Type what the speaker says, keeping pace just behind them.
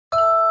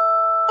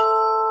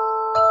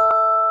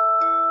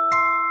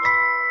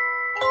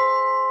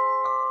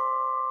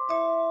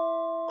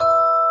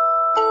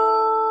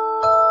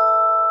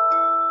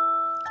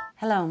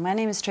Hello, my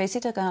name is Tracey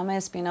Tokuhama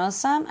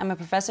Espinosa. I'm a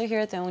professor here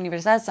at the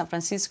Universidad San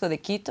Francisco de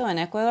Quito in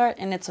Ecuador,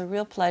 and it's a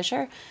real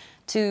pleasure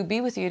to be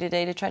with you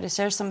today to try to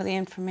share some of the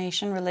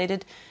information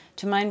related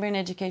to mind-brain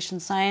education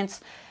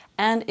science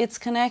and its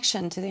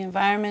connection to the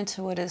environment,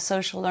 to what is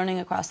social learning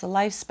across the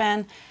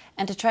lifespan,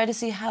 and to try to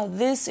see how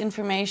this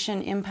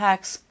information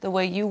impacts the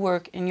way you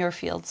work in your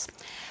fields.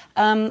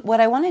 What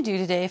I want to do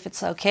today, if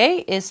it's okay,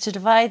 is to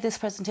divide this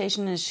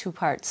presentation into two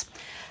parts.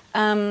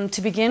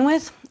 To begin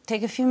with,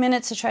 take a few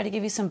minutes to try to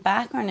give you some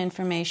background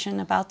information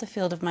about the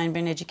field of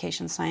mind-brain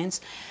education science.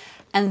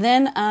 And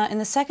then in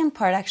the second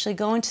part, actually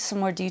go into some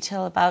more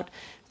detail about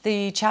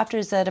the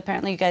chapters that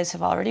apparently you guys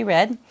have already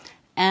read,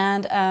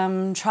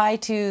 and try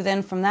to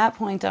then from that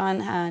point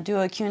on do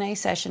a Q&A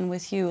session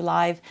with you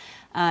live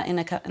in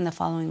the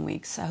following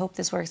weeks. I hope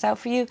this works out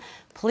for you.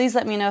 Please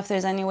let me know if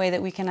there's any way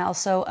that we can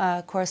also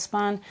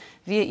correspond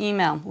via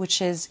email,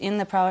 which is in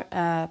the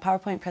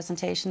PowerPoint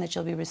presentation that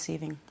you'll be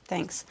receiving.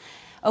 Thanks.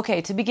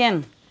 Okay, to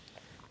begin,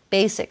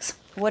 basics.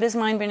 What is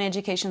mind-brain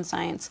education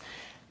science?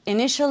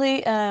 Initially,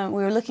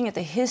 we were looking at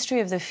the history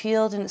of the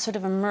field, and it sort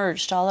of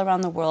emerged all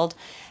around the world.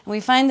 And we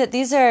find that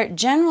these are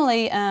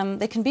generally,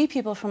 they can be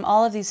people from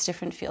all of these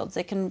different fields.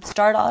 They can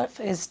start off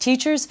as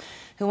teachers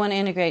who want to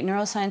integrate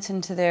neuroscience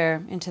into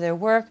their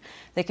work.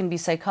 They can be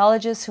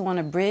psychologists who want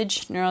to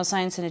bridge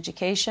neuroscience and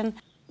education.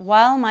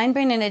 While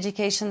mind-brain and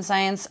education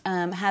science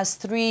has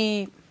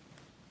three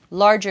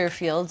larger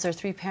fields, or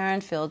three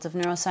parent fields of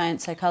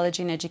neuroscience,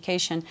 psychology, and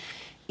education,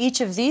 each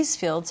of these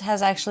fields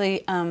has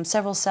actually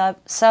several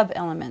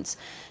sub-elements.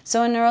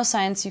 So in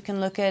neuroscience, you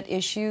can look at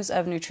issues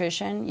of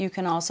nutrition. You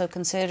can also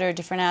consider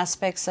different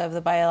aspects of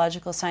the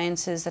biological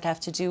sciences that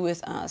have to do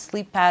with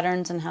sleep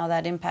patterns and how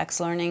that impacts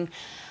learning.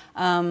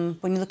 When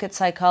you look at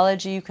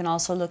psychology, you can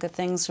also look at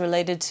things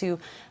related to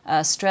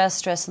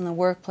stress in the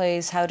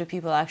workplace. How do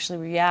people actually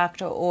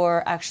react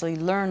or actually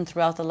learn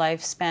throughout the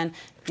lifespan,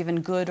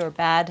 given good or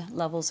bad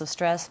levels of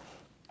stress?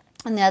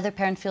 And the other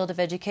parent field of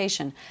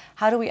education.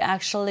 How do we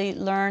actually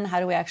learn?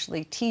 How do we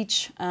actually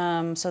teach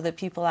so that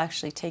people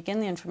actually take in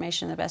the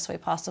information in the best way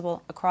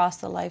possible across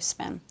the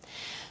lifespan?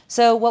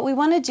 So what we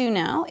want to do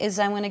now is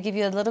I'm going to give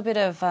you a little bit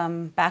of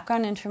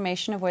background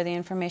information of where the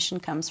information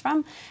comes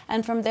from.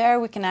 And from there,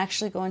 we can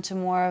actually go into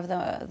more of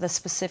the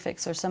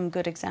specifics or some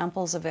good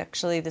examples of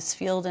actually this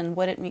field and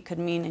what it could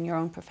mean in your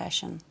own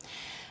profession.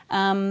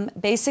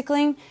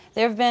 Basically,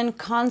 there have been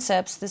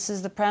concepts. This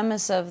is the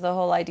premise of the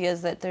whole idea,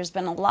 is that there's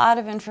been a lot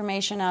of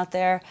information out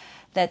there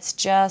that's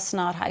just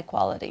not high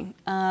quality.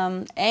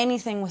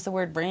 Anything with the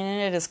word brain in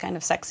it is kind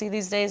of sexy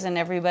these days, and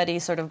everybody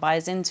sort of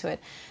buys into it.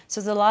 So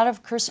there's a lot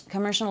of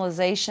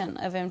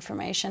commercialization of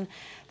information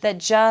that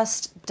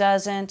just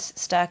doesn't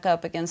stack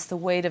up against the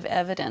weight of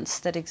evidence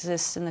that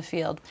exists in the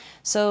field.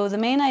 So the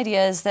main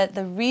idea is that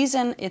the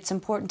reason it's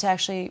important to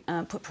actually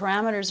put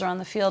parameters around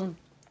the field,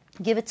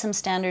 give it some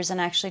standards,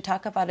 and actually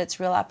talk about its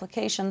real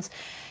applications,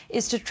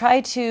 is to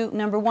try to,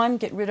 number one,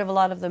 get rid of a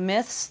lot of the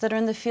myths that are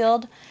in the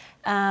field,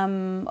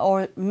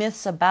 or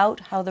myths about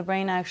how the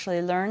brain actually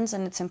learns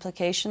and its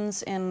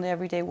implications in the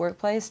everyday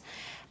workplace,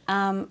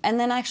 and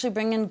then actually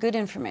bring in good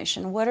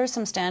information. What are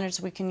some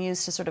standards we can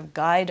use to sort of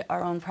guide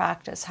our own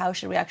practice? How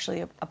should we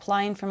actually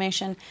apply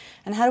information,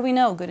 and how do we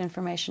know good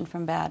information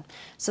from bad?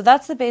 So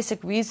that's the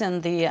basic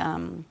reason the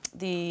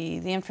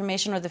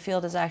information or the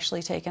field is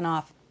actually taken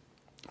off.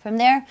 From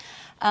there,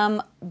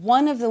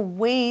 one of the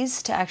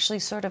ways to actually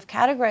sort of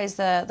categorize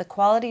the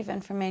quality of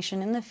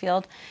information in the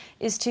field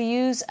is to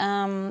use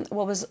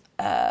what was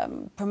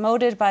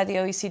promoted by the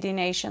OECD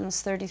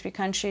nations, 33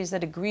 countries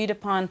that agreed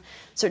upon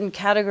certain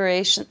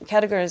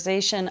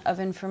categorization of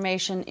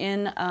information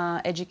in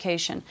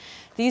education.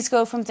 These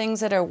go from things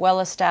that are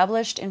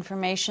well-established,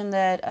 information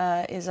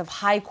that is of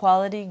high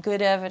quality,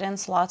 good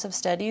evidence, lots of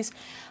studies,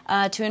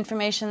 to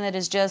information that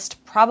is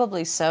just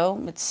probably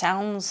so. It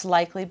sounds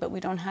likely, but we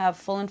don't have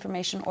full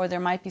information, or there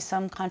might be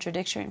some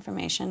contradictory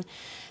information,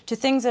 to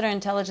things that are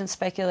intelligent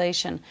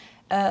speculation.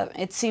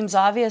 It seems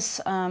obvious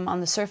on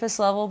the surface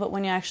level, but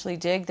when you actually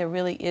dig, there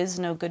really is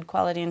no good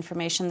quality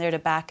information there to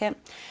back it.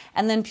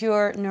 And then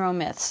pure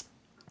neuromyths.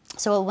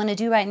 So what I want to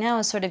do right now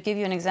is sort of give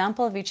you an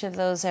example of each of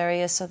those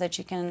areas so that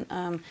you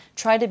can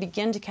try to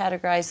begin to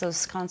categorize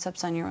those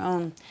concepts on your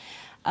own.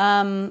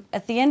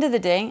 At the end of the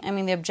day, I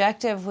mean, the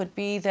objective would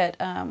be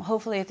that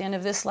hopefully at the end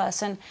of this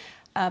lesson,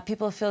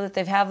 people feel that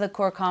they have the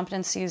core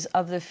competencies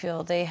of the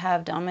field. They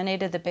have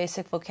dominated the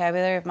basic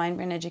vocabulary of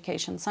mind-brain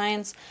education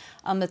science,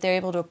 that they're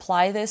able to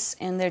apply this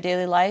in their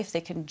daily life.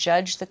 They can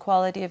judge the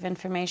quality of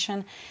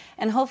information.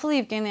 And hopefully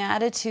you've gained the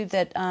attitude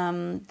that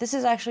this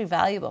is actually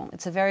valuable.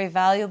 It's a very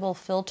valuable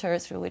filter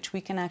through which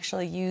we can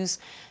actually use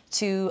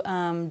to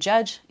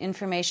judge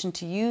information,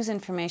 to use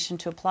information,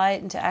 to apply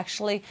it, and to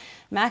actually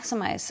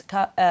maximize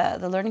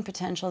the learning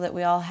potential that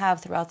we all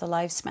have throughout the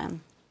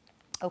lifespan.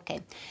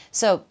 Okay,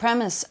 so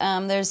premise,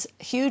 there's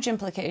huge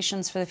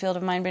implications for the field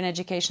of mind-brain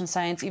education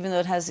science, even though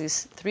it has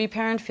these three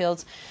parent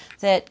fields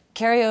that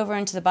carry over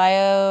into the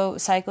bio,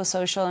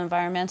 psychosocial,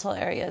 environmental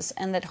areas,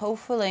 and that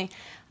hopefully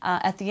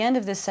At the end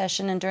of this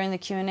session and during the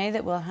Q&A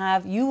that we'll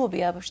have, you will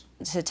be able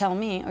to tell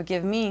me or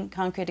give me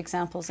concrete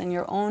examples in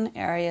your own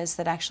areas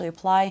that actually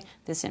apply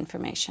this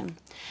information.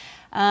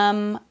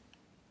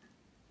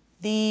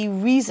 The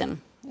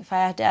reason, if I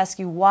had to ask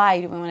you why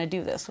do we want to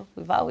do this,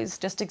 we've always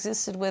just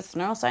existed with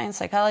neuroscience,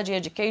 psychology,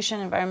 education,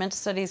 environmental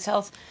studies,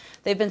 health.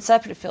 They've been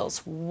separate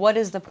fields. What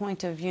is the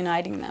point of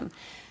uniting them?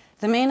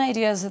 The main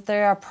idea is that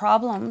there are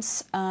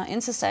problems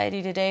in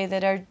society today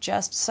that are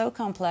just so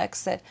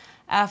complex that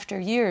after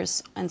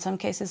years, in some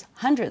cases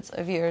hundreds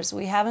of years,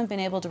 we haven't been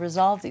able to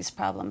resolve these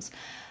problems.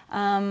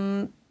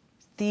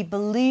 The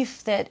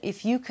belief that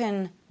if you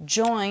can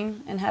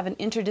join and have an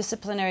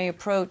interdisciplinary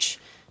approach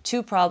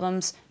to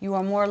problems, you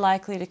are more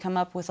likely to come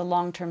up with a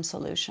long-term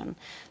solution.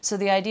 So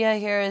the idea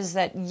here is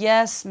that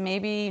yes,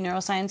 maybe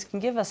neuroscience can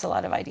give us a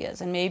lot of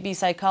ideas, and maybe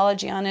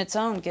psychology on its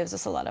own gives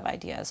us a lot of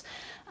ideas.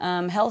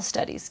 Health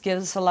studies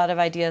gives us a lot of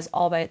ideas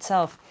all by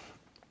itself.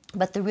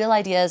 But the real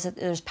idea is that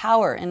there's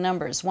power in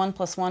numbers. 1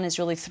 + 1 is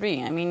really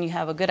 3. I mean, you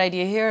have a good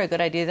idea here, a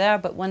good idea there,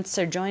 but once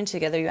they're joined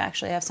together, you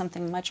actually have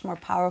something much more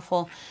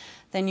powerful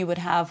than you would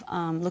have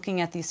looking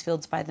at these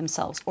fields by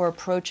themselves or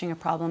approaching a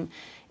problem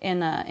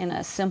in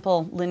a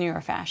simple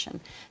linear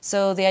fashion.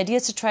 So the idea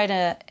is to try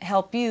to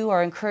help you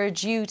or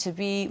encourage you to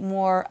be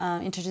more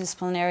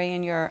interdisciplinary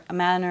in your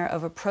manner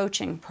of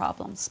approaching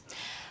problems.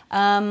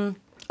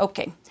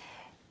 Okay.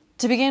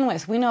 To begin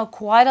with, we know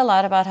quite a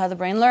lot about how the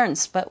brain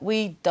learns, but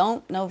we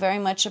don't know very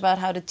much about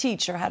how to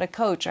teach or how to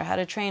coach or how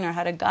to train or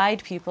how to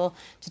guide people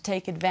to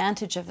take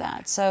advantage of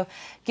that. So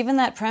given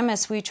that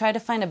premise, we try to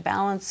find a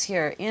balance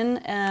here. In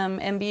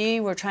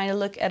MBE, we're trying to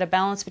look at a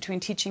balance between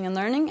teaching and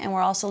learning, and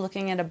we're also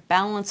looking at a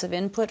balance of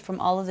input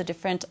from all of the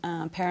different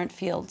parent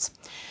fields.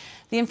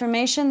 The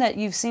information that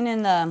you've seen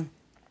in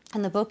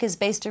the book is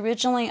based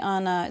originally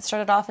on, it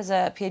started off as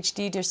a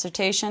Ph.D.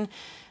 dissertation,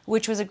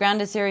 which was a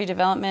grounded theory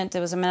development. It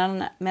was a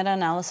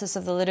meta-analysis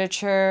of the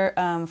literature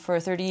for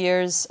 30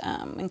 years,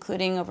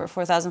 including over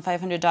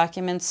 4,500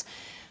 documents,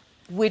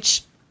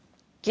 which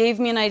gave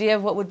me an idea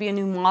of what would be a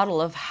new model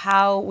of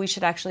how we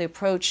should actually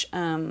approach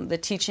the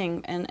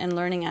teaching and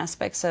learning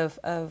aspects of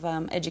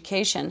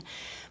education.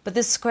 But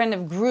this kind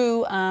of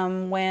grew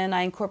when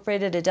I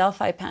incorporated a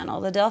Delphi panel.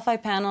 The Delphi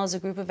panel is a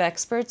group of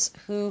experts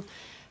who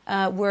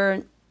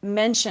were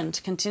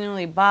mentioned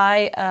continually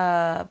by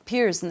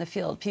peers in the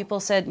field. People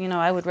said, you know,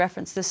 I would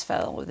reference this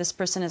fellow, this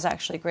person is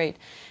actually great.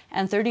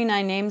 And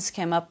 39 names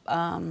came up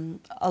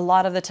a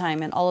lot of the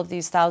time in all of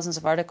these thousands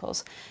of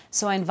articles.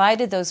 So I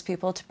invited those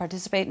people to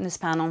participate in this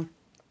panel,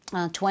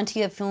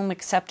 20 of whom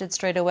accepted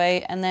straight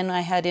away, and then I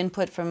had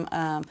input from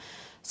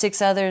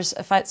five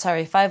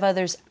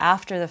others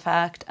after the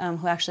fact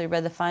who actually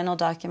read the final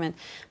document.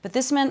 But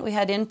this meant we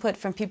had input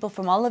from people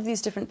from all of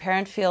these different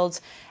parent fields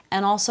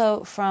and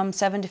also from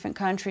 7 different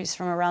countries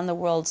from around the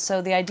world.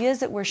 So the ideas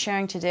that we're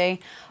sharing today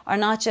are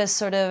not just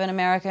sort of an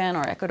American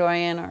or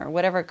Ecuadorian or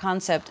whatever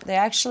concept. They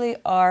actually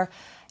are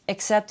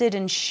accepted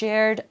and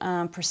shared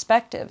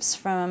perspectives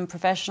from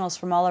professionals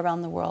from all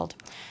around the world.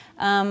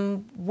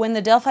 When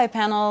the Delphi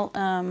panel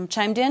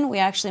chimed in, we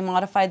actually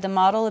modified the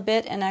model a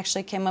bit and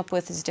actually came up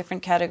with this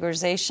different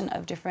categorization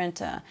of different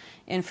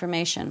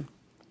information.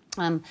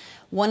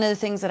 One of the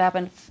things that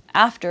happened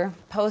after,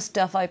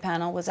 post-Delphi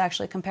panel, was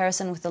actually a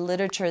comparison with the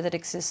literature that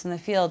exists in the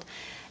field.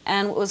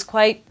 And what was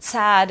quite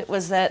sad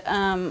was that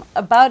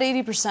about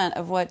 80%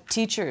 of what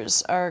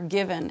teachers are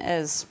given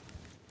as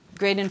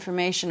great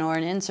information or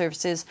in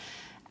in-services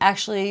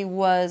actually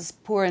was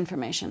poor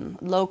information,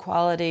 low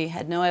quality,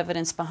 had no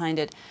evidence behind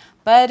it.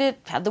 But it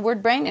had the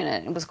word brain in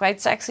it. It was quite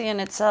sexy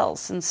in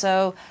itself. And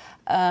so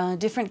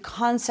different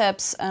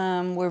concepts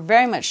were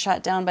very much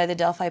shot down by the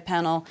Delphi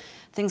panel.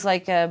 Things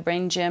like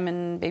Brain Gym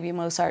and Baby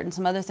Mozart and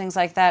some other things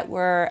like that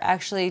were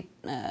actually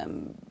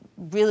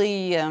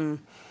really,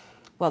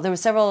 well, there were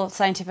several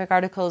scientific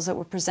articles that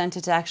were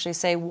presented to actually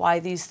say why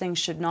these things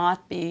should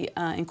not be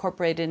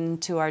incorporated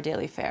into our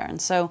daily fare.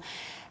 And so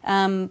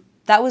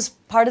that was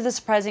part of the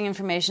surprising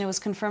information. It was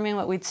confirming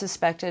what we'd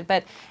suspected,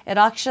 but it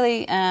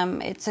actually,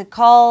 it's a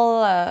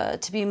call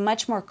to be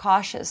much more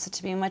cautious,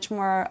 to be much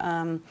more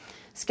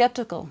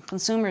skeptical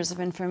consumers of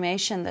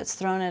information that's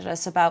thrown at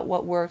us about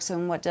what works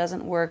and what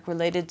doesn't work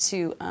related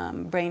to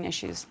brain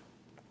issues.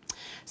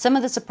 Some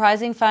of the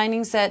surprising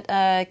findings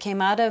that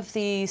came out of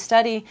the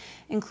study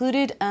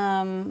included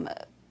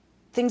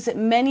things that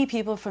many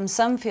people from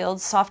some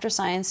fields, softer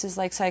sciences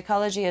like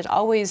psychology, had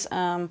always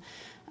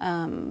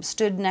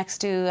stood next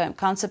to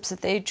concepts that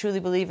they truly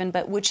believe in,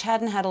 but which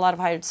hadn't had a lot of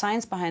hard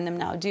science behind them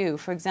now do.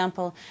 For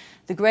example,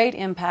 the great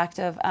impact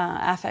of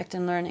affect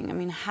and learning. I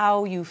mean,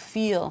 how you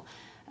feel,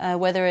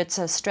 whether it's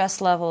a stress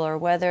level or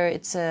whether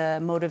it's a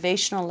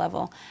motivational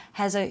level,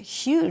 has a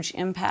huge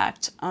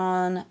impact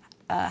on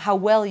how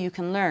well you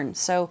can learn.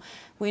 So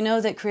we know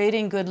that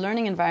creating good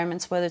learning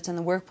environments, whether it's in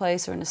the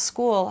workplace or in a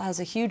school, has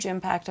a huge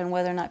impact on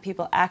whether or not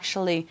people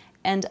actually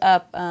end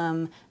up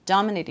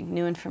dominating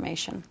new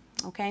information.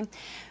 Okay?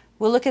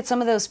 We'll look at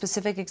some of those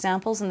specific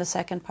examples in the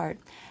second part.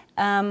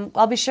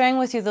 I'll be sharing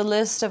with you the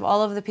list of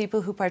all of the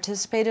people who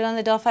participated on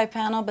the Delphi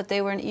panel, but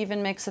they were an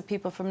even mix of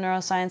people from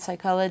neuroscience,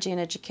 psychology, and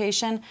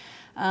education.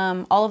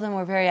 All of them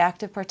were very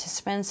active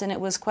participants, and it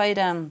was quite,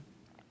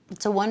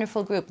 it's a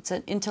wonderful group. It's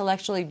an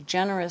intellectually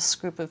generous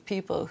group of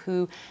people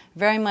who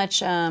very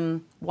much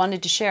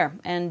wanted to share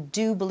and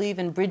do believe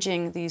in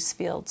bridging these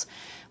fields.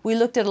 We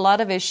looked at a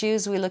lot of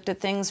issues. We looked at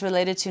things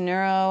related to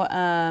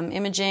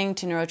neuroimaging,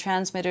 to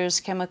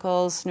neurotransmitters,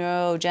 chemicals,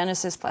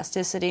 neurogenesis,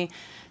 plasticity,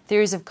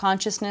 theories of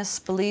consciousness,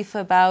 belief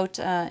about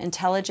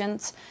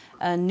intelligence,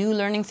 new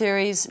learning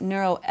theories,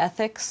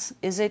 neuroethics.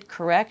 Is it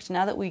correct,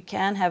 now that we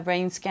can have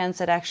brain scans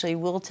that actually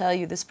will tell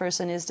you this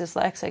person is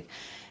dyslexic,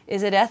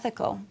 is it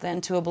ethical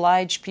then to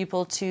oblige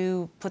people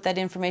to put that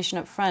information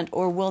up front,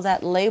 or will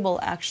that label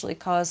actually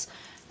cause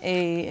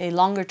a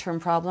longer-term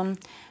problem?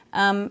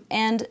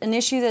 And an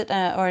issue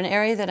that, or an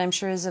area that I'm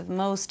sure is of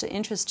most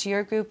interest to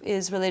your group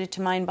is related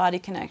to mind-body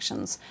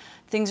connections.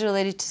 Things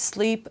related to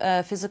sleep,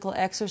 physical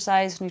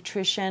exercise,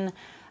 nutrition,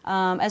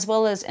 as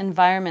well as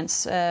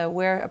environments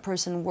where a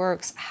person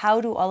works. How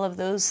do all of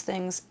those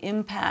things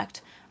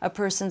impact a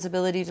person's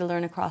ability to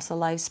learn across a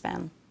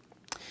lifespan?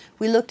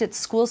 We looked at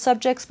school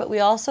subjects, but we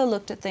also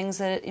looked at things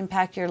that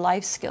impact your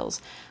life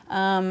skills,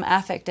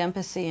 affect,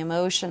 empathy,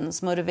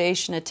 emotions,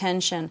 motivation,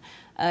 attention,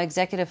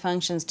 executive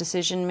functions,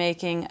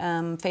 decision-making,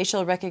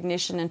 facial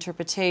recognition,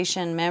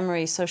 interpretation,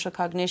 memory, social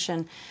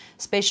cognition,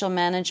 spatial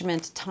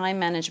management, time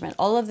management.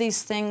 All of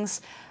these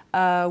things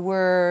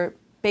were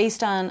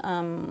based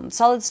on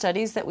solid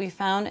studies that we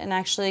found, and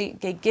actually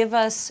they give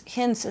us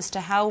hints as to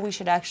how we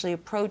should actually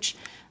approach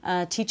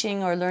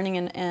teaching or learning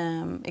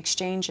and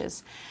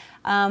exchanges.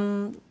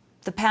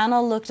 The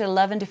panel looked at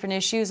 11 different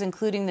issues,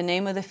 including the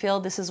name of the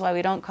field. This is why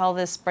we don't call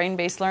this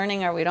brain-based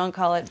learning, or we don't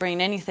call it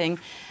brain anything.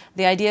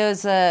 The idea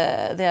is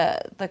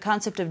the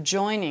concept of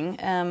joining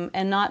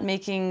and not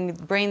making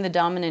brain the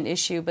dominant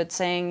issue, but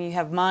saying you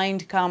have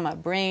mind, comma,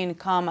 brain,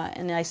 comma,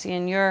 and I see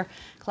in your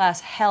class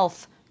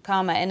health,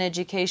 comma, and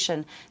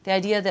education. The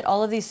idea that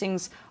all of these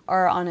things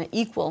are on an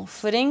equal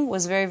footing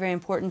was very, very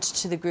important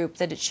to the group,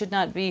 that it should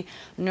not be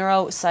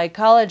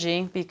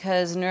neuropsychology,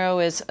 because neuro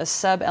is a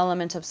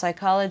sub-element of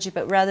psychology,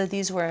 but rather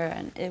these were,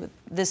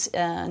 this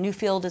new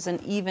field is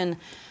an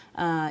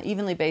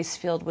evenly based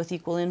field with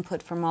equal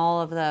input from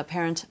all of the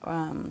parent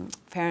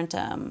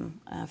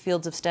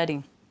fields of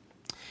study.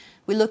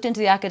 We looked into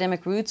the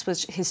academic roots,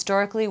 which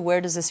historically, where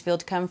does this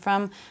field come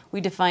from?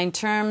 We defined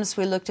terms.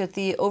 We looked at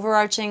the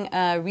overarching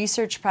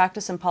research,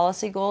 practice, and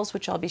policy goals,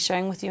 which I'll be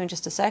sharing with you in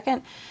just a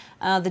second.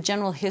 The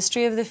general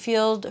history of the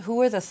field. Who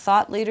were the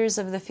thought leaders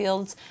of the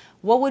fields?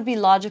 What would be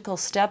logical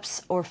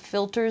steps or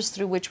filters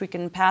through which we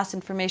can pass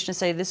information to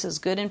say this is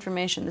good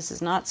information, this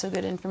is not so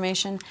good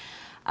information?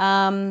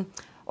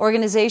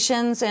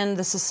 Organizations and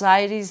the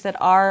societies that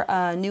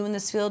are new in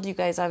this field. You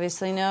guys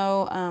obviously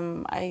know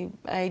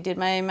I did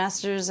my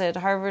master's at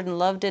Harvard and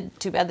loved it.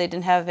 Too bad they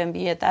didn't have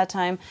MBA at that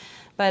time.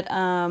 But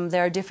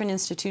there are different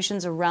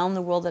institutions around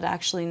the world that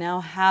actually now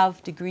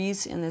have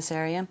degrees in this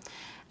area.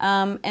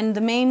 And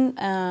the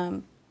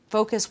main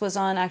focus was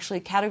on actually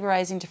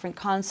categorizing different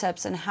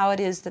concepts and how it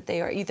is that they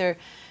are either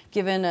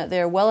given,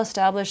 they're well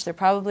established, they're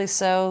probably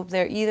so,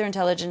 they're either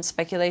intelligent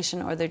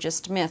speculation or they're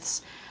just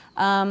myths.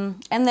 And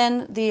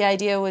then the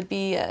idea would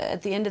be,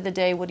 at the end of the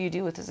day, what do you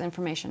do with this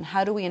information?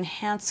 How do we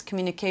enhance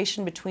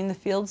communication between the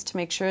fields to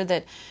make sure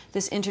that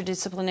this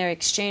interdisciplinary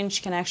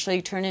exchange can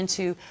actually turn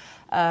into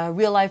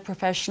real-life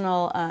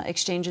professional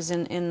exchanges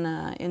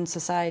in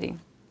society?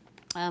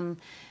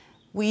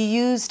 We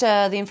used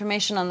the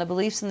information on the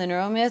beliefs and the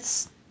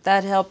neuromyths.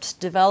 That helped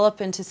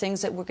develop into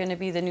things that were going to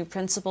be the new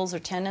principles or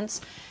tenets.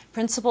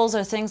 Principles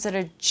are things that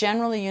are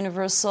generally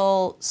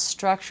universal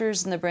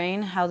structures in the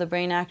brain, how the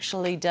brain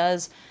actually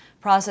does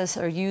process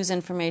or use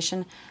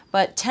information.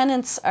 But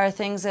tenets are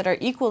things that are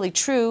equally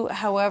true.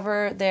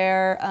 However,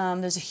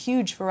 there's a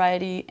huge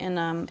variety in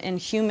the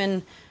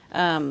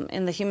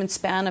human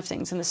span of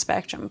things in the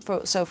spectrum.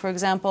 So, for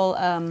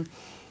example,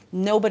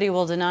 nobody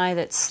will deny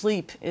that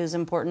sleep is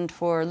important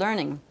for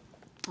learning.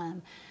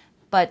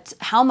 But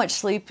how much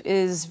sleep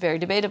is very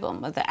debatable.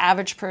 With the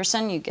average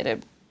person, you get a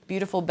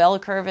beautiful bell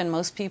curve, and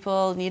most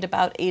people need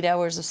about 8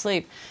 hours of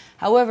sleep.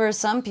 However,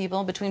 some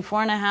people, between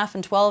 4.5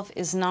 and 12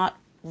 is not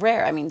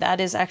rare. I mean,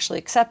 that is actually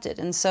accepted.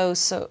 And so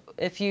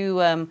if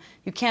you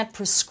can't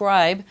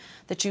prescribe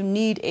that you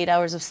need 8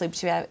 hours of sleep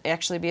to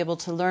actually be able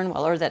to learn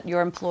well, or that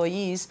your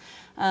employees,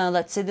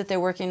 let's say that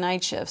they're working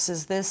night shifts.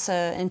 Is this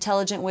an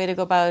intelligent way to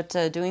go about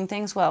doing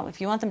things? Well,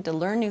 if you want them to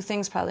learn new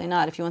things, probably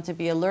not. If you want them to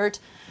be alert,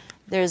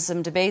 there's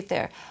some debate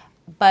there.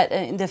 But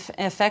the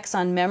effects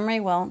on memory,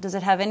 well, does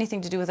it have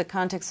anything to do with the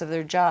context of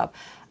their job?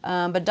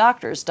 But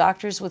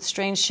doctors with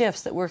strange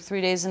shifts that work 3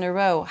 days in a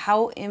row,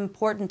 how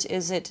important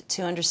is it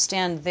to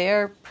understand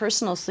their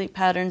personal sleep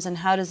patterns, and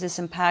how does this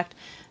impact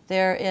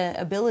their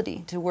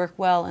ability to work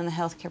well in the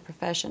healthcare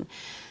profession?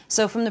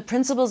 So from the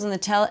principles and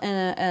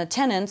the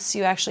tenets,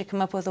 you actually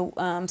come up with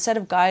a set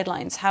of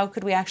guidelines. How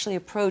could we actually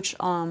approach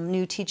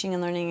new teaching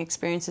and learning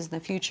experiences in the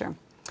future?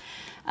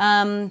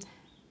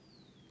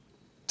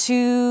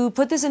 To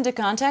put this into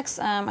context,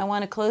 I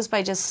want to close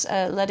by just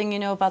letting you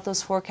know about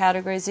those 4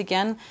 categories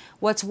again.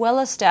 What's well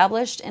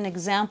established, an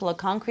example, a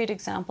concrete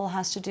example,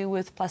 has to do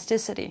with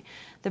plasticity.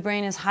 The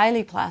brain is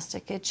highly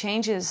plastic. It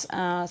changes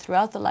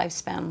throughout the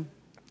lifespan.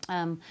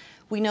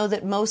 We know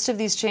that most of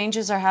these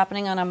changes are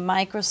happening on a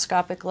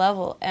microscopic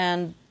level,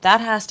 and that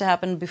has to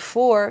happen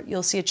before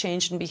you'll see a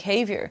change in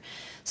behavior.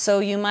 So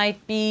you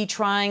might be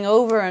trying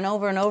over and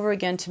over and over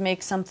again to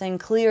make something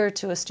clear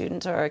to a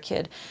student or a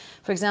kid.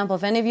 For example,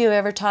 if any of you have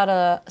ever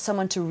taught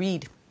someone to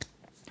read,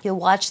 you'll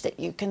watch that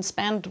you can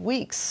spend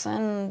weeks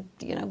and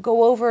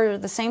go over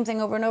the same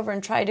thing over and over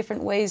and try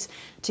different ways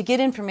to get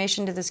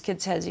information to this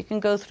kid's heads. You can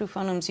go through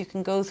phonemes, you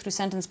can go through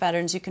sentence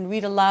patterns, you can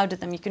read aloud to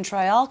them, you can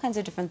try all kinds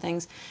of different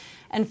things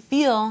and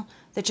feel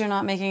that you're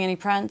not making any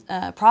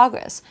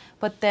progress.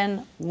 But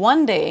then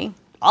one day,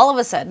 all of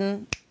a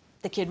sudden,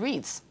 the kid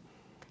reads.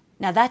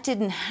 Now that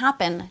didn't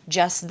happen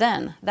just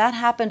then. That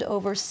happened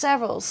over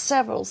several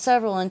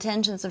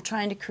intentions of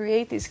trying to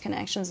create these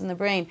connections in the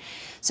brain.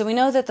 So we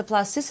know that the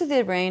plasticity of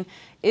the brain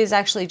is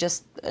actually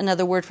just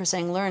another word for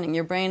saying learning.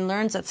 Your brain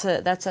learns, that's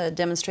a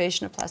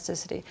demonstration of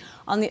plasticity.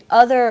 On the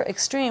other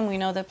extreme, we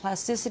know that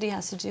plasticity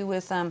has to do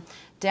with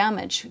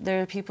damage.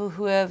 There are people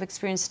who have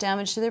experienced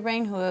damage to their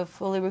brain, who have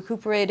fully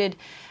recuperated,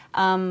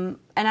 and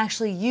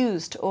actually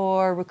used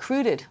or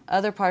recruited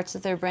other parts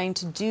of their brain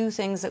to do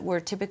things that were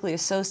typically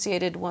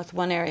associated with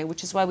one area,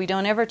 which is why we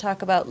don't ever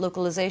talk about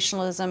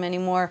localizationalism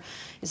anymore.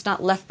 It's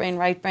not left brain,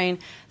 right brain.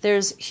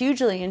 There's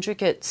hugely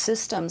intricate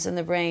systems in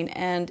the brain,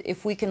 and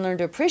if we can learn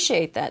to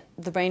appreciate that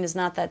the brain is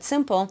not that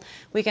simple,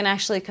 we can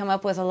actually come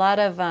up with a lot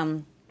of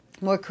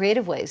more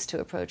creative ways to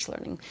approach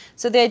learning.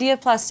 So the idea of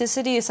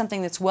plasticity is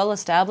something that's well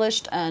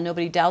established.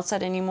 Nobody doubts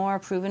that anymore,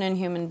 proven in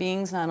human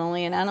beings, not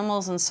only in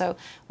animals. And so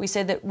we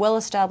say that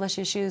well-established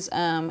issues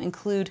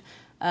include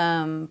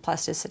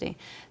plasticity.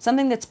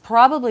 Something that's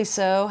probably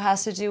so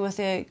has to do with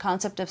the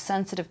concept of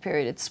sensitive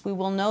periods. We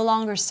will no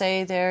longer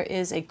say there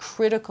is a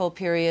critical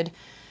period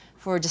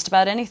for just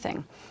about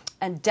anything,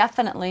 and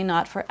definitely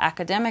not for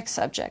academic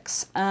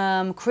subjects.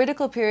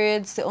 Critical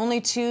periods, the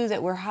only 2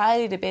 that were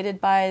highly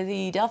debated by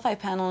the Delphi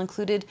panel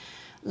included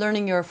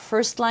learning your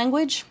first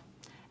language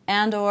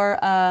and or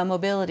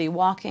mobility,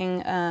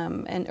 walking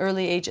in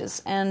early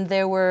ages. And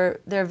there are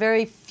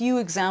very few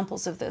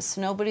examples of this.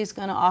 Nobody's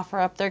going to offer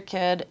up their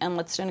kid and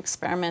let's do an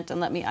experiment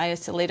and let me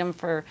isolate him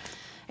for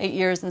 8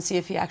 years and see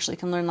if he actually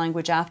can learn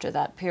language after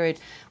that period.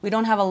 We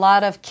don't have a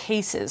lot of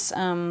cases.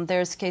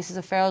 There's cases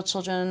of feral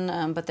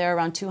children, but they're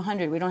around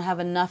 200. We don't have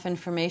enough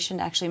information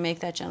to actually make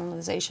that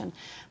generalization.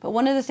 But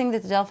one of the things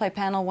that the Delphi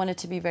panel wanted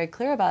to be very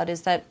clear about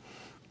is that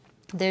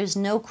there's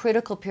no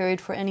critical period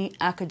for any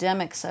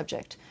academic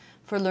subject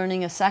for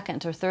learning a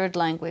second or third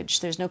language.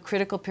 There's no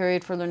critical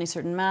period for learning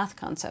certain math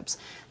concepts.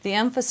 The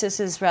emphasis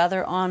is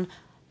rather on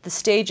the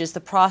stages,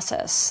 the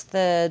process,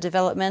 the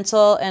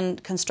developmental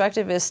and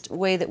constructivist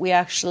way that we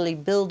actually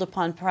build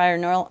upon prior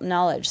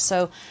knowledge.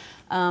 So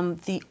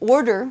the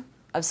order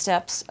of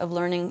steps of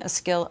learning a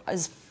skill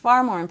is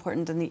far more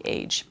important than the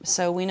age.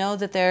 So we know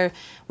that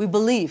we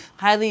believe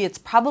highly it's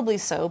probably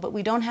so, but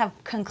we don't have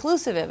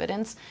conclusive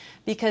evidence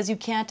because you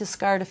can't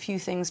discard a few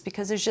things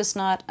because there's just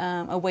not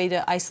a way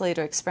to isolate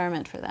or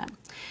experiment for that.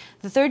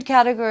 The third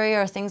category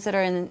are things that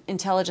are in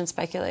intelligent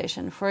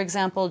speculation. For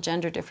example,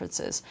 gender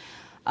differences.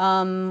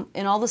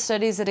 In all the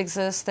studies that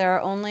exist, there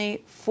are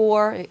only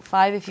 4,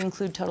 5 if you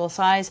include total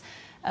size,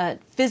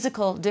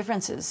 physical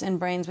differences in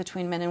brains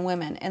between men and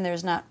women. And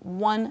there's not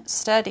one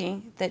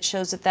study that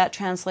shows that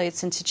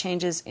translates into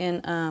changes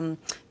in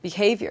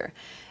behavior.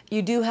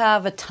 You do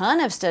have a ton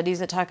of studies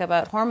that talk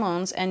about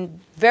hormones and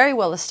very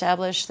well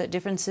established that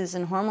differences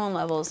in hormone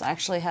levels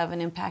actually have an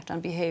impact on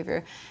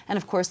behavior. And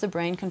of course the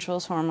brain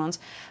controls hormones.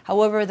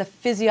 However, the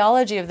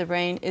physiology of the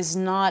brain is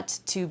not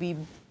to be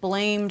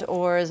blamed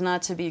or is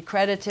not to be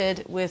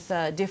credited with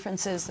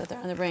differences that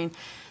are in the brain.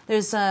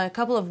 There's a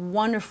couple of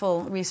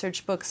wonderful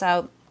research books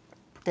out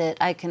that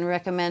I can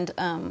recommend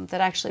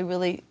that actually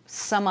really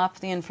sum up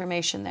the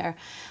information there.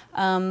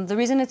 The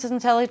reason it's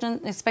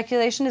intelligent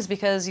speculation is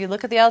because you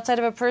look at the outside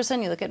of a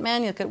person, you look at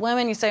men, you look at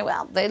women, you say,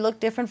 well, they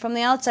look different from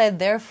the outside,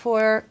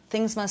 therefore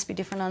things must be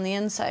different on the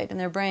inside in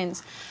their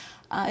brains.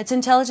 It's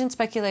intelligent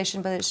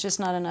speculation, but it's just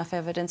not enough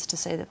evidence to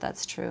say that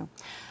that's true.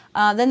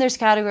 Then there's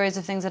categories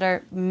of things that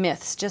are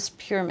myths, just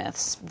pure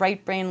myths.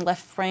 Right brain,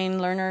 left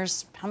brain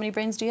learners. How many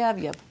brains do you have?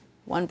 You have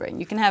one brain.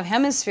 You can have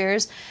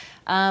hemispheres,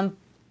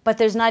 but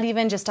there's not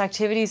even just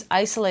activities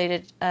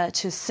isolated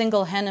to a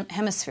single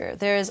hemisphere.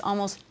 There's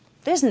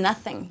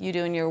nothing you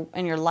do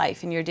in your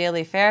life, in your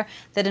daily fare,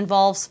 that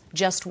involves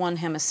just one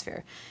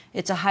hemisphere.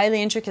 It's a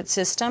highly intricate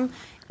system.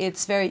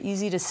 It's very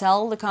easy to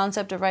sell the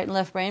concept of right and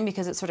left brain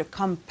because it sort of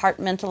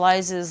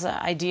compartmentalizes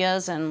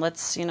ideas and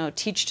lets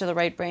teach to the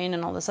right brain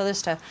and all this other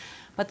stuff.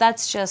 But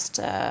that's just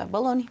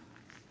baloney.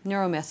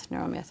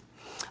 Neuromyth.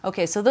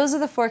 Okay, so those are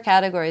the 4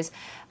 categories.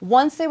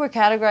 Once they were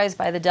categorized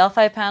by the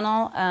Delphi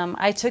panel,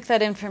 I took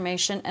that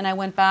information and I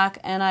went back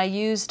and I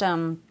used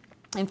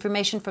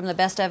information from the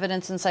Best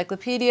Evidence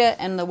Encyclopedia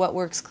and the What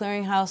Works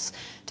Clearinghouse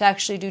to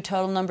actually do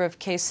total number of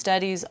case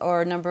studies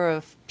or number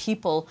of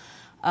people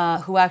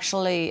who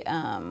actually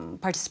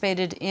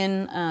participated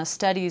in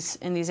studies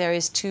in these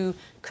areas to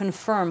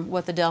confirm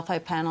what the Delphi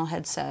panel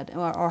had said,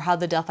 or how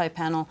the Delphi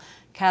panel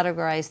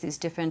categorized these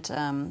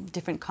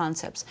different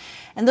concepts.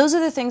 And those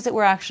are the things that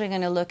we're actually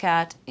going to look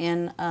at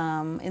in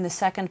the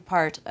second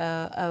part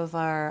of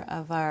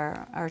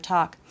our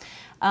talk.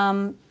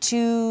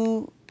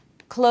 To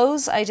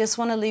close, I just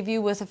want to leave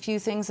you with a few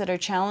things that are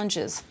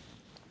challenges.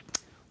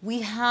 We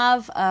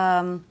have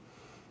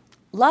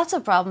lots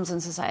of problems in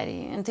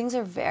society, and things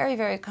are very,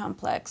 very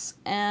complex.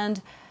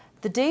 And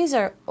the days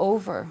are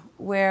over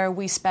where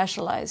we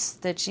specialize,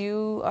 that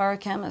you are a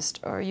chemist,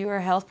 or you are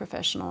a health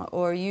professional,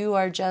 or you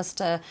are just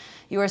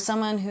you are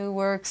someone who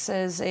works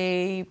as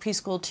a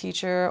preschool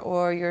teacher,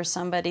 or you're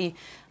somebody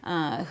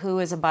who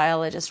is a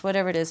biologist,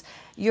 whatever it is.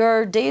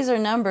 Your days are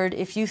numbered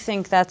if you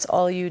think that's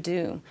all you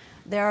do.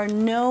 There are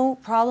no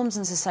problems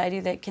in society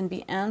that can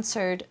be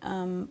answered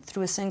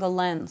through a single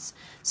lens.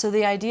 So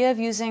the idea of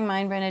using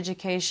mind-brain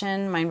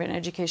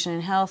education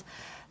in health,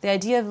 the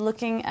idea of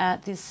looking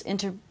at this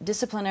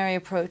interdisciplinary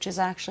approach is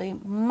actually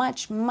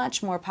much,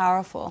 much more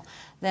powerful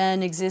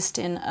than exist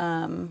in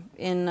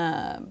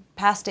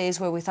past days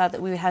where we thought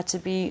that we had to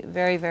be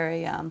very,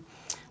 very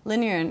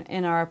linear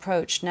in our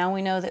approach. Now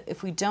we know that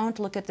if we don't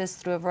look at this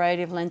through a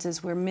variety of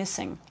lenses, we're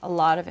missing a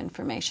lot of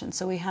information.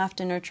 So we have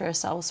to nurture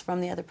ourselves from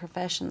the other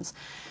professions.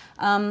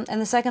 And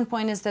the second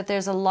point is that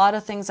there's a lot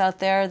of things out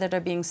there that are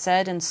being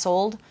said and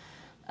sold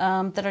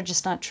that are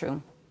just not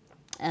true.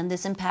 And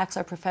this impacts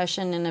our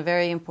profession in a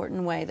very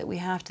important way, that we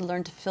have to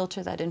learn to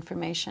filter that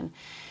information.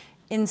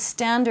 In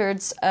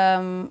standards,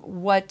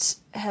 what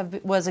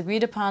was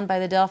agreed upon by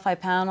the Delphi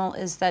panel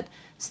is that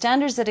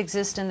standards that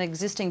exist in the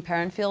existing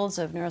parent fields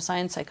of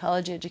neuroscience,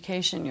 psychology,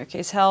 education, in your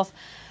case health,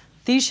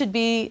 these should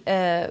be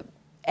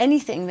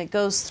anything that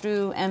goes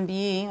through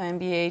MBE,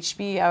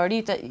 MBHB,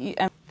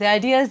 ahorita. The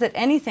idea is that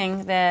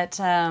anything that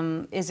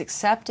is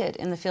accepted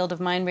in the field of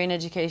mind-brain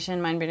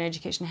education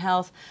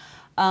health,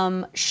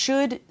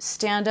 should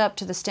stand up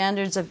to the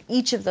standards of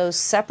each of those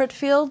separate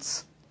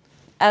fields,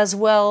 as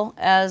well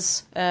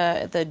as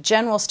the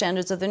general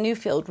standards of the new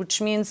field,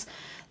 which means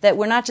that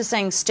we're not just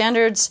saying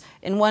standards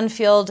in one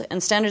field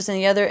and standards in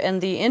the other, and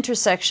the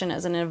intersection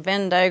as an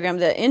Venn diagram,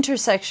 the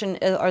intersection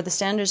are the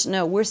standards.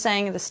 No, we're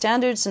saying the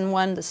standards in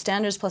one, the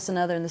standards plus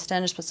another, and the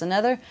standards plus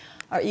another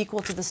are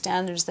equal to the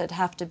standards that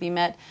have to be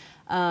met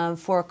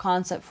for a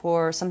concept,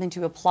 for something to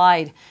be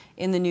applied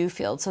in the new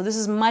field. So this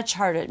is much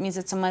harder. It means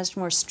it's a much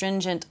more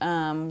stringent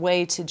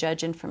way to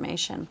judge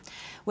information.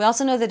 We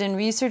also know that in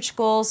research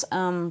goals,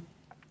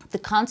 the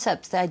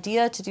concept, the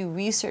idea to do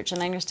research,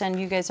 and I understand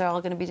you guys are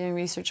all going to be doing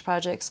research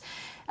projects,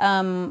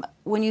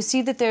 when you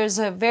see that there's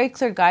a very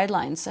clear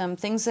guidelines,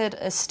 things that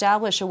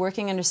establish a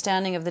working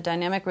understanding of the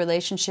dynamic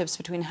relationships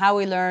between how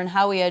we learn,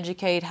 how we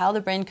educate, how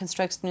the brain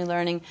constructs new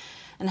learning,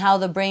 and how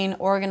the brain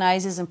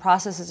organizes and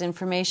processes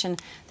information,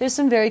 there's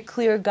some very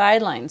clear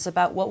guidelines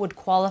about what would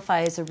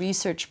qualify as a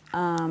research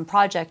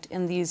project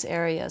in these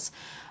areas.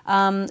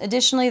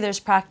 Additionally, there's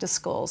practice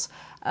goals.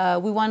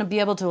 We want to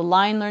be able to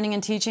align learning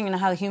and teaching and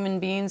how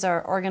human beings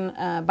are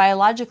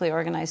biologically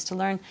organized to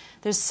learn.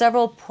 There's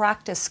several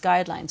practice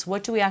guidelines.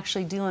 What do we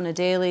actually do on a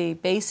daily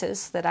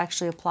basis that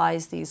actually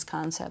applies these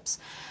concepts?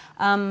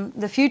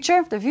 The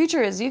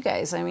future is you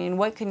guys. I mean,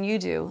 what can you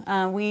do?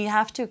 We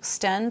have to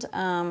extend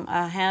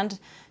a hand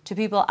to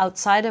people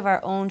outside of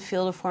our own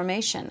field of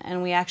formation,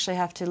 and we actually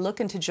have to look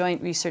into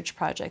joint research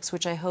projects,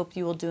 which I hope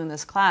you will do in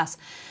this class.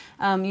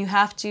 You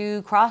have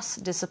to cross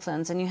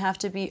disciplines, and you have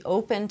to be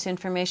open to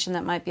information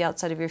that might be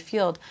outside of your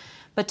field.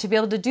 But to be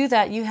able to do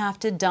that, you have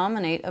to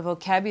dominate a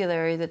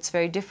vocabulary that's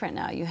very different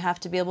now. You have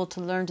to be able to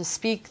learn to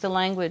speak the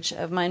language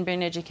of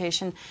mind-brain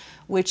education,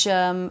 which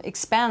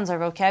expands our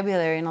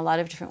vocabulary in a lot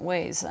of different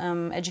ways.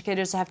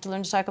 Educators have to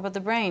learn to talk about the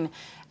brain,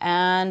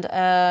 and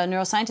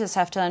neuroscientists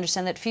have to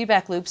understand that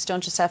feedback loops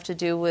don't just have to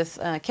do with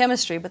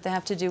chemistry, but they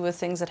have to do with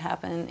things that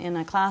happen in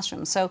a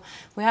classroom. So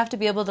we have to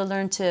be able to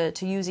learn to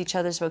use each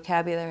other's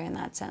vocabulary in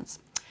that sense.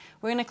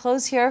 We're going to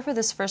close here for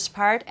this first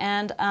part,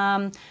 and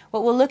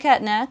what we'll look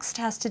at next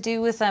has to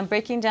do with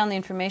breaking down the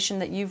information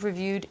that you've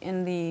reviewed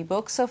in the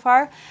book so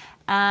far,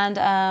 and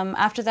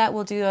after that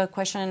we'll do a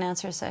question and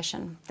answer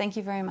session. Thank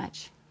you very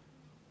much.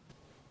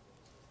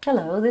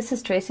 Hello, this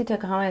is Tracey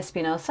Tokuhama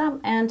Espinosa,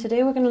 and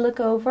today we're going to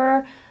look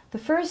over the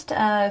first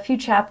few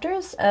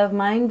chapters of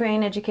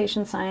Mind-Brain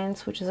Education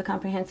Science, which is a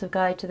comprehensive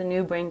guide to the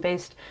new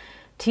brain-based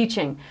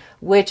teaching,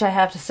 which I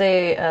have to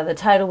say the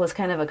title was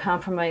kind of a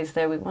compromise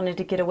there. We wanted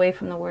to get away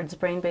from the words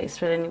brain-based,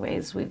 but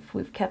anyways,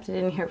 we've kept it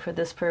in here for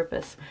this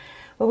purpose.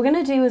 What we're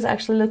going to do is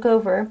actually look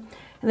over.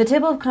 In the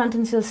table of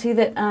contents, you'll see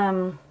that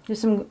there's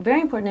some very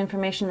important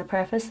information in the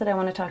preface that I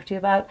want to talk to you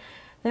about.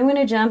 Then we're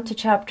going to jump to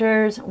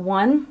chapters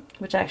 1,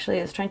 which actually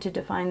is trying to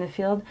define the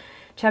field.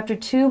 Chapter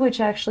 2, which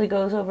actually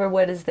goes over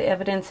what is the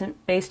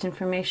evidence-based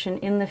information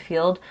in the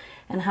field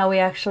and how we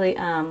actually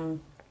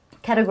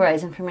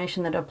categorize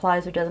information that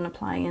applies or doesn't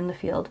apply in the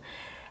field.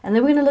 And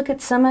then we're going to look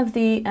at some of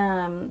the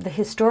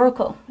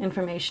historical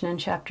information in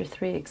Chapter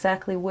 3.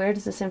 Exactly where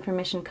does this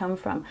information come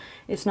from?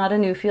 It's not a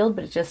new field,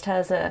 but it just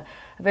has a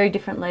very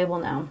different label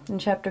now. In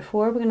Chapter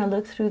 4, we're going to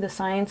look through the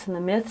science and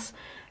the myths,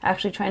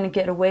 actually trying to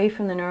get away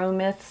from the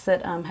neuromyths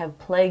that have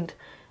plagued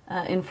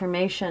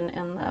information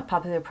in the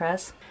popular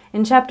press.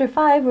 In Chapter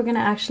 5, we're going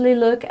to actually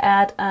look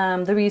at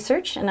the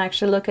research and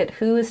actually look at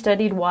who is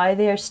studied, why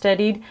they are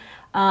studied,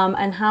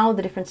 and how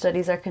the different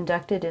studies are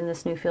conducted in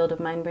this new field of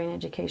mind-brain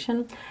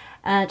education.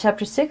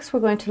 Chapter 6, we're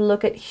going to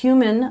look at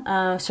human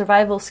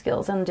survival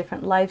skills and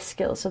different life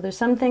skills. So there's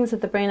some things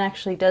that the brain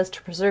actually does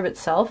to preserve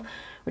itself,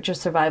 which are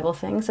survival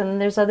things, and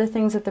there's other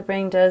things that the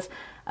brain does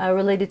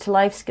related to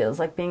life skills,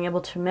 like being able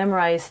to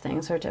memorize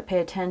things or to pay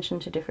attention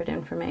to different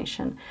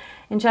information.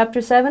 In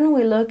Chapter 7,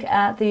 we look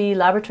at the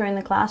laboratory in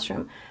the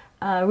classroom,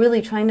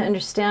 really trying to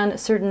understand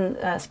certain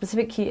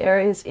specific key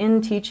areas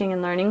in teaching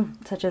and learning,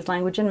 such as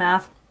language and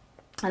math,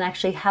 and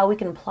actually how we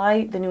can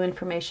apply the new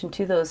information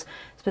to those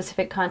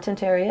specific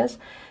content areas.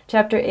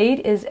 Chapter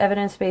 8 is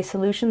evidence-based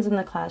solutions in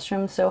the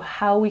classroom, so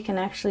how we can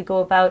actually go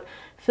about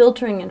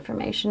filtering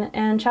information.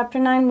 And Chapter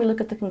 9, we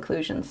look at the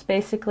conclusions.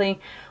 Basically,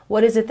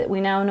 what is it that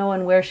we now know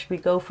and where should we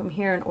go from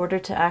here in order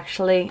to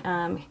actually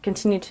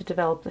continue to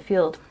develop the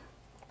field.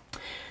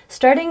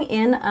 Starting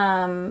in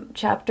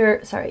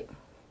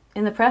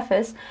in the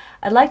preface,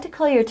 I'd like to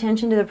call your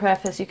attention to the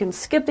preface. You can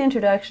skip the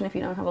introduction if you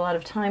don't have a lot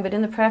of time, but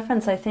in the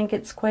preface I think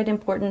it's quite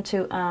important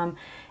to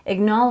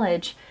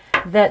acknowledge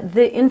that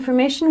the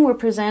information we're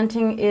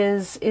presenting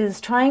is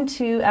trying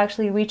to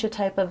actually reach a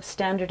type of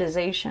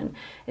standardization.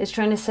 It's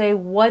trying to say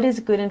what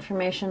is good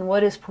information,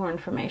 what is poor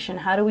information,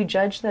 how do we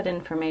judge that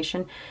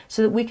information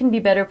so that we can be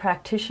better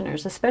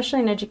practitioners,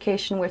 especially in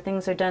education where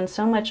things are done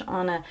so much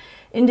on an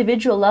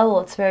individual level.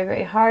 It's very,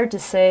 very hard to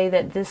say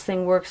that this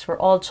thing works for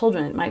all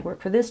children. It might work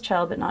for this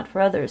child but not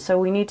for others. So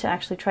we need to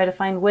actually try to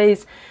find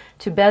ways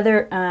to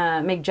better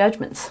make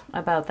judgments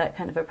about that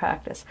kind of a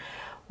practice.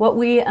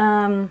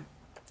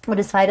 What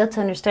is vital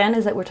to understand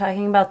is that we're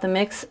talking about the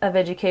mix of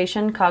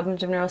education,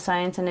 cognitive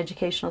neuroscience, and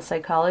educational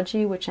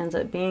psychology, which ends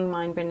up being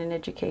mind, brain, and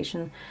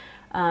education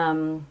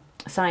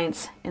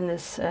science in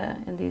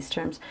these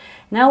terms.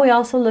 Now we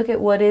also look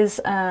at what is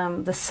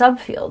the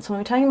subfields. When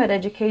we're talking about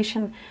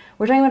education,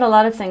 we're talking about a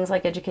lot of things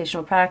like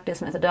educational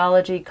practice,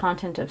 methodology,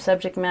 content of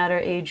subject matter,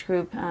 age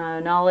group,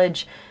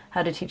 knowledge,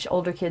 how to teach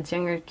older kids,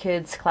 younger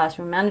kids,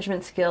 classroom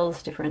management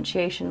skills,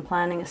 differentiation,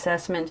 planning,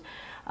 assessment,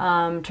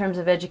 terms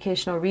of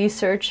educational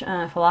research,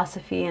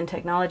 philosophy and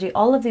technology.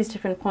 All of these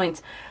different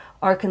points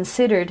are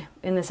considered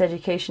in this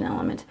education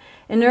element.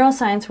 In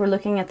neuroscience, we're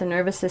looking at the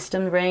nervous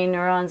system, brain,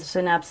 neurons,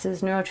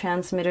 synapses,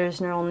 neurotransmitters,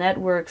 neural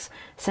networks,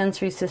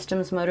 sensory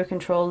systems, motor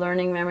control,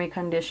 learning, memory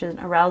condition,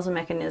 arousal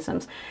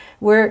mechanisms.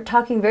 We're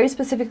talking very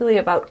specifically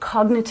about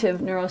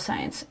cognitive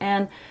neuroscience.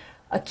 And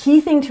a key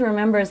thing to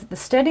remember is that the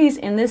studies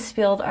in this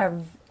field are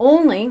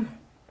only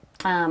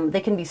they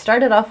can be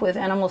started off with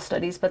animal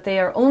studies, but they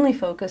are only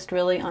focused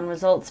really on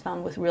results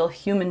found with real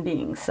human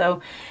beings.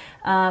 So,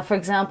 for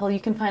example,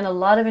 you can find a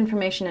lot of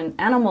information in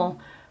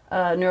animal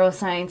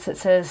neuroscience that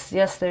says,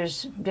 yes,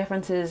 there's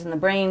differences in the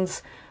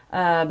brains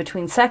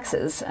between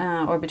sexes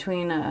or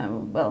between,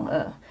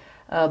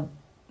 a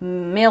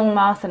male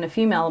moth and a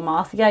female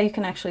moth. Yeah, you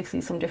can actually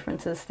see some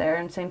differences there,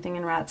 and same thing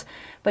in rats,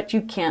 but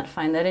you can't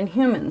find that in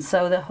humans.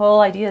 So the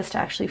whole idea is to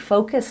actually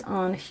focus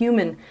on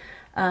human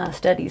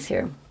studies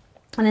here.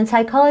 And in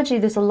psychology,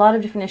 there's a lot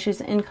of different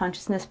issues in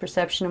consciousness,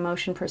 perception,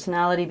 emotion,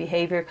 personality,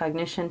 behavior,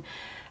 cognition,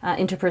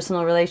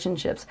 interpersonal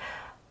relationships.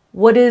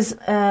 What is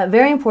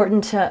very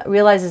important to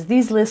realize is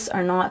these lists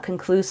are not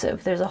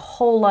conclusive. There's a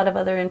whole lot of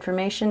other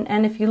information,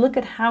 and if you look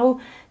at how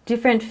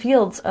different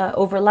fields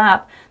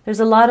overlap, there's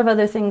a lot of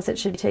other things that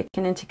should be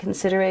taken into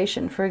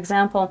consideration. For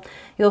example,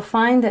 you'll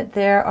find that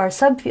there are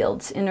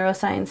subfields in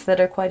neuroscience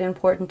that are quite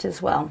important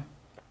as well.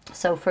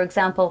 So, for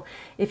example,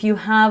 if you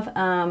have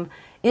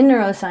in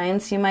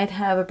neuroscience, you might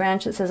have a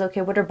branch that says,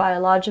 okay, what are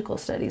biological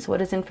studies?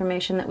 What is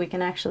information that we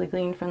can actually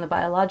glean from the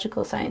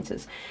biological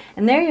sciences?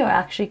 And there you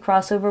actually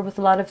cross over with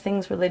a lot of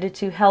things related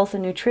to health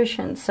and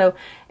nutrition. So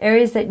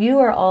areas that you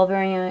are all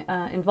very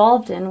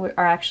involved in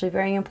are actually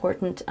very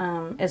important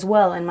as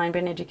well in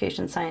mind-brain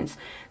education science.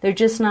 They're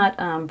just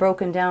not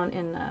broken down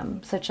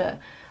in such a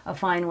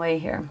fine way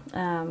here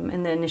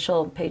in the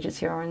initial pages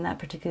here or in that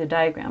particular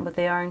diagram, but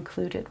they are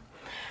included.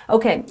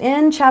 Okay,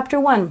 in Chapter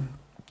 1,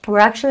 we're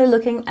actually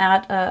looking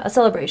at a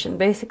celebration,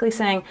 basically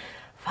saying,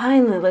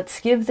 finally, let's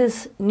give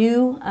this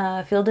new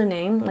field a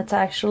name.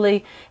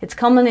 It's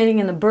culminating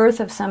in the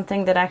birth of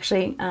something that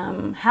actually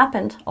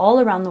happened all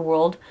around the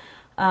world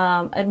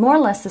at more or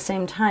less the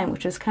same time,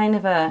 which is kind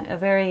of a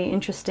very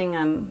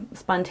interesting,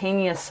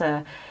 spontaneous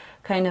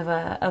kind of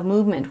a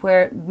movement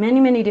where many,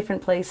 many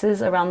different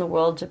places around the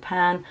world,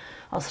 Japan,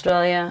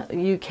 Australia,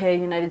 UK,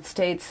 United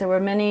States, there were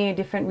many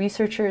different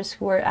researchers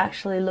who were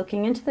actually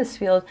looking into this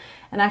field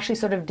and actually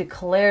sort of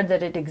declared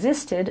that it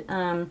existed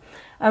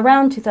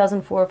around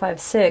 2004, 5,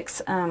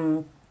 6.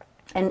 And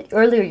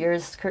earlier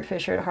years, Kurt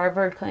Fisher at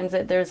Harvard claims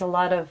that there's a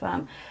lot of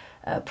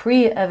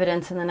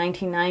pre-evidence in the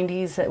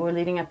 1990s that were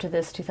leading up to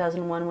this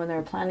 2001 when they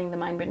were planning the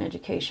mind-brain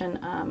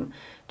education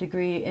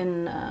degree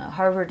in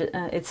Harvard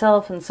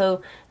itself. And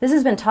so this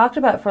has been talked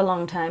about for a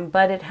long time,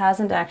 but it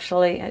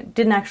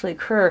didn't actually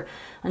occur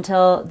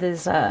until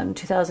this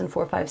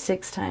 2004, 5,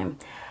 6 time.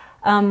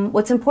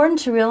 What's important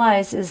to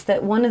realize is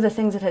that one of the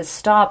things that has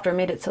stopped or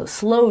made it so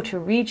slow to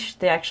reach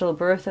the actual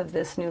birth of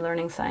this new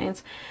learning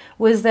science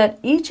was that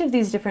each of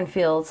these different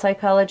fields,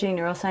 psychology,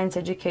 neuroscience,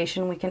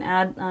 education, we can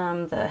add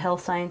the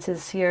health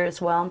sciences here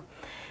as well,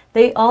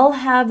 they all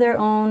have their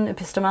own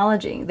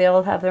epistemology, they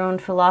all have their own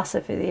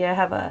philosophy, they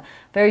have a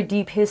very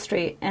deep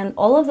history, and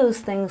all of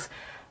those things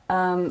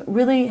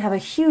really have a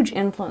huge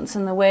influence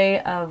in the way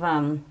of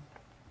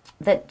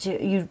that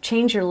you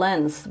change your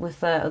lens with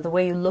the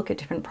way you look at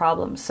different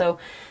problems. So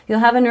you'll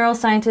have a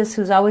neuroscientist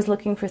who's always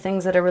looking for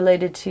things that are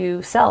related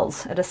to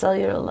cells at a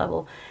cellular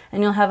level,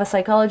 and you'll have a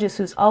psychologist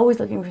who's always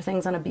looking for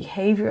things on a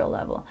behavioral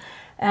level.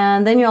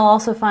 And then you'll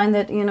also find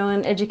that, in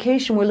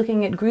education, we're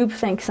looking at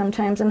groupthink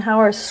sometimes and how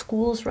our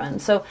schools run.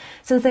 So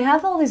since they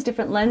have all these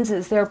different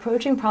lenses, they're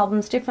approaching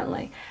problems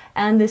differently.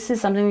 And this is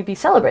something to be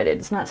celebrated.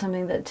 It's not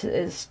something that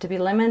is to be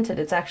lamented.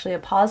 It's actually a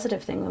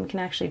positive thing when we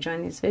can actually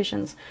join these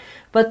visions.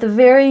 But the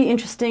very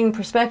interesting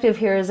perspective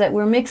here is that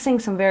we're mixing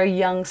some very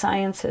young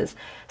sciences.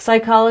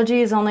 Psychology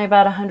is only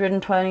about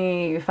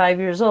 125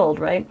 years old,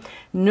 right?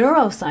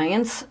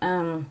 Neuroscience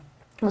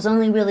was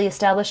only really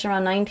established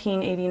around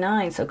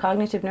 1989, so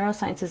cognitive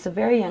neuroscience is a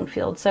very young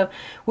field. So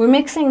we're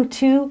mixing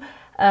two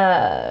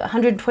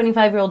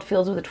 125-year-old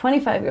fields with a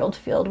 25-year-old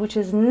field, which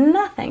is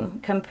nothing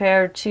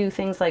compared to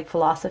things like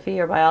philosophy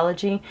or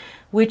biology,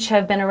 which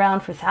have been around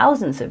for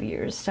thousands of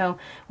years. So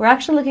we're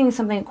actually looking at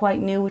something quite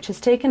new, which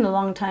has taken a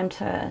long time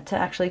to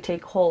actually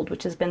take hold,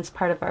 which has been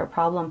part of our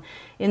problem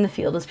in the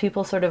field, as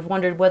people sort of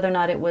wondered whether or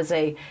not it was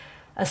a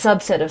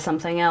subset of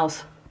something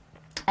else.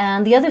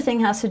 And the other thing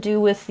has to do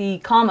with the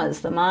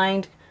commas, the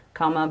mind,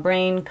 comma,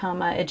 brain,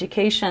 comma,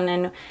 education,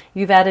 and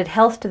you've added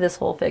health to this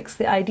whole fix.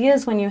 The idea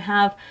is when you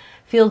have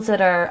fields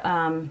that are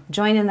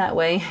joined in that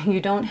way, you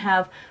don't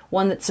have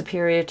one that's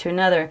superior to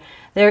another.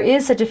 There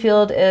is such a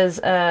field as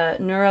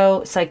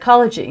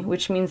neuropsychology,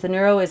 which means the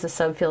neuro is a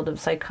subfield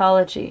of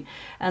psychology.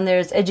 And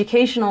there's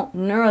educational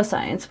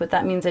neuroscience, but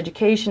that means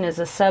education is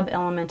a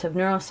sub-element of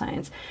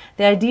neuroscience.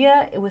 The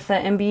idea with the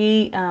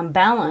MBE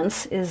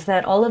balance is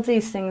that all of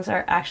these things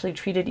are actually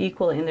treated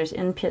equally, and there's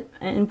input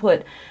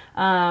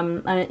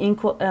on an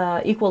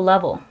equal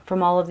level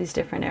from all of these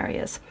different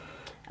areas.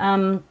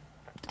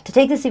 To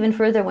take this even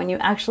further, when you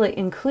actually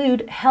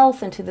include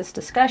health into this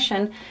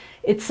discussion,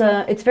 it's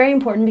very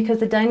important because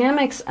the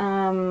dynamics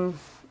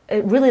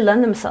it really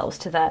lend themselves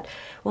to that.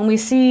 When we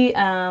see,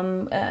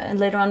 and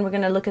later on we're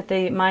going to look at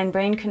the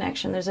mind-brain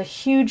connection, there's a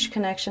huge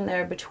connection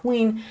there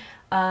between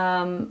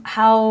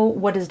how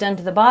what is done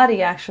to the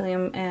body actually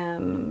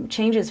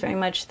changes very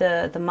much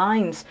the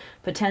mind's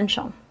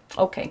potential.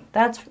 Okay,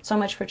 that's so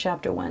much for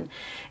Chapter 1.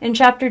 In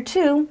Chapter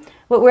 2,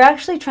 what we're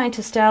actually trying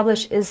to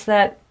establish is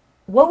that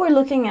what we're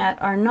looking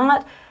at are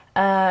not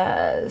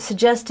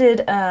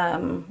suggested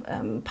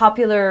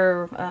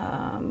popular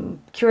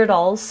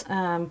cure-it-alls,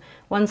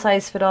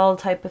 one-size-fit-all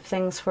type of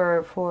things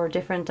for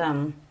different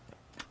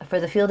for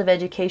the field of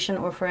education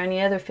or for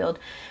any other field.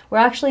 We're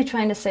actually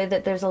trying to say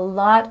that there's a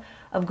lot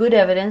of good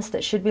evidence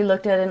that should be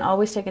looked at and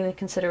always taken into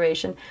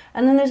consideration,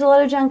 and then there's a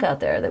lot of junk out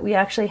there that we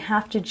actually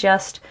have to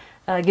just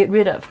get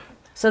rid of.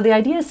 So the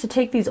idea is to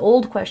take these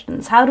old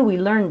questions: how do we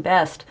learn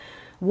best?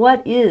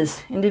 What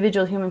is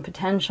individual human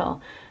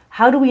potential?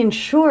 How do we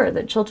ensure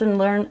that children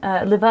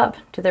live up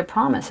to their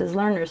promise as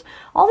learners?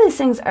 All these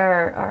things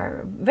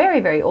are very,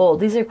 very old.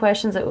 These are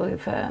questions that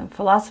we've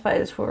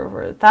philosophized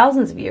for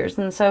thousands of years.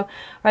 And so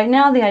right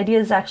now the idea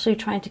is actually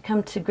trying to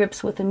come to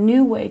grips with a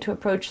new way to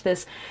approach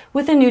this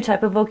with a new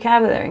type of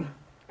vocabulary.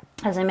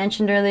 As I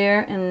mentioned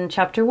earlier in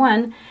Chapter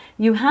 1,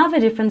 you have a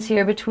difference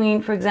here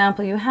between, for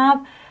example,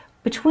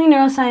 between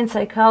neuroscience,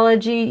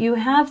 psychology, you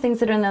have things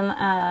that are in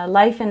the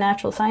life and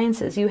natural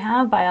sciences. You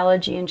have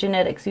biology and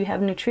genetics. You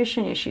have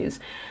nutrition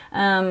issues,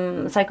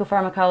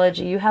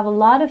 psychopharmacology. You have a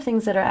lot of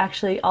things that are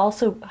actually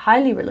also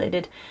highly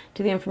related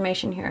to the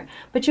information here.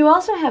 But you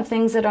also have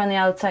things that are on the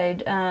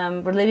outside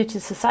related to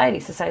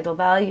society, societal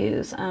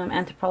values,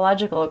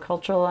 anthropological or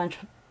cultural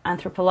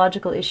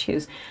anthropological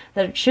issues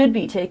that should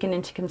be taken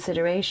into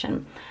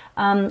consideration.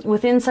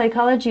 Within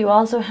psychology, you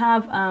also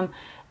have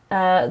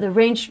the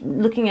range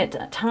looking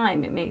at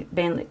time,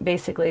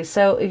 basically.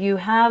 So if you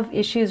have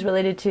issues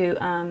related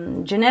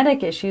to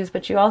genetic issues,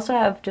 but you also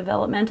have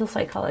developmental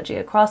psychology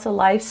across a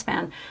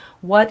lifespan,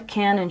 what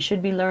can and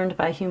should be learned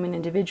by human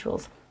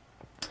individuals.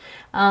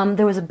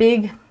 There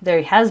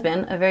has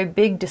been a very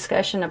big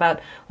discussion about,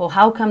 well,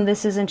 how come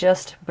this isn't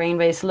just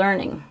brain-based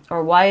learning?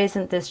 Or why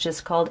isn't this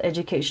just called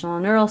educational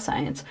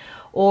neuroscience?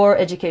 Or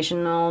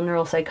educational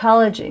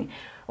neuropsychology?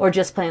 Or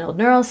just plain old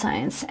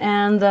neuroscience?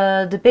 And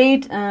the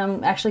debate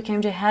actually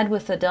came to a head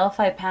with the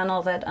Delphi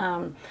panel that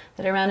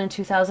I ran in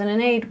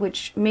 2008,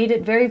 which made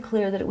it very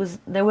clear that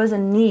there was a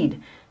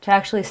need to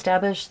actually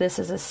establish this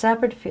as a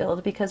separate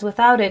field, because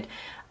without it,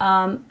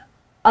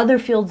 other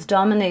fields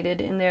dominated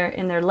in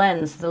their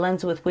lens, the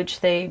lens with which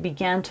they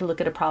began to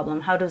look at a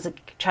problem. How does a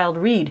child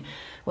read?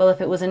 Well,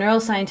 if it was a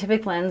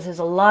neuroscientific lens, there's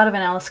a lot of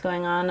analysis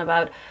going on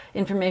about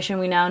information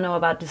we now know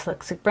about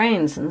dyslexic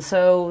brains, and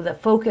so the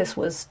focus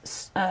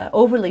was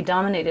overly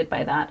dominated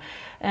by that.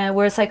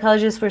 Whereas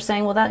psychologists were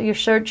saying, well, that you're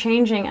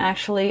shortchanging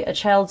actually a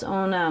child's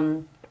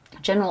own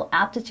general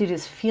aptitude,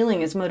 his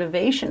feeling, his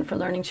motivation for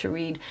learning to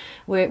read.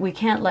 We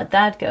can't let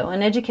that go.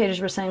 And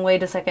educators were saying,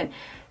 wait a second,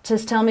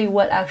 just tell me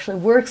what actually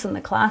works in the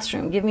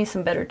classroom. Give me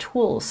some better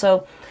tools.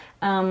 So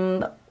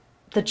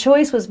the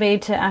choice was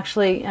made to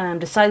actually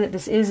decide that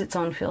this is its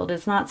own field.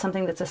 It's not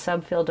something that's a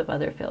subfield of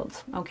other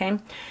fields. Okay.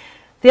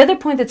 The other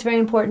point that's very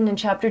important in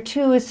Chapter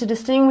 2 is to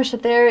distinguish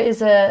that there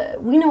is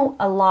we know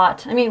a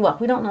lot. I mean, well,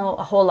 we don't know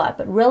a whole lot,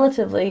 but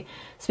relatively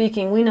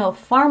speaking, we know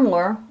far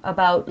more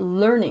about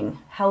learning,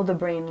 how the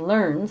brain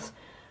learns,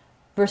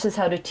 versus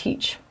how to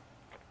teach.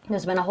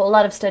 There's been a whole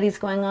lot of studies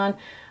going on,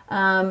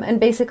 and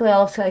basically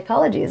all of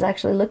psychology has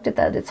actually looked at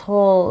that. Its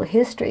whole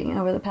history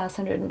over the past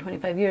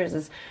 125 years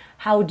is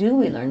how do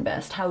we learn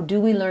best? How do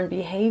we learn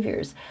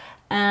behaviors?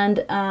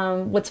 And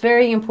what's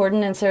very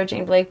important, and Sarah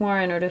Jane Blakemore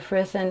and Urdu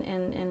Frith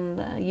in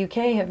the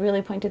UK have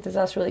really pointed this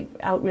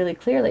out really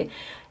clearly.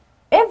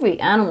 Every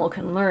animal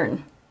can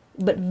learn,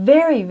 but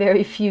very,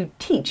 very few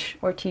teach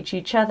or teach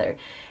each other.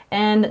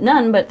 And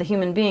none but the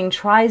human being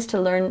tries to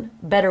learn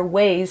better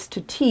ways to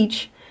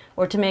teach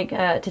or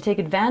to take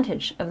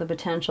advantage of the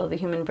potential of the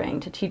human brain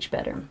to teach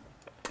better.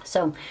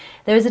 So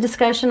there's a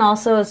discussion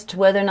also as to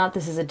whether or not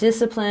this is a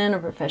discipline or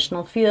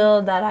professional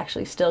field. That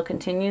actually still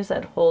continues.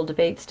 That whole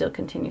debate still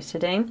continues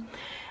today.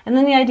 And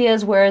then the idea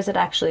is, where is it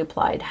actually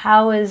applied?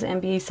 How is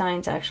MBE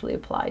science actually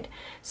applied?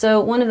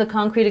 So one of the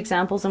concrete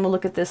examples, and we'll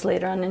look at this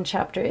later on in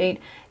Chapter 8,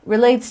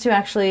 relates to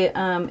actually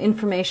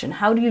information.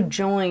 How do you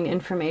join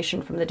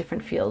information from the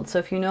different fields? So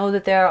if you know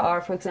that there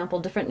are, for example,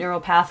 different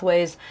neural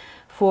pathways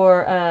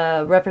for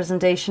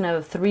representation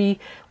of 3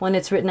 when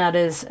it's written out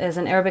as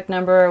an Arabic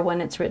number, or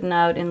when it's written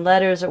out in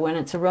letters, or when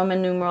it's a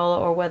Roman numeral,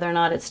 or whether or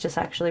not it's just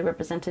actually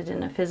represented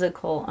in a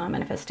physical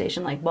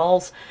manifestation like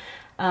balls,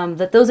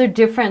 that those are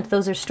different,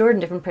 those are stored in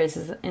different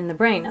places in the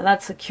brain. Now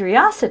that's a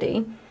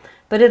curiosity,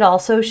 but it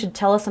also should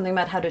tell us something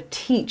about how to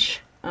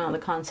teach the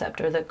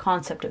concept, or the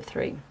concept of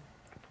 3.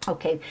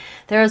 Okay,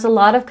 there's a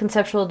lot of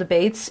conceptual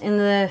debates in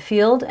the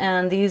field,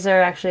 and these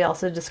are actually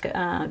also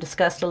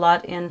discussed a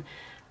lot in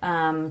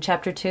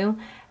Chapter 2,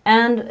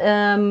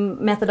 and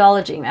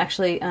methodology,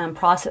 actually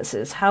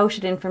processes. How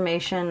should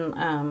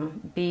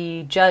information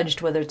be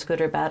judged, whether it's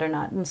good or bad or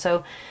not? And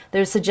so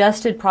there's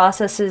suggested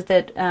processes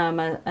that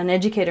an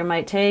educator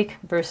might take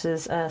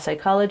versus a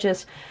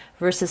psychologist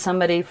versus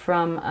somebody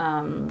from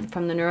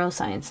the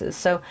neurosciences.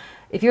 So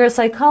if you're a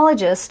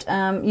psychologist,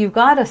 you've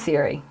got a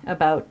theory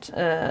about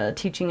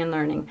teaching and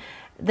learning.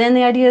 Then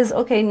the idea is,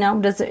 okay, now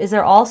is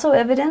there also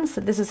evidence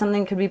that this is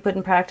something that could be put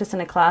in practice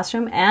in a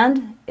classroom?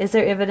 And is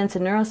there evidence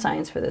in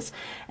neuroscience for this?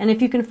 And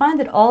if you can find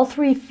that all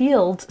 3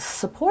 fields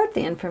support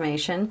the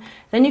information,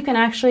 then you can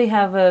actually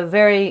have a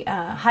very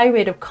high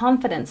rate of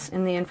confidence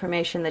in the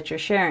information that you're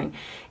sharing.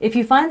 If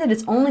you find that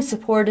it's only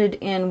supported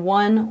in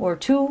 1 or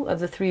 2 of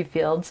the 3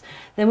 fields,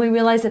 then we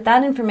realize that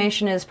that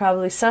information is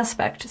probably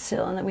suspect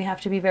still, and that we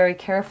have to be very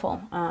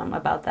careful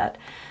about that.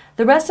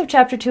 The rest of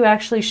Chapter 2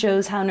 actually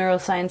shows how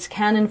neuroscience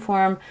can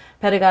inform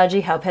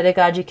pedagogy, how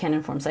pedagogy can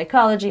inform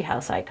psychology, how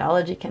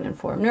psychology can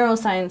inform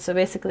neuroscience. So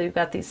basically we've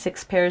got these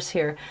 6 pairs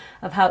here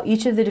of how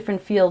each of the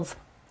different fields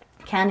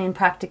can, in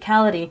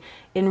practicality,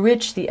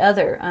 enrich the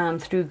other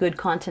through good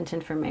content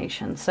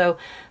information. So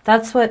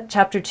that's what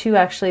Chapter 2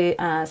 actually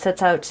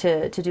sets out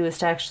to do, is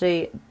to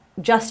actually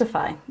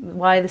justify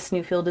why this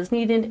new field is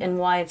needed and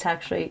why it's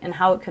actually, and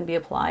how it can be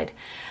applied.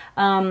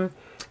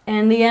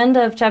 And the end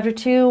of Chapter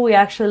 2, we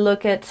actually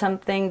look at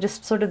something,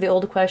 just sort of the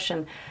old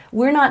question.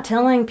 We're not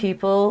telling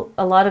people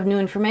a lot of new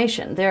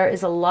information. There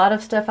is a lot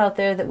of stuff out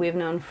there that we've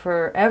known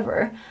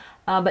forever,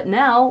 but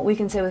now we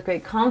can say with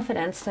great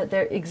confidence that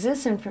there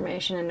exists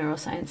information in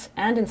neuroscience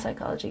and in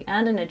psychology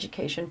and in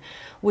education,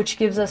 which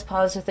gives us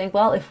pause to think,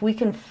 well, if we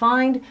can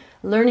find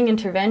learning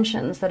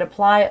interventions that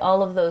apply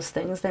all of those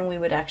things, then we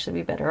would actually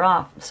be better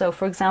off. So,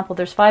 for example,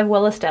 there's 5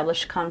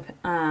 well-established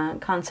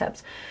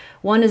concepts.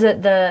 One is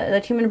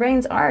that human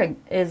brains are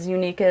as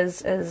unique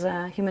as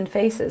human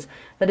faces.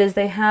 That is,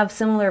 they have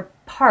similar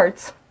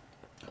parts,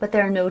 but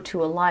there are no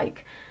 2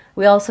 alike.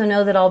 We also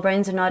know that all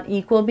brains are not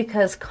equal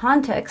because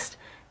context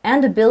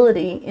and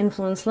ability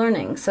influence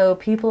learning. So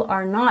people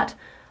are not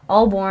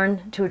all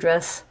born to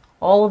address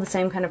all of the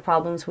same kind of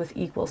problems with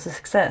equal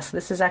success.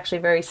 This is actually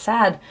very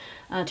sad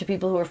to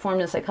people who were formed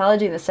in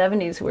psychology in the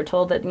 70s, who were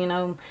told that,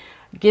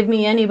 give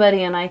me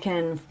anybody and I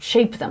can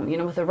shape them.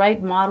 With the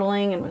right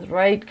modeling and with the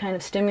right kind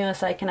of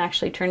stimulus, I can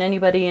actually turn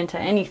anybody into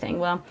anything.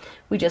 Well,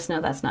 we just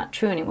know that's not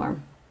true anymore.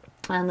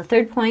 And the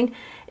third point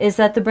is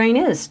that the brain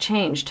is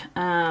changed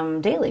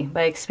daily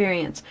by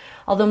experience,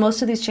 although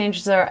most of these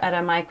changes are at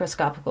a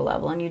microscopical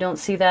level, and you don't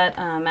see that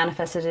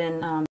manifested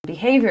in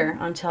behavior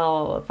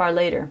until far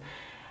later.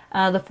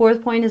 The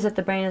fourth point is that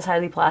the brain is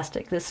highly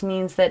plastic. This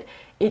means that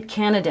it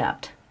can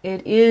adapt.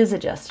 It is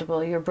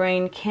adjustable. Your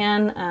brain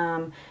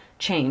can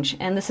change.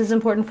 And this is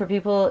important for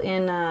people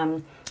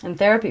in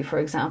therapy, for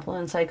example,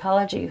 in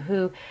psychology,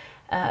 who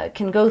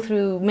can go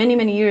through many,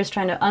 many years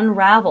trying to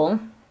unravel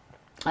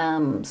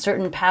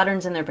certain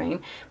patterns in their brain,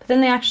 but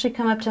then they actually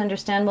come up to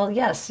understand, well,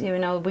 yes,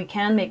 we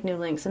can make new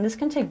links, and this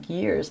can take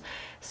years.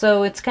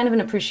 So it's kind of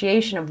an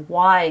appreciation of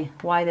why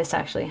this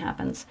actually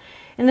happens.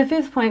 In the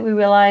fifth point, we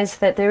realize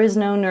that there is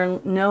no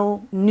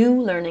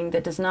new learning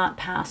that does not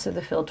pass through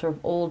the filter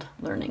of old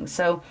learning.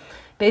 So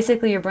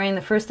basically, your brain,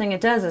 the first thing it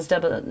does is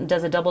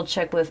does a double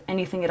check with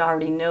anything it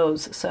already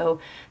knows. So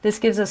this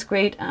gives us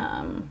great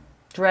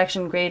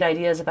direction, great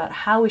ideas about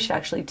how we should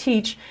actually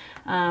teach.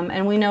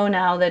 And we know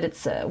now that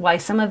it's why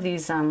some of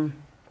these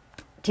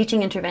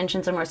teaching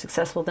interventions are more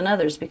successful than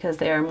others, because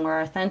they are more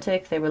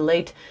authentic, they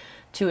relate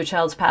to a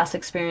child's past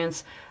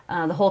experience.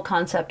 The whole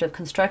concept of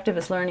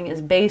constructivist learning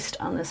is based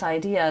on this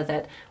idea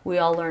that we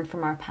all learn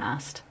from our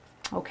past.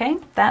 Okay,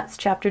 that's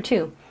chapter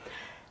 2.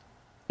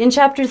 In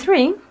chapter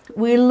 3,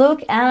 we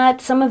look at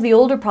some of the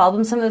older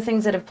problems, some of the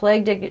things that have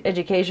plagued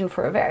education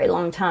for a very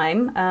long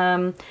time,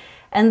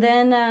 and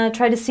then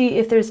try to see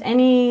if there's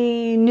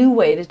any new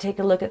way to take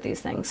a look at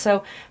these things.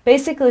 So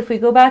basically, if we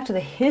go back to the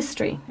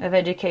history of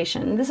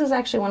education, this is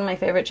actually one of my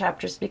favorite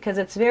chapters because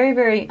it's very,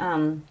 very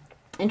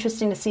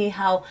interesting to see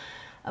how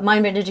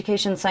mind-brain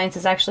education science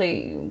is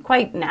actually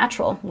quite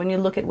natural when you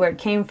look at where it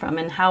came from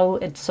and how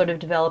it sort of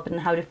developed and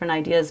how different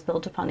ideas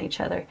built upon each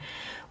other.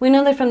 We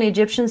know that from the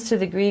Egyptians to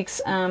the Greeks,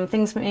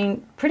 things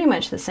remain pretty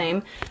much the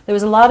same. There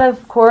was a lot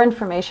of core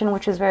information,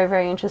 which is very,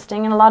 very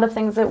interesting, and a lot of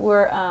things that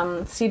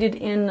were seated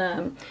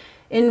in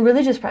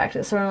religious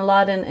practice, or a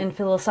lot in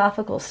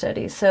philosophical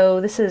studies. So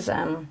this is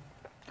a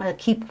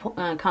key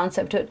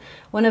concept.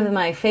 One of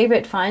my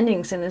favorite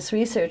findings in this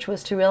research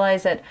was to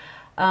realize that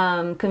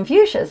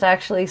Confucius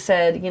actually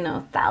said,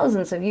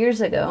 thousands of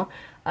years ago,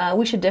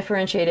 we should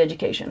differentiate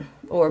education,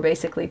 or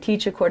basically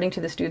teach according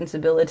to the student's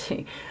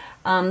ability.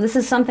 This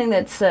is something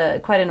that's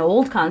quite an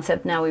old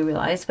concept now, we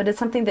realize, but it's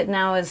something that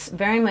now is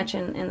very much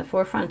in the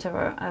forefront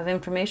of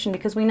information,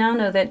 because we now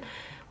know that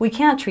we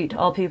can't treat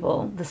all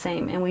people the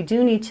same, and we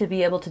do need to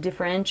be able to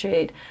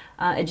differentiate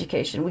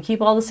education. We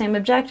keep all the same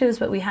objectives,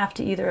 but we have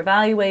to either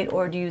evaluate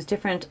or use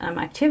different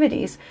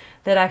activities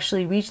that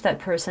actually reach that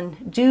person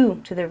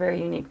due to their very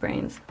unique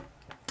brains.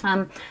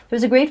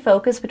 There's a great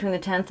focus between the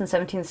 10th and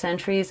 17th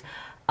centuries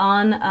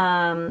on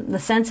the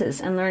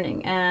senses and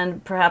learning,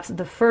 and perhaps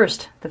the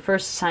first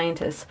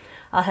scientist,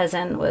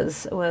 Alhazen,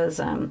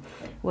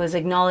 was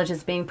acknowledged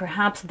as being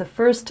perhaps the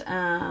first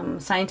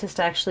scientist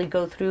to actually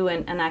go through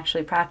and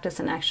actually practice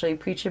and actually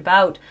preach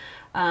about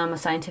a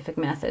scientific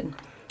method.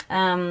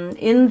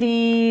 In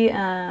the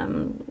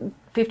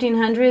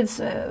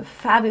 1500s,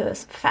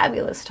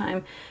 fabulous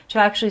time to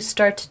actually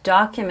start to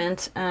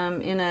document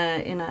in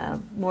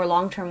a more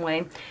long-term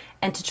way,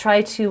 and to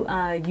try to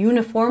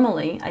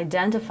uniformly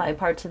identify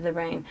parts of the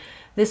brain.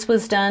 This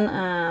was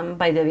done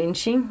by Da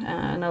Vinci,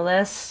 no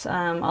less.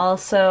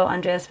 Also,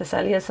 Andreas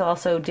Vesalius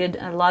also did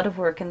a lot of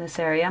work in this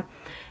area.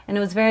 And it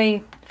was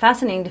very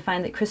fascinating to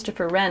find that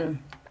Christopher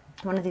Wren,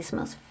 one of these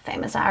most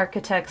famous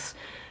architects,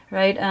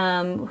 right,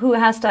 who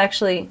has to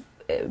actually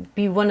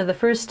be one of the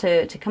first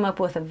to come up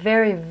with a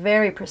very,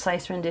 very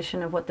precise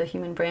rendition of what the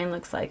human brain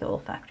looks like.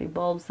 Olfactory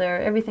bulbs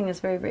there. Everything is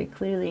very, very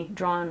clearly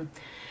drawn.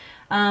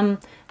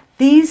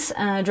 These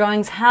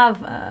drawings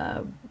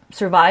have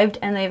survived,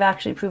 and they've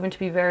actually proven to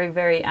be very,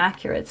 very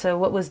accurate. So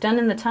what was done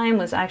in the time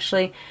was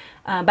actually,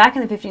 back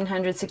in the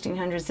 1500s,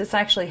 1600s, this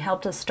actually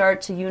helped us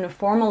start to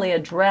uniformly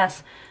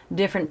address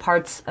different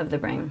parts of the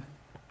brain.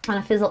 On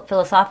a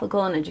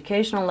philosophical and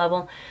educational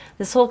level,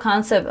 this whole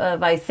concept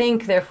of I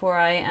think, therefore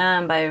I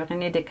am, by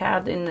René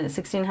Descartes in the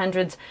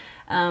 1600s,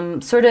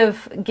 sort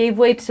of gave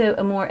way to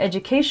a more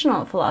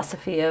educational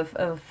philosophy of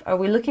are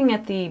we looking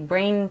at the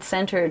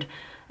brain-centered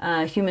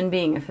human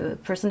being? If a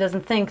person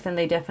doesn't think, then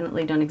they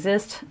definitely don't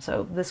exist.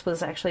 So this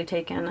was actually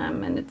taken,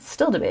 and it's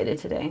still debated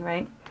today,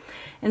 right?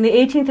 In the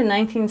 18th and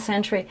 19th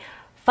century,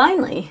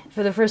 finally,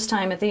 for the first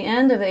time at the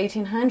end of the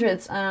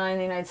 1800s in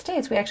the United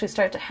States, we actually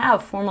start to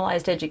have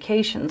formalized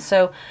education.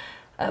 So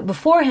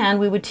beforehand,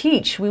 we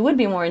would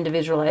be more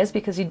individualized,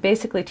 because you'd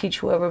basically teach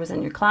whoever was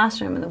in your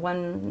classroom in the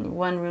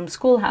one-room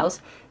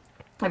schoolhouse,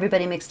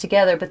 everybody mixed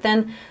together. But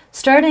then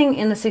starting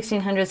in the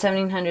 1600s,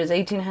 1700s,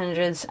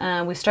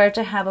 1800s, we start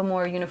to have a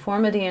more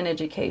uniformity in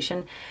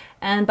education.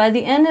 And by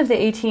the end of the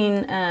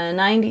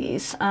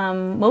 1890s,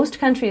 most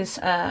countries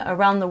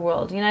around the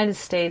world, the United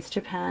States,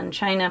 Japan,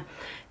 China,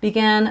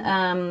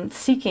 began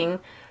seeking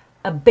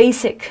a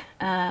basic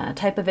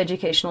type of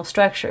educational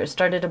structure,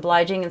 started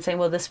obliging and saying,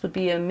 well, this would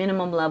be a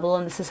minimum level,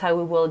 and this is how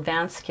we will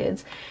advance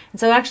kids. And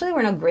so actually there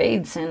were no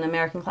grades in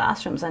American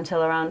classrooms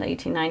until around the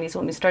 1890s,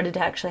 when we started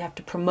to actually have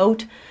to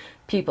promote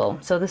people.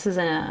 So this is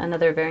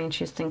another very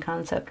interesting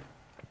concept.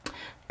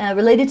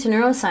 Related to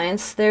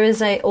neuroscience, there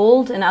is an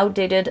old and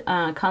outdated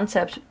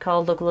concept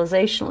called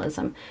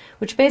localizationalism,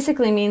 which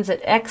basically means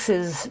that X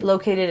is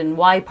located in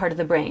Y part of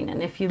the brain,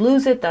 and if you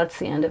lose it, that's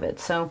the end of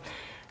it. So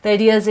The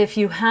idea is if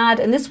you had,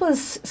 and this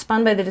was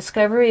spun by the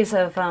discoveries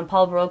of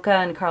Paul Broca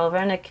and Carl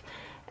Wernicke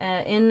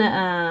in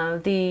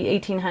the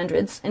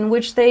 1800s, in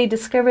which they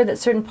discovered that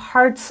certain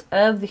parts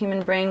of the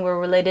human brain were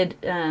related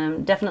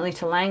definitely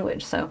to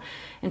language. So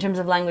in terms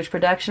of language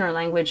production or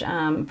language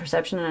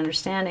perception and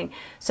understanding.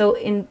 So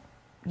in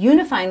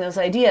unifying those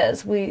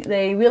ideas,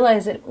 they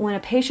realized that when a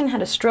patient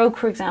had a stroke,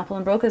 for example,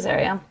 in Broca's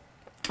area,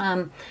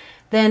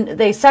 then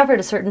they suffered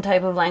a certain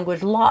type of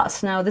language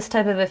loss. Now, this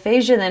type of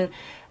aphasia then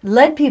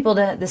led people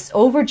to this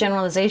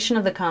overgeneralization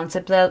of the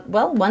concept that,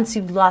 well, once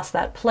you've lost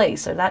that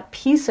place or that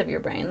piece of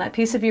your brain, that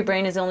piece of your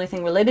brain is the only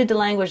thing related to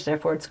language,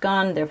 therefore it's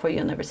gone, therefore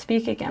you'll never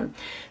speak again.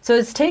 So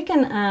it's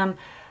taken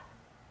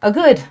a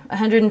good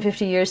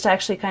 150 years to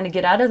actually kind of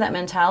get out of that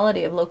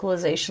mentality of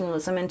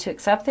localizationalism and to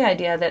accept the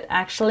idea that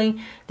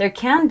actually there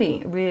can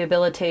be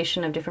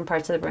rehabilitation of different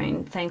parts of the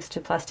brain thanks to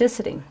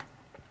plasticity.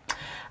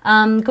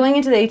 Going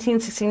into the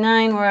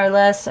 1869, more or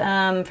less,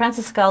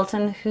 Francis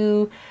Galton,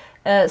 who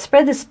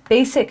spread this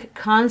basic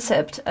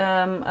concept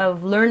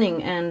of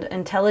learning and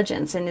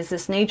intelligence, and is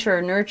this nature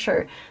or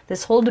nurture,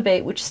 this whole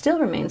debate which still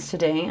remains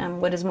today,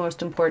 what is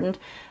most important,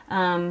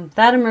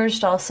 that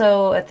emerged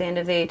also at the end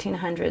of the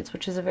 1800s,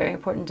 which is a very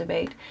important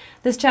debate.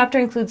 This chapter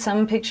includes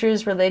some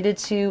pictures related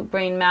to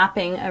brain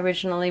mapping,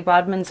 originally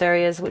Brodmann's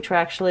areas, which were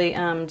actually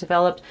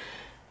developed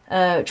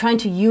trying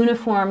to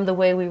uniform the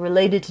way we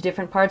related to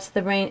different parts of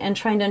the brain and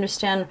trying to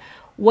understand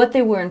what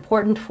they were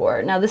important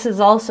for. Now, this is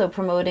also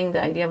promoting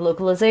the idea of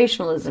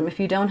localizationalism.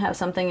 If you don't have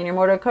something in your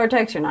motor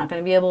cortex, you're not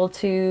going to be able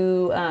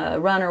to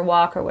run or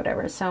walk or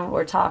whatever,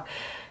 or talk.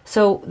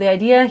 So the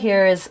idea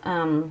here is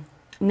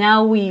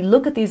now we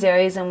look at these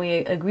areas and we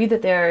agree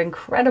that they're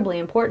incredibly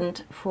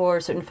important for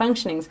certain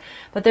functionings,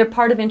 but they're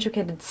part of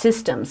intricate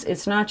systems.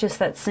 It's not just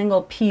that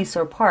single piece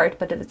or part,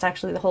 but it's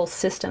actually the whole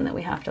system that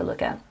we have to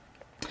look at.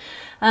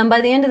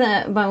 By the end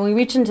of when we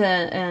reach into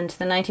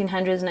the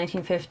 1900s,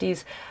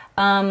 1950s,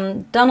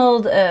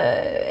 Donald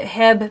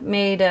Hebb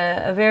made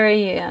a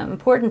very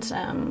important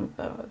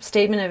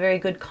statement, a very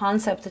good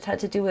concept that had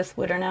to do with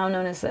what are now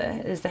known as the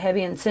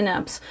Hebbian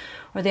synapse,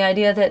 or the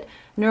idea that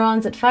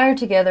neurons that fire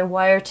together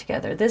wire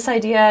together. This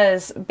idea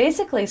is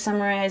basically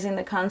summarizing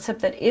the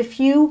concept that if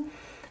you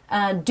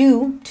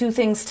do two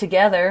things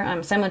together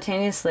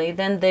simultaneously,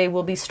 then they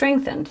will be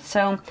strengthened.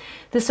 So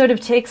this sort of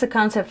takes a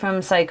concept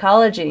from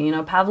psychology. You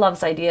know,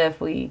 Pavlov's idea, if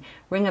we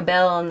ring a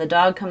bell and the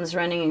dog comes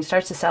running and he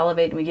starts to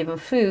salivate and we give him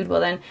food,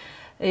 well then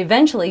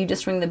eventually you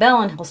just ring the bell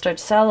and he'll start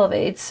to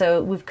salivate.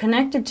 So we've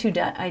connected two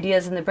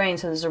ideas in the brain,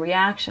 so there's a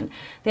reaction.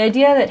 The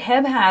idea that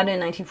Hebb had in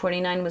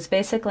 1949 was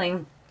basically,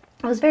 it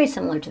was very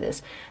similar to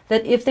this,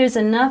 that if there's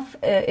enough,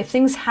 if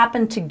things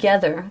happen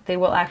together, they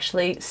will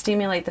actually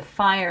stimulate the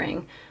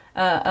firing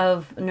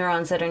of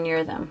neurons that are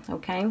near them,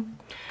 okay?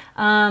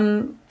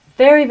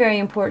 Very, very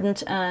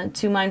important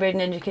to mind-brain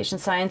education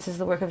science is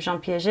the work of Jean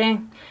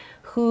Piaget,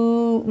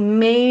 who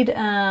made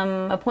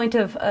a point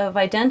of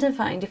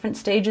identifying different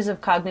stages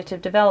of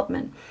cognitive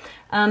development.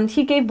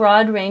 He gave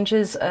broad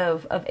ranges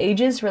of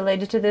ages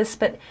related to this,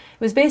 but it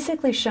was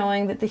basically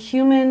showing that the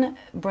human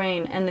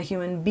brain and the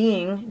human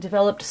being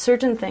developed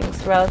certain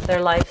things throughout their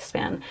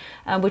lifespan,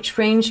 which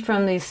ranged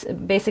from these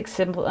basic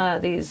simple,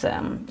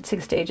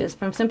 6 stages,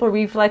 from simple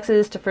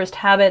reflexes to first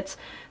habits,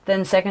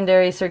 then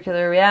secondary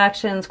circular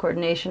reactions,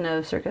 coordination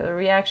of circular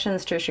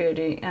reactions,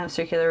 tertiary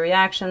circular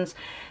reactions,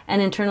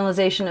 and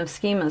internalization of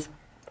schemas.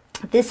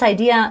 This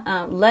idea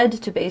led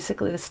to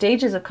basically the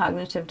stages of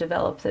cognitive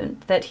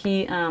development that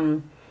he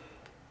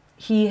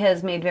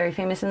has made very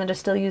famous and that are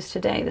still used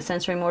today. The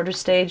sensory motor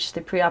stage,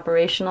 the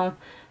pre-operational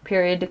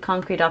period, the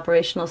concrete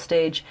operational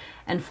stage,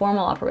 and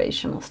formal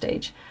operational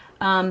stage.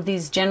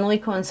 These generally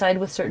coincide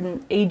with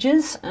certain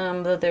ages,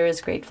 though there is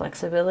great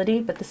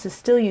flexibility, but this is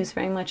still used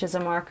very much as a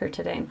marker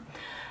today.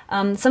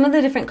 Some of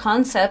the different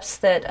concepts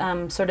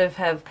that sort of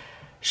have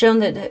shown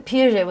that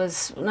Piaget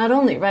was not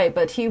only right,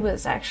 but he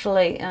was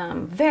actually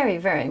very,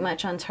 very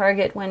much on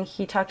target when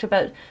he talked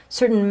about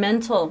certain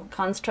mental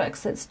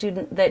constructs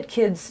that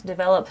kids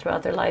develop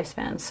throughout their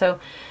lifespan. So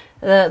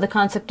the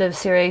concept of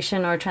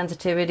seriation or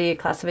transitivity,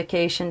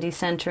 classification,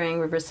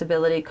 decentering,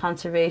 reversibility,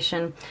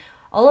 conservation,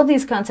 all of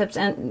these concepts,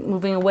 and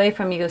moving away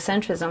from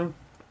egocentrism,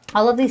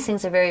 all of these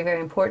things are very,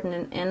 very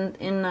important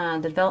in the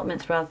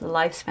development throughout the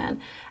lifespan.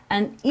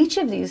 And each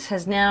of these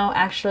has now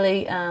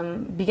actually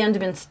begun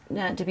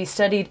to be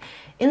studied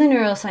in the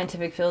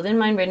neuroscientific field, in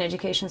mind-brain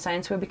education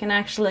science, where we can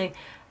actually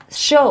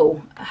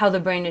show how the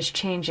brain is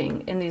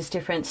changing in these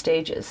different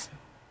stages.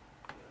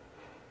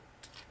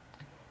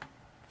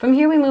 From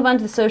here we move on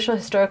to the social,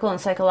 historical, and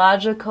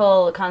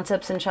psychological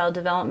concepts in child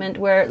development,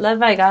 where Lev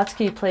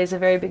Vygotsky plays a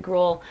very big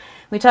role.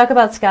 We talk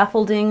about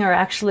scaffolding, or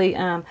actually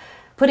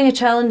putting a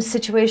child into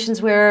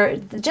situations where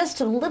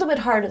just a little bit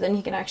harder than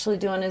he can actually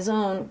do on his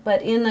own,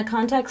 but in the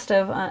context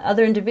of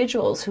other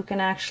individuals who can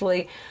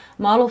actually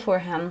model for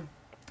him.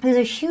 These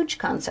are huge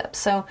concepts.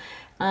 So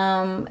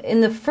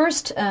In the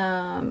first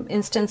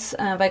instance,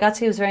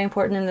 Vygotsky was very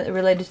important and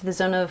related to the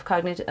zone of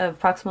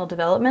proximal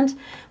development,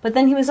 but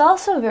then he was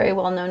also very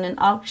well known, and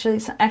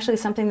actually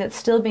something that's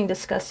still being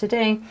discussed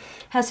today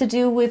has to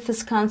do with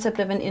this concept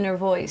of an inner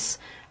voice.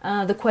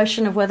 The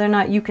question of whether or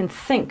not you can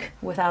think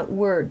without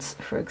words,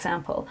 for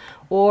example,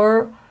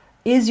 or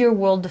is your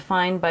world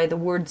defined by the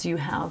words you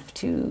have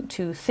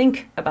to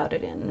think about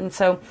it in? And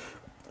so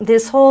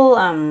this whole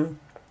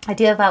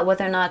idea about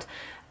whether or not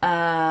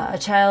a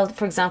child,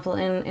 for example,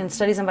 in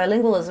studies on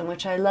bilingualism,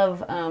 which I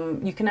love,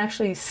 you can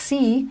actually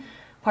see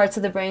parts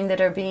of the brain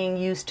that are being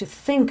used to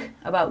think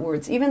about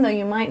words. Even though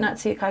you might not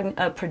see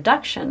a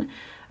production,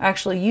 or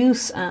actual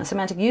use,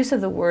 semantic use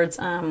of the words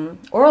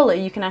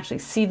orally, you can actually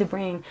see the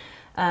brain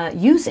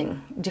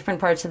using different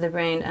parts of the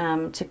brain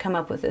to come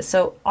up with this.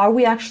 So are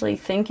we actually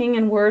thinking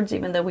in words,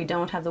 even though we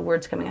don't have the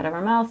words coming out of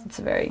our mouth? It's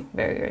a very,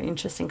 very, very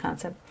interesting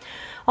concept.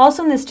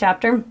 Also in this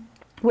chapter,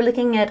 we're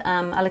looking at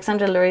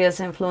Alexandre Luria's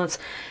influence,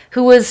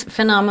 who was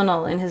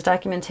phenomenal in his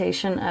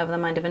documentation of the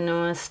mind of a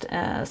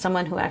nuist,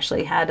 someone who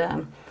actually had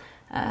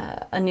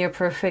a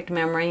near-perfect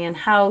memory, and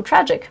how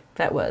tragic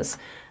that was.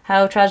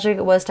 How tragic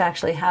it was to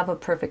actually have a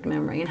perfect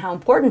memory, and how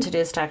important it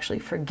is to actually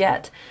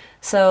forget.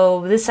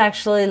 So this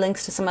actually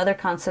links to some other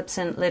concepts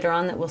later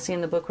on that we'll see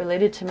in the book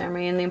related to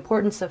memory, and the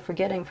importance of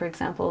forgetting, for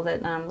example,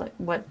 that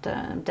what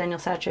Daniel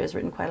Satcher has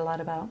written quite a lot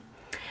about.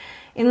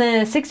 In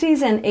the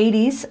 60s and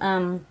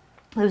 80s,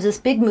 there was this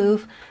big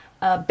move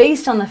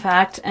based on the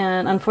fact,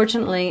 and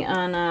unfortunately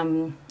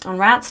on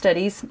rat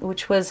studies,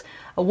 which was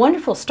a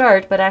wonderful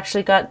start, but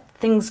actually got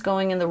things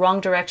going in the wrong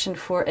direction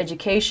for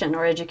education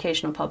or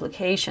educational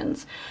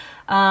publications.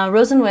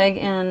 Rosenweg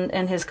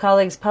and his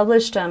colleagues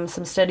published some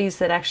studies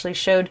that actually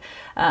showed,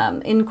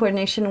 in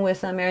coordination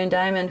with Marion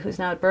Diamond, who's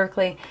now at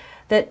Berkeley,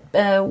 that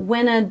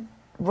when a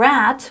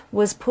rat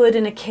was put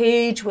in a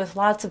cage with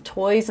lots of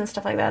toys and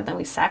stuff like that, then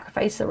we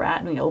sacrifice the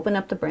rat and we open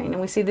up the brain,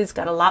 and we see that it's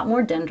got a lot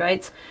more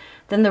dendrites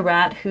than the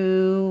rat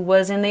who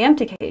was in the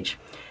empty cage.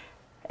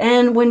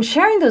 And when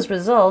sharing those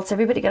results,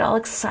 everybody got all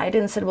excited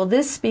and said, well,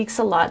 this speaks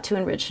a lot to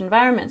enriched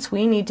environments.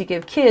 We need to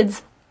give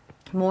kids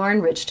more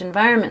enriched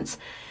environments.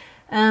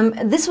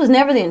 This was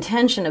never the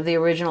intention of the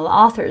original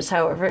authors,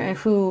 however,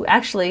 who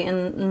actually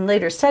in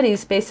later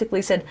studies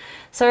basically said,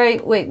 sorry,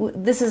 wait,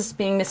 this is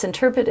being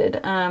misinterpreted.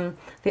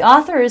 The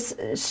authors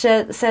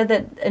said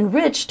that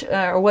enriched,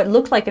 or what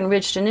looked like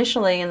enriched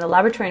initially in the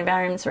laboratory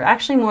environments, are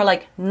actually more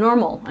like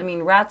normal. I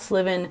mean, rats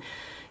live in,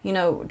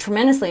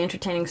 tremendously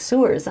entertaining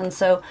sewers, and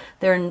so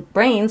their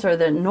brains, or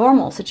the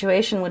normal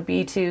situation, would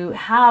be to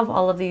have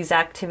all of these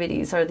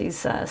activities, or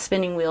these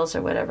spinning wheels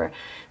or whatever.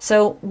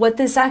 So what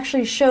this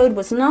actually showed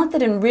was not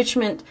that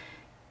enrichment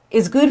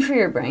is good for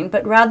your brain,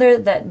 but rather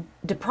that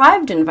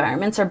deprived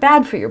environments are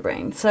bad for your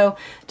brain. So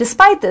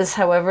despite this,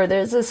 however,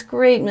 there's this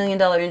great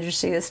million-dollar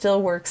industry that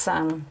still works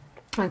on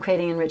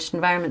creating enriched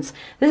environments.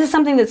 This is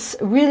something that's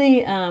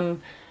really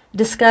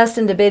discussed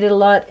and debated a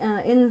lot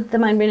in the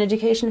mind-brain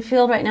education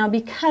field right now,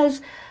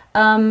 because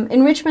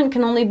enrichment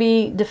can only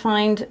be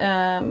defined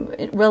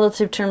in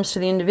relative terms to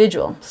the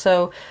individual.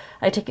 So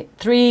I take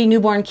 3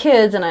 newborn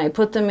kids and I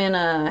put them in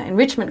an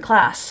enrichment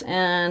class,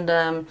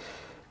 and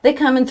they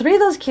come, and 3 of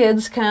those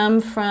kids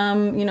come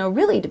from,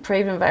 really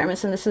depraved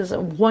environments, and this is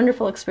a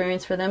wonderful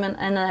experience for them,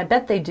 and I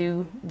bet they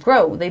do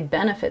grow. They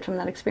benefit from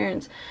that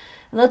experience.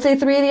 And let's say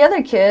 3 of the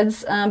other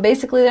kids,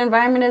 basically their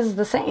environment is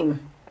the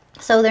same.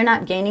 So they're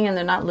not gaining and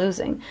they're not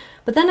losing.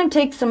 But then I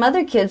take some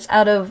other kids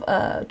out of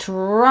a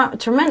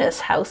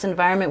tremendous house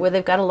environment where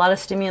they've got a lot of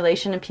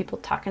stimulation and people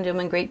talking to them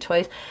and great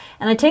toys,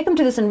 and I take them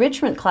to this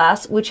enrichment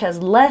class which has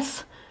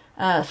less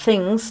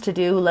things to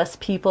do, less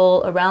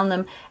people around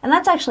them, and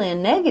that's actually a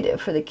negative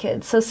for the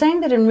kids. So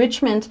saying that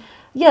enrichment,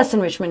 yes,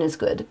 enrichment is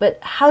good, but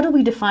how do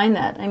we define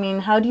that? I mean,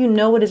 how do you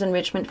know what is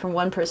enrichment from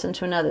one person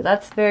to another?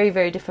 That's a very,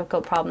 very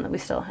difficult problem that we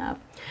still have.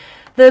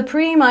 The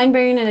pre-mind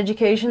brain and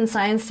education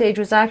science stage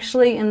was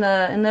actually in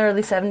the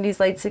early 70s,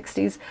 late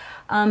 60s.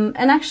 And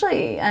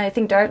actually, I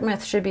think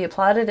Dartmouth should be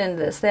applauded in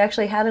this. They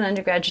actually had an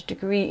undergraduate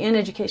degree in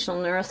educational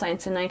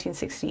neuroscience in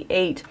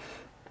 1968.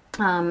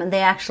 And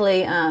they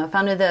actually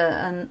founded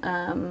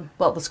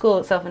the school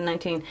itself in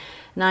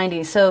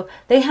 1990. So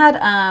they had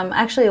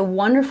actually a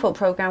wonderful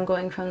program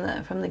going from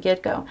the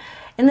get-go.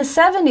 In the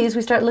 70s,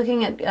 we start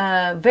looking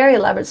at very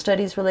elaborate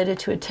studies related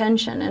to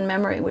attention and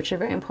memory, which are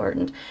very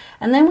important.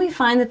 And then we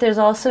find that there's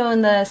also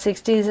in the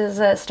 60s is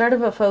a start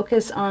of a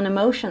focus on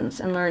emotions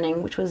and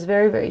learning, which was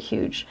very, very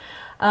huge.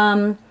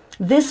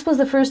 This was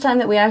the first time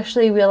that we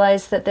actually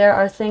realized that there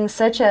are things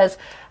such as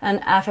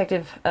an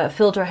affective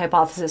filter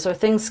hypothesis, or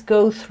things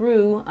go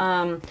through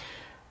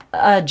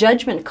a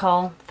judgment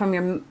call from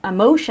your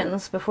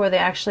emotions before they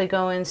actually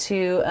go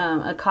into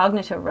a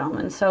cognitive realm.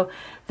 And so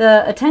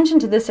the attention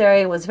to this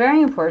area was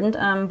very important,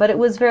 but it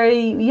was very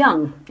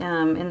young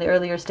in the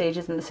earlier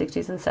stages in the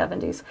 60s and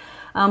 70s.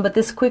 But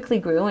this quickly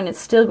grew, and it's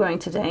still growing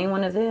today.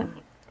 One of the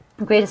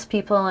greatest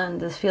people in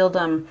this field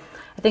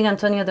I think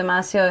Antonio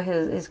Damasio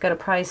has got a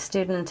prize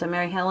student,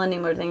 Mary Helen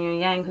Imordeño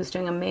Yang, who's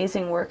doing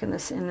amazing work in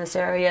this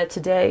area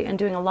today and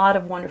doing a lot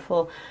of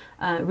wonderful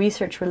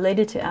research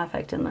related to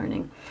affect and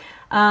learning.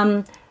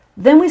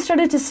 Then we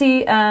started to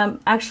see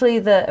actually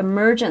the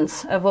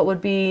emergence of what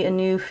would be a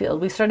new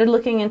field. We started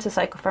looking into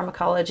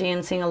psychopharmacology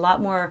and seeing a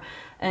lot more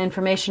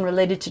information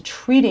related to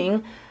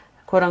treating,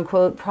 quote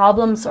unquote,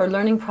 problems or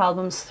learning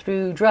problems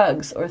through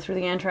drugs or through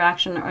the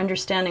interaction or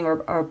understanding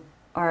or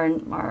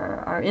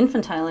our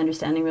infantile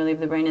understanding really of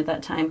the brain at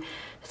that time.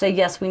 To say,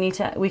 yes, we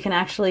can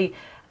actually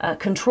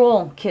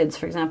control kids,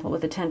 for example,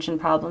 with attention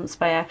problems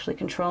by actually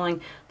controlling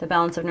the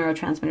balance of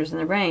neurotransmitters in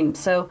the brain.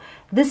 So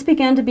this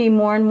began to be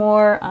more and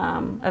more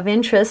of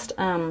interest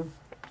in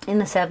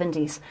the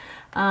 70s.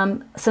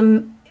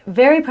 Some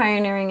very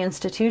pioneering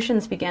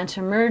institutions began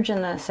to emerge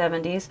in the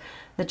 70s.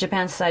 The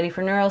Japan Society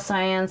for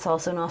Neuroscience,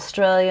 also in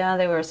Australia.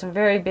 There were some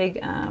very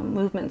big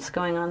movements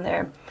going on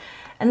there.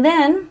 And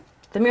then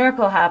the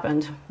miracle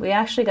happened. We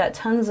actually got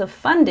tons of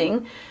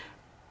funding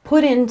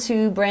put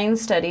into brain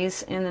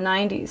studies in the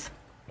 90s.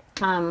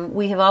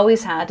 We have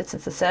always had,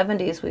 since the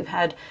 70s, we've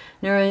had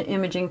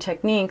neuroimaging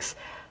techniques.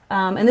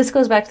 And this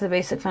goes back to the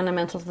basic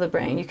fundamentals of the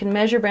brain. You can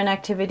measure brain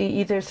activity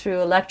either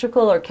through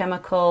electrical or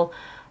chemical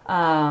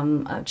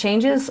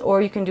changes,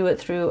 or you can do it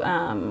through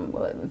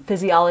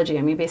physiology,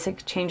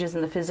 basic changes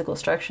in the physical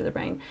structure of the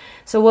brain.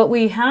 So what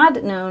we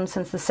had known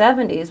since the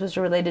 70s was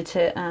related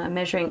to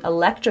measuring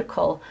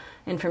electrical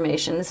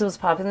information. This was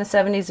popular in the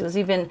 70s. It was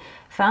even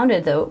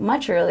founded, though,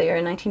 much earlier,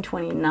 in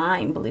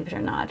 1929, believe it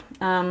or not.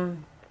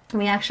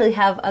 We actually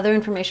have other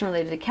information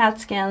related to CAT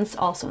scans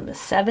also in the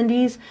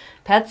 70s,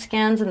 PET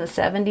scans in the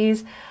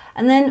 70s.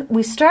 And then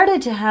we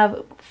started to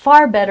have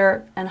far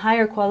better and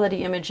higher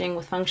quality imaging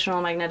with functional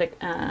magnetic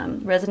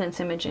resonance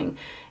imaging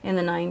in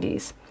the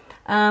 90s.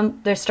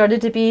 There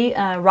started to be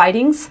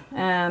writings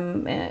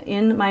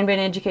in mind-brain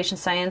education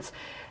science.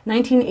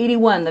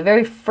 1981, the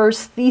very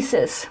first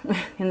thesis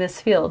in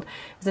this field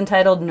was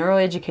entitled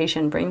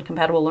Neuroeducation,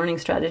 Brain-Compatible Learning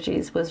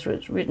Strategies, was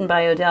written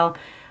by Odell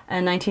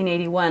in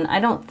 1981. I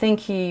don't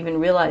think he even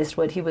realized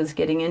what he was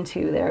getting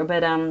into there,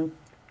 but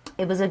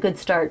it was a good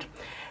start.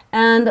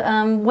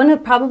 And one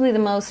of probably the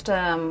most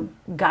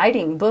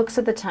guiding books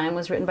at the time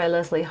was written by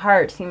Leslie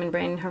Hart, Human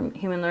Brain,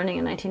 Human Learning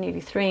in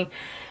 1983,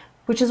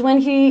 which is when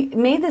he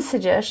made the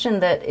suggestion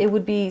that it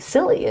would be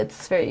silly,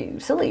 it's very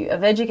silly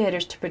of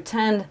educators to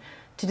pretend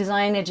to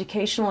design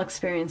educational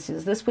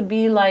experiences. This would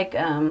be like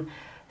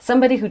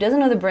somebody who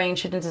doesn't know the brain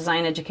shouldn't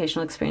design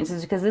educational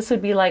experiences, because this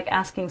would be like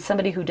asking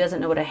somebody who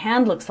doesn't know what a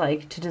hand looks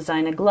like to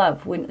design a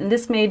glove. And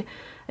this made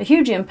a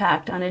huge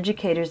impact on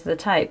educators of the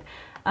type.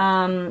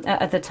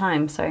 At the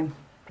time,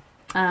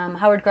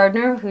 Howard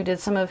Gardner, who did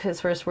some of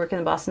his first work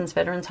in Boston's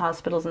Veterans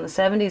Hospitals in the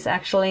 70s,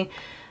 actually,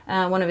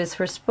 one of his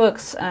first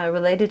books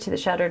related to the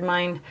shattered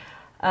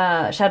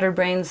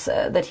brains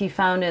that he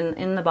found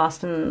in the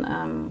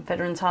Boston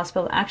Veterans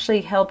Hospital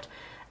actually helped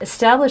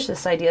establish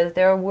this idea that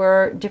there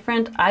were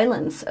different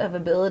islands of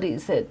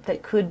abilities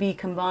that could be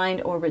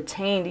combined or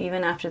retained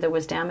even after there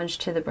was damage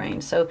to the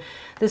brain. So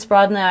this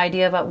broadened the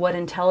idea about what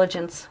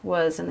intelligence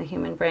was in the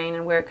human brain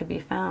and where it could be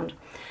found.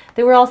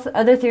 There were also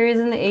other theories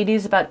in the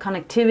 80s about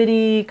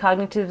connectivity,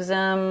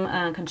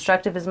 cognitivism,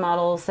 constructivist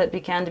models that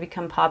began to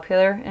become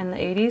popular in the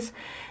 80s.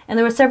 And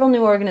there were several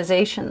new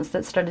organizations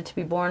that started to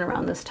be born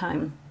around this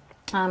time.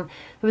 There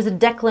was a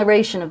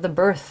declaration of the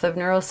birth of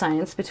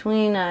neuroscience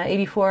between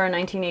 84 and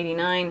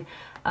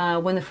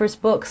 1989 when the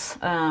first books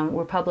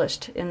were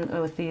published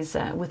with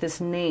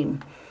this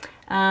name.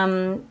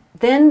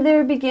 Then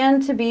there began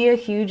to be a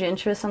huge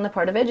interest on the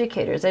part of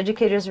educators.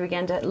 Educators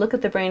began to look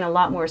at the brain a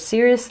lot more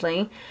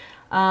seriously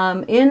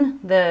in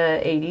the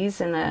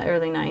 80s and the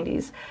early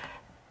 90s.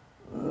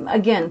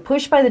 Again,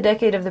 pushed by the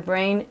decade of the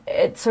brain,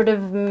 it sort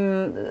of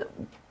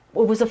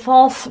it was a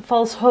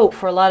false hope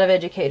for a lot of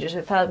educators.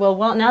 They thought, well,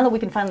 now that we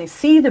can finally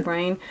see the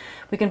brain,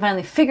 we can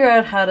finally figure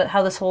out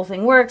how this whole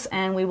thing works,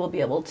 and we will be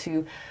able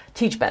to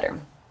teach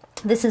better.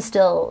 This is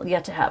still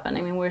yet to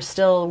happen. We're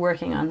still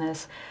working on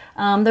this.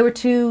 There were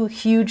two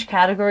huge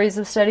categories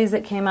of studies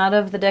that came out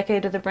of the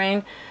decade of the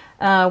brain.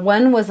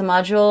 One was the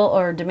module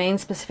or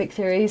domain-specific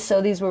theories.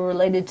 So these were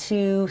related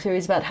to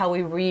theories about how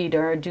we read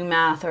or do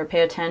math or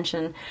pay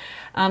attention.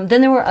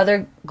 Then there were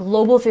other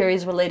global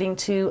theories relating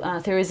to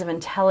theories of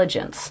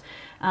intelligence.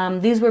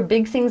 These were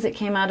big things that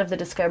came out of the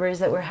discoveries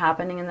that were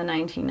happening in the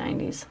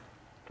 1990s.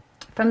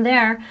 From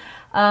there,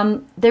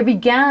 there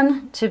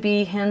began to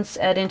be hints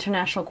at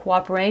international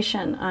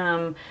cooperation.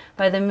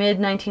 By the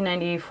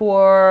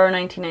mid-1994,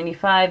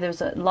 1995, there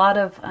was a lot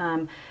of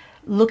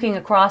looking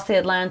across the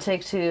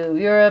Atlantic to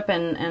Europe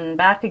and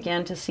back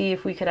again to see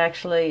if we could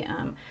actually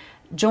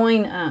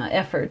join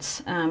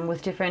efforts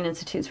with different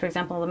institutes. For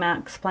example, the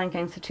Max Planck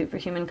Institute for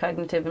Human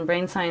Cognitive and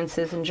Brain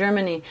Sciences in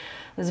Germany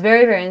was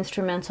very, very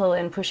instrumental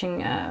in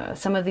pushing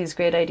some of these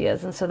great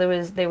ideas. And so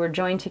they were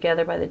joined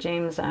together by the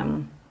James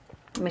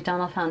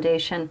McDonald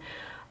Foundation,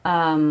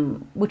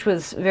 which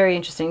was very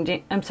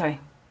interesting. I'm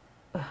sorry.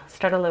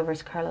 Start all over,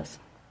 Carlos.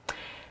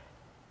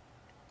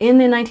 In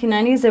the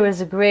 1990s, there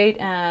was a great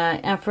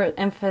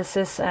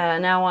emphasis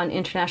now on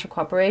international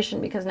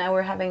cooperation, because now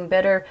we're having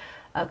better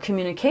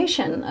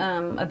communication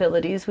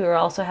abilities. We were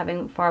also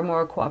having far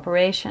more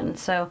cooperation.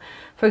 So,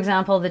 for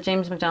example, the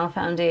James McDonald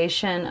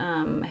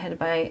Foundation, headed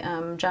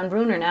by John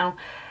Bruner now,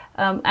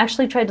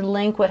 actually tried to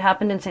link what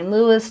happened in St.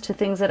 Louis to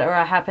things that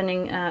are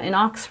happening in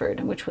Oxford,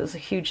 which was a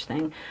huge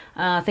thing.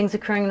 Things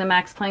occurring in the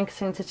Max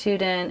Planck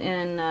Institute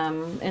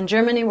in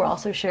Germany were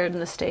also shared in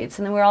the States.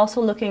 And then we're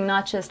also looking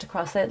not just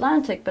across the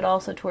Atlantic, but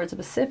also towards the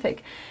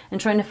Pacific, and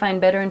trying to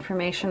find better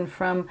information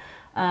from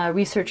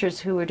researchers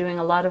who were doing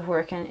a lot of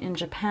work in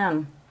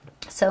Japan.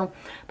 So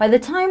by the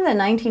time the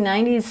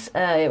 1990s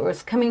it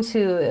was coming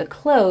to a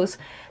close,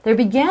 there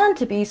began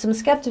to be some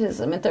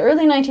skepticism. At the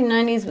early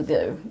 1990s, with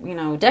the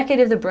decade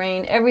of the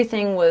brain,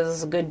 everything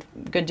was good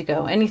to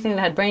go. Anything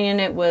that had brain in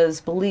it was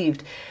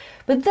believed.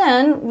 But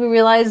then we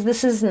realized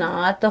this is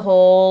not the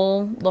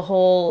whole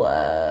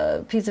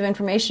piece of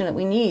information that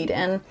we need.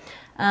 And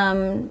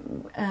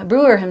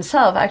Brewer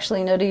himself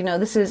actually noted,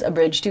 this is a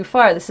bridge too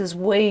far. This is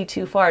way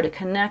too far to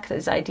connect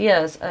these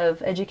ideas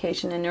of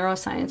education and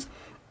neuroscience.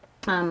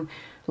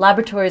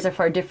 Laboratories are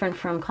far different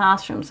from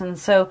classrooms, and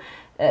so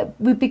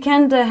we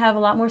began to have a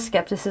lot more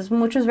skepticism,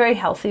 which was very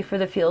healthy for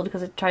the field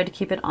because it tried to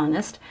keep it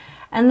honest.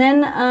 And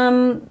then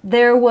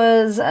there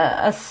was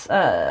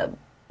a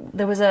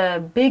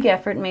big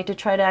effort made to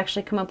try to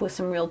actually come up with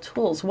some real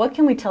tools. What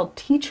can we tell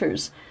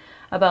teachers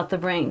about the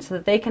brain so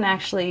that they can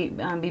actually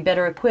be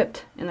better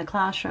equipped in the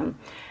classroom?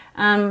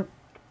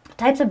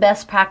 Types of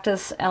best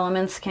practice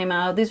elements came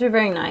out. These were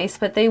very nice,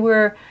 but they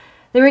were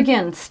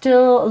again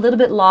still a little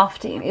bit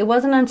lofty. It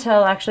wasn't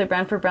until actually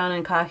Branford Brown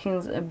and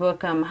Cocking's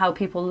book, How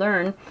People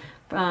Learn,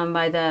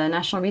 by the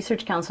National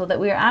Research Council, that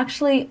we are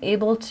actually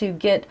able to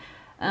get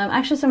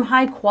actually some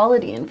high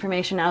quality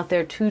information out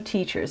there to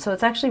teachers. So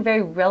it's actually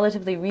very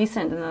relatively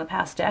recent in the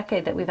past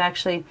decade that we've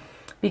actually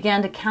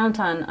began to count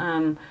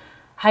on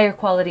higher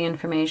quality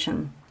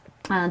information.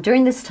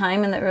 During this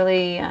time in the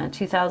early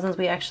 2000s,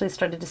 we actually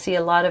started to see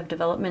a lot of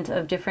development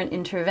of different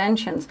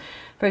interventions.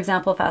 For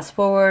example, Fast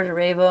Forward,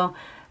 Aravo.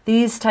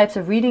 These types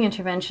of reading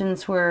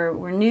interventions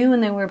were new,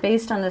 and they were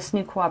based on this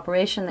new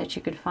cooperation that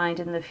you could find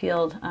in the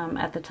field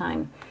at the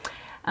time.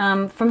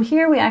 From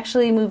here, we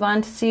actually move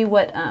on to see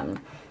what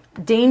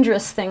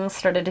dangerous things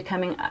started to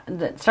come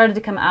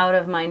out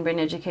of mind-brain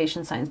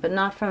education science, but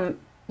not from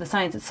the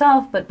science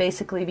itself, but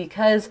basically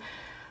because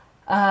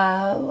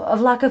of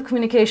lack of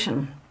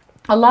communication.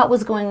 A lot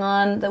was going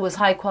on that was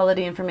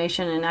high-quality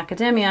information in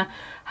academia.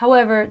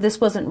 However, this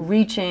wasn't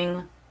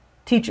reaching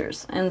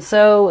teachers. And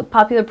so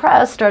popular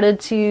press started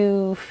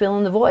to fill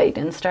in the void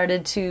and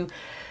started to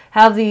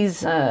have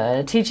these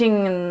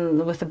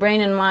teaching with the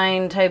brain in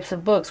mind types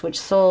of books, which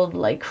sold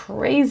like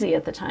crazy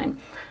at the time.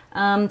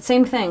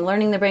 Same thing,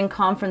 learning the brain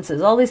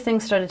conferences. All these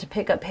things started to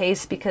pick up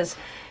pace because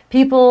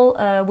people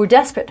were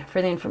desperate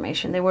for the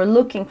information. They were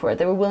looking for it.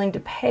 They were willing to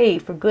pay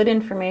for good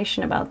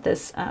information about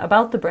this,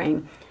 about the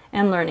brain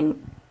and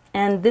learning.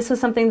 And this was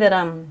something that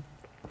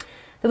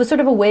it was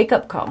sort of a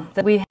wake-up call,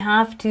 that we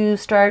have to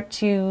start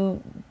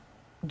to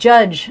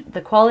judge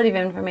the quality of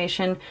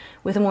information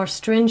with a more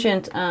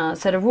stringent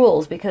set of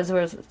rules, because it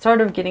was sort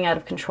of getting out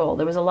of control.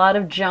 There was a lot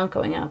of junk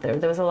going out there.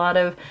 There was a lot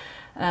of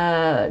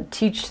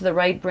teach to the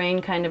right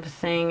brain kind of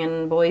thing,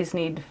 and boys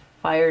need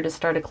fire to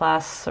start a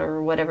class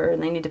or whatever,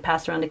 and they need to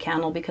pass around a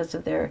candle because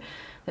of their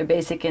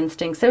basic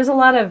instincts. There was a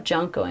lot of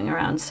junk going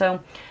around.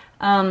 So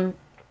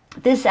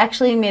this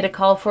actually made a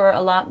call for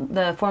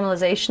the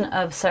formalization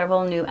of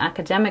several new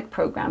academic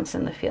programs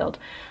in the field.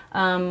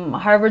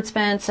 Harvard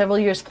spent several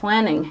years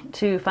planning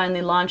to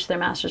finally launch their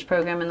master's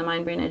program in the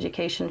mind-brain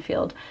education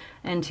field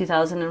in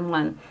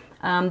 2001.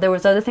 There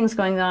was other things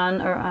going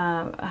on,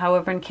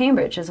 however, in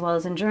Cambridge, as well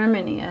as in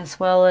Germany, as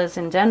well as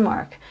in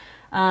Denmark.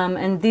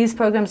 And these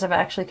programs have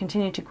actually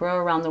continued to grow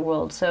around the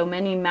world. So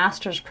many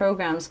master's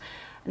programs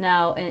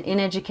now in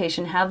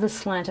education have the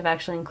slant of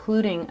actually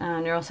including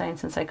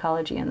neuroscience and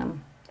psychology in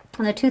them.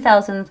 In the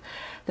 2000s,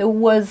 there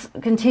was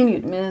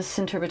continued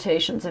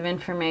misinterpretations of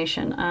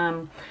information.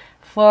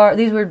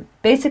 These were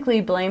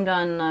basically blamed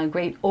on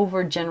great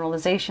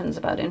overgeneralizations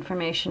about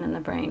information in the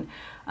brain.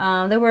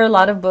 There were a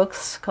lot of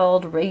books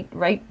called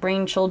Right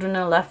Brain Children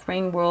in a Left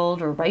Brain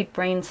World, or Right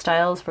Brain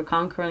Styles for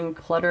Conquering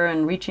Clutter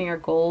and Reaching Your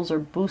Goals, or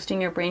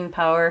Boosting Your Brain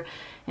Power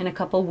in a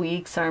Couple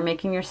Weeks, or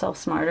Making Yourself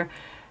Smarter.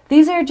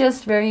 These are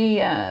just very,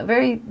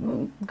 very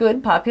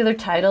good popular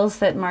titles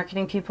that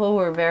marketing people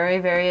were very,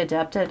 very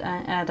adept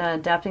at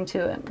adapting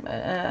to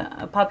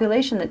a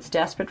population that's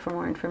desperate for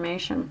more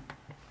information.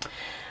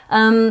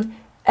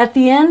 At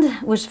the end,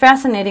 which was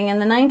fascinating, in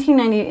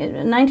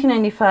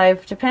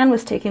 1995, Japan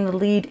was taking the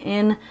lead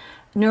in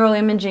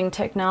neuroimaging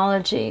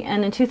technology.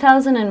 And in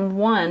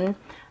 2001,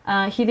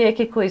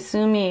 Hideaki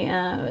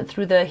Koizumi,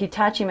 through the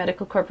Hitachi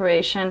Medical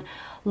Corporation,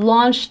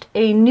 launched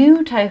a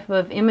new type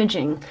of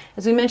imaging.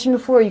 As we mentioned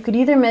before, you could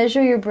either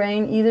measure your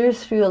brain either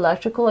through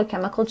electrical or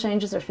chemical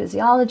changes or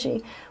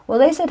physiology. Well,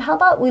 they said, how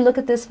about we look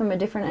at this from a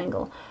different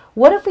angle?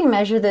 What if we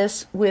measure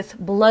this with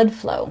blood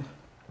flow?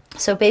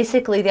 So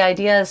basically the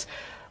idea is,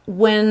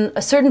 when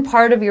a certain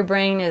part of your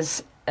brain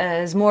is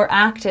more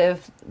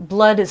active,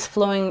 blood is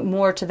flowing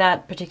more to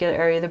that particular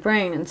area of the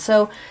brain. And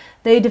so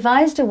they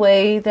devised a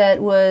way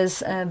that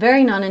was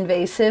very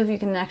non-invasive. You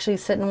can actually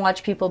sit and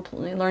watch people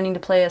learning to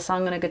play a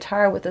song on a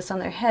guitar with this on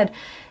their head.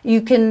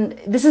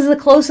 This is the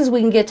closest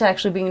we can get to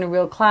actually being in a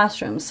real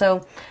classroom.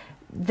 So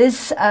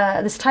this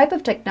type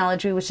of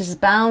technology, which is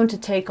bound to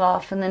take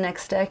off in the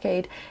next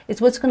decade, is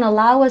what's going to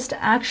allow us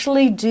to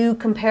actually do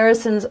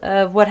comparisons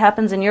of what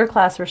happens in your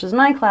class versus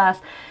my class,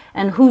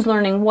 and who's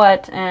learning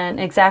what, and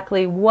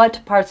exactly what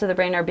parts of the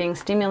brain are being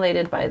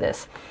stimulated by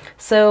this.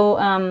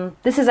 So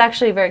this is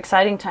actually a very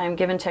exciting time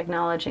given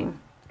technology.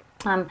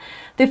 The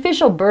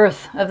official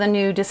birth of the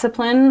new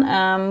discipline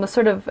was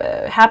sort of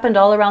happened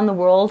all around the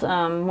world,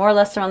 more or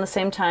less around the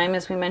same time,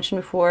 as we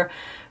mentioned before,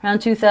 around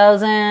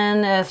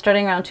 2000,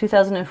 starting around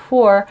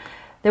 2004.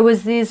 There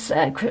was these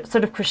sort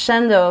of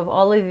crescendo of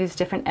all of these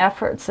different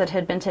efforts that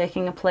had been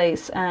taking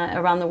place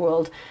around the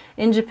world,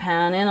 in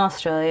Japan, in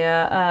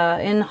Australia,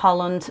 in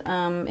Holland,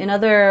 in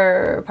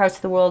other parts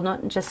of the world,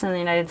 not just in the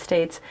United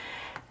States.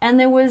 And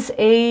there was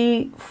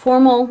a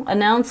formal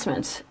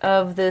announcement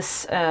of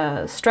this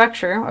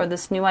structure, or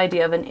this new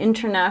idea of an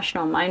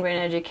international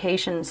mind-brain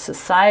education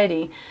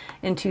society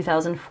in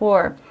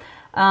 2004.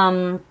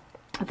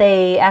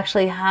 They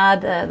actually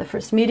had the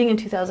first meeting in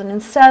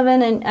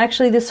 2007, and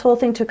actually this whole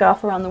thing took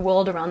off around the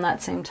world around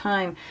that same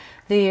time.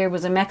 There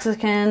was a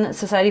Mexican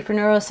Society for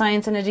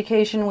Neuroscience and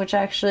Education, which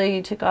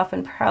actually took off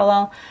in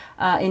parallel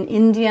in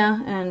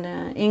India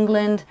and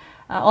England.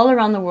 All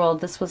around the world,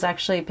 this was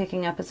actually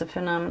picking up as a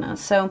phenomenon.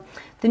 So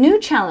the new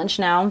challenge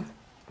now,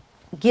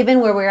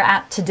 given where we're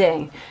at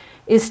today,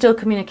 is still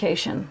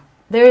communication.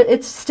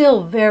 It's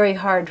still very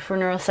hard for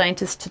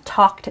neuroscientists to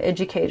talk to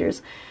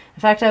educators.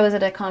 In fact, I was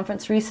at a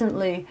conference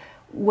recently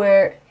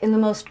where, in the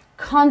most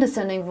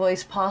condescending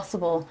voice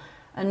possible,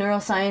 a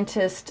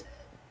neuroscientist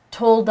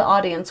told the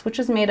audience, which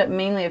was made up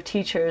mainly of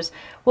teachers,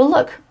 well,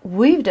 look,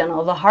 we've done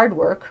all the hard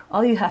work.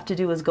 All you have to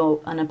do is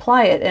go and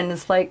apply it. And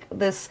it's like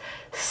this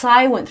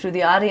sigh went through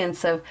the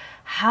audience of,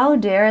 how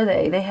dare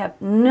they? They have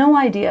no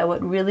idea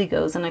what really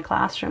goes in a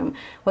classroom,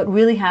 what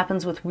really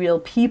happens with real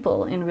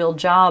people in real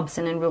jobs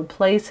and in real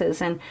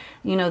places. And,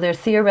 their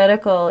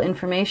theoretical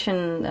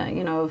information,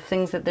 of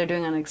things that they're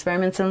doing on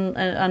experiments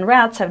on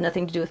rats have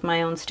nothing to do with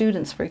my own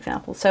students, for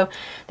example. So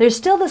there's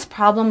still this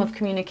problem of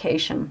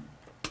communication.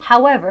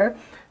 However,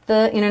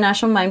 the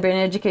International Mind-Brain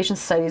Education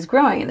Society is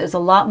growing, and there's a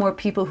lot more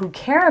people who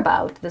care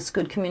about this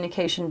good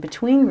communication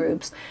between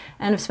groups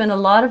and have spent a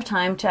lot of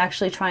time to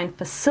actually try and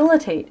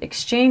facilitate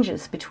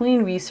exchanges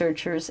between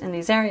researchers in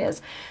these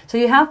areas. So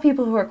you have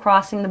people who are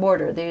crossing the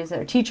border. These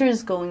are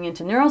teachers going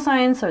into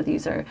neuroscience, or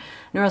these are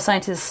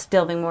neuroscientists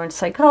delving more into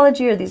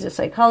psychology, or these are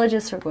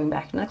psychologists who are going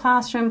back into the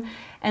classroom.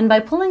 And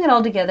by pulling it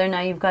all together, now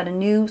you've got a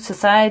new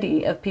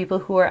society of people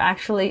who are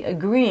actually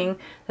agreeing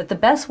that the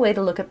best way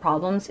to look at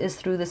problems is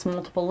through this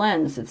multiple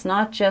lens. It's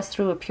not just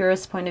through a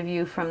purist point of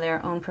view from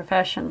their own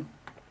profession.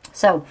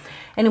 So,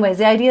 anyways,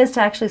 the idea is to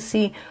actually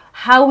see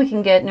how we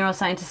can get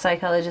neuroscientists,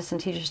 psychologists,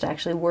 and teachers to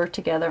actually work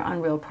together on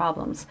real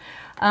problems.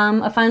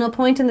 A final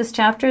point in this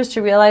chapter is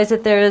to realize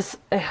that there is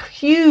a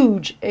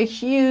huge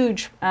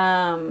debate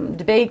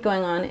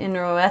going on in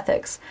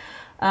neuroethics.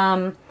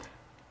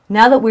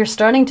 Now that we're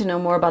starting to know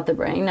more about the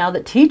brain, now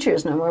that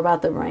teachers know more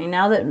about the brain,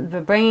 now that the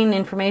brain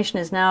information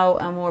is now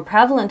more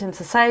prevalent in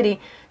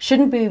society,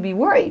 shouldn't we be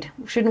worried?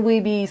 Shouldn't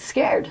we be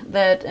scared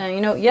that,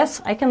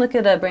 yes, I can look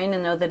at a brain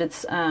and know that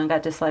it's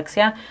got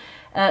dyslexia.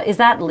 Is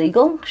that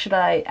legal? Should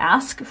I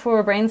ask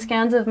for brain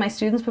scans of my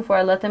students before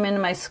I let them into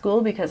my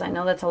school? Because I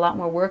know that's a lot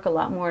more work, a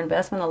lot more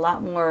investment, a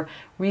lot more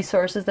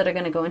resources that are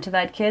going to go into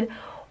that kid.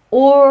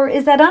 Or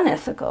is that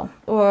unethical?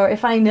 Or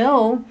if I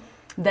know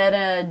that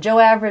a Joe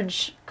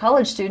average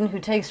college student who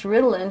takes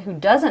Ritalin, who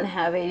doesn't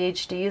have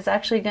ADHD, is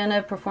actually going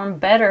to perform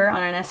better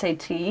on an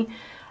SAT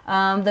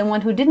than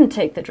one who didn't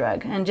take the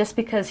drug. And just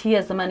because he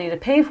has the money to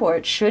pay for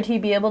it, should he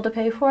be able to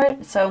pay for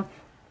it? So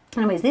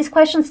anyways, these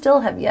questions still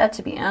have yet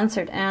to be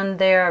answered, and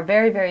they are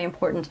very, very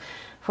important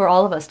for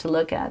all of us to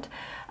look at.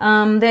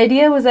 The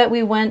idea was that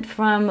we went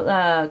from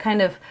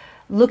kind of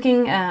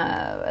looking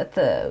at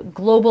the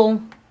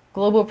global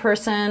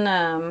person,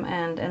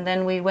 and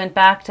then we went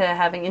back to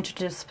having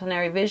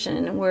interdisciplinary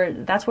vision,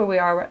 and that's where we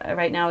are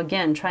right now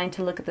again, trying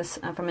to look at this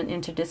from an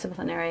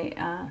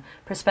interdisciplinary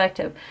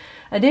perspective.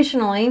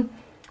 Additionally,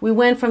 we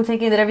went from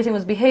thinking that everything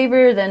was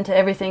behavior then to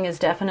everything is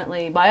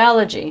definitely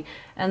biology.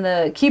 And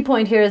the key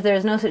point here is there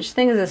is no such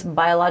thing as this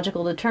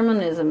biological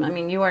determinism. I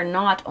mean, you are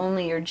not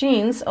only your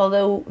genes,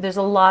 although there's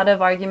a lot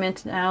of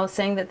argument now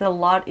saying that a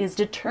lot is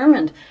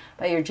determined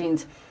by your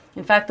genes.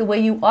 In fact, the way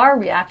you are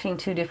reacting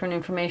to different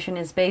information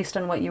is based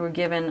on what you were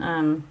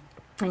given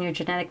and your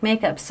genetic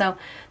makeup. So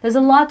there's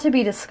a lot to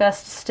be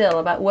discussed still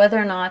about whether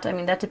or not, I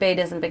mean, that debate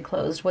hasn't been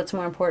closed. What's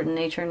more important,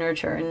 nature or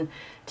nurture? And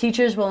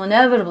teachers will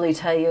inevitably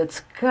tell you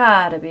it's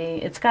gotta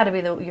be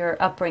your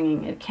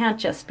upbringing. It can't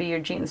just be your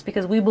genes,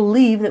 because we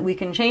believe that we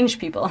can change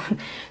people.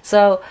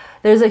 So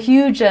there's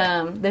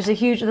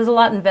a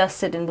lot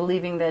invested in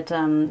believing that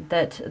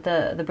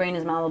the brain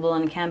is malleable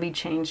and can be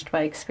changed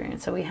by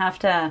experience. So we have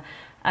to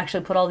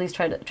actually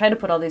try to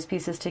put all these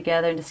pieces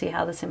together to see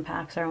how this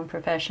impacts our own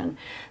profession.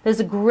 There's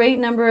a great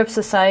number of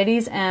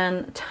societies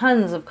and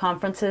tons of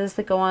conferences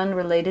that go on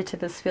related to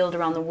this field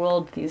around the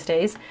world these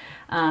days.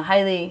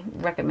 Highly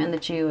recommend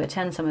that you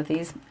attend some of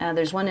these.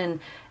 There's one in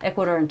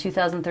Ecuador in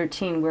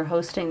 2013. We're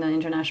hosting the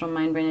International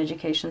Mind-Brain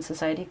Education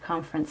Society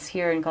Conference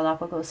here in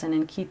Galapagos and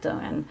in Quito,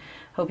 and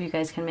hope you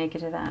guys can make it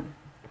to that.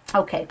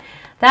 Okay,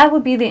 that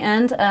would be the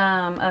end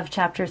of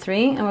Chapter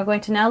 3, and we're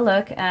going to now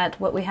look at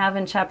what we have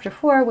in Chapter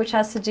 4, which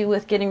has to do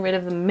with getting rid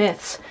of the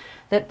myths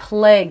that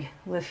plague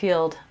the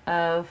field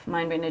of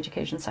mind-brain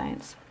education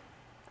science.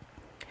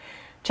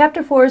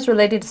 Chapter 4 is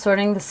related to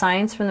sorting the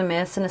science from the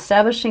myths and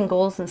establishing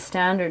goals and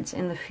standards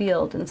in the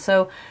field. And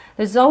so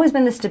there's always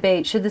been this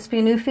debate, should this be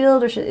a new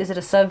field or is it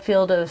a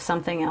subfield of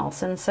something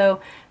else? And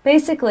so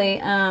basically,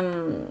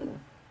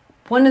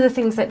 one of the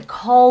things that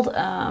called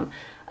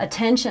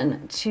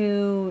attention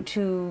to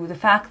the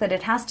fact that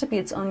it has to be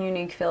its own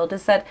unique field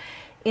is that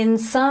in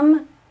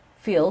some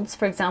fields,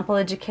 for example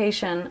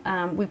education,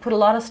 we put a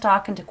lot of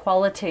stock into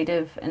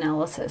qualitative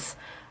analysis,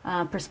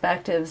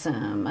 perspectives,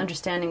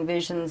 understanding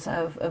visions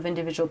of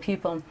individual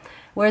people,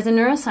 whereas in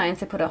neuroscience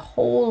they put a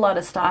whole lot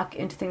of stock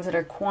into things that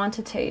are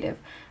quantitative,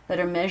 that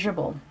are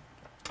measurable.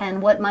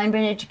 And what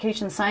mind-brain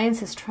education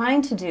science is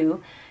trying to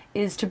do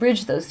is to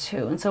bridge those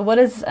two. And so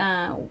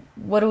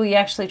what do we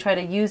actually try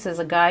to use as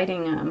a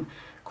guiding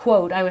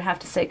quote, I would have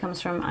to say,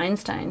 comes from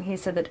Einstein. He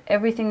said that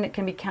everything that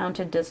can be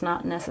counted does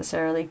not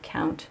necessarily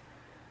count,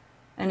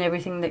 and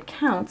everything that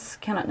counts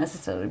cannot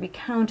necessarily be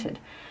counted.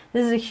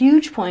 This is a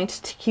huge point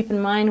to keep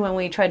in mind when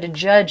we try to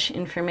judge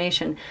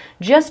information.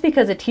 Just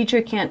because a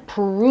teacher can't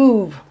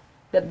prove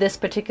that this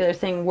particular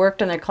thing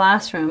worked in their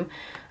classroom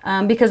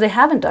because they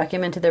haven't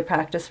documented their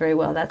practice very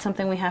well, that's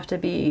something we have to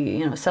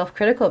be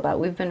self-critical about.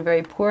 We've been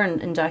very poor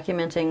in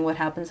documenting what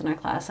happens in our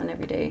class on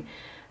everyday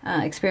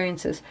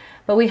experiences.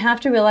 But we have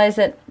to realize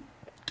that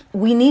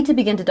we need to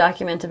begin to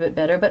document a bit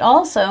better, but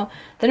also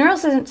the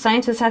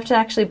neuroscientists have to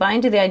actually buy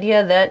into the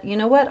idea that, you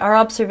know what, our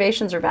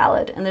observations are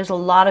valid, and there's a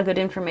lot of good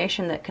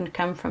information that can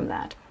come from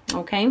that.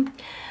 Okay?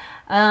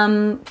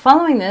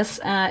 Following this,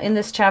 in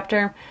this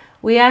chapter,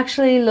 we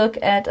actually look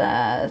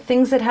at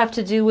things that have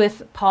to do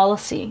with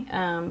policy,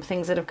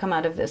 things that have come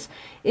out of this.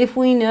 If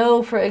we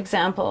know, for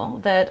example,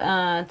 that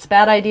it's a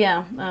bad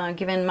idea,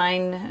 given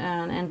mind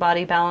and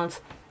body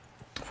balance,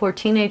 for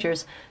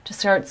teenagers to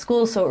start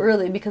school so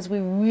early, because we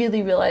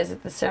really realize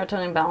that the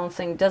serotonin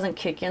balancing doesn't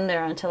kick in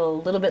there until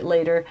a little bit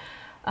later.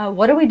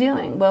 What are we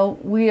doing? Well,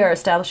 we are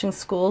establishing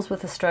schools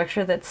with a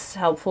structure that's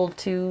helpful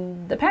to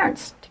the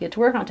parents to get to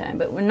work on time,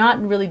 but we're not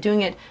really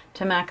doing it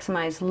to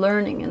maximize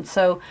learning. And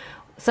so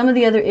some of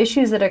the other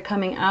issues that are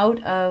coming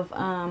out of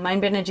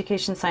mind-brain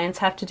education science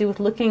have to do with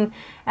looking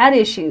at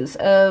issues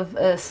of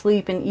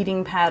sleep and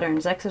eating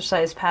patterns,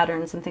 exercise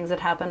patterns, and things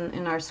that happen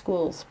in our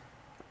schools.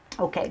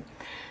 Okay.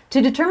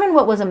 To determine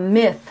what was a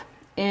myth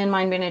in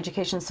mind-brain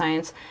education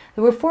science,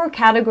 there were 4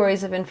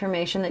 categories of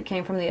information that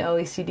came from the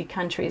OECD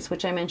countries,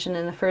 which I mentioned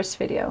in the first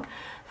video.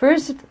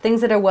 First,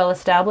 things that are well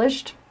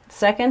established.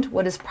 Second,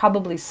 what is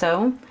probably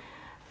so.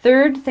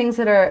 Third, things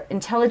that are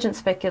intelligent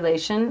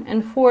speculation.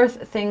 And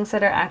fourth, things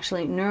that are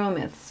actually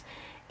neuromyths.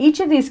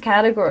 Each of these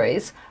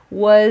categories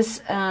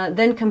was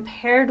then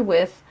compared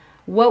with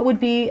what would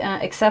be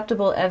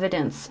acceptable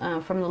evidence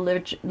from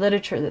the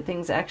literature that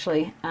things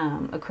actually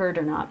occurred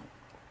or not.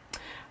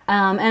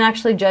 And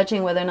actually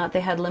judging whether or not they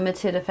had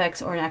limited effects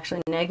or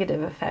actually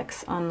negative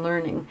effects on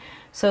learning.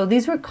 So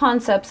these were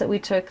concepts that we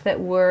took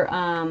that were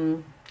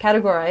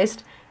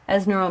categorized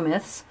as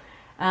neuromyths.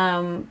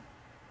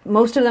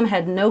 Most of them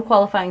had no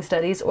qualifying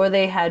studies, or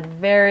they had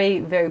very,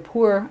 very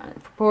poor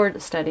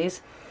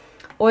studies,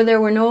 or there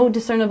were no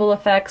discernible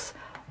effects,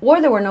 or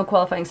there were no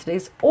qualifying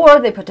studies, or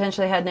they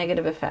potentially had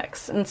negative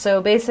effects. And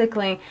so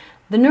basically,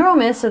 the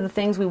neuromyths are the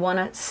things we want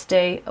to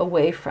stay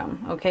away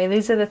from. Okay,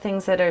 these are the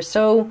things that are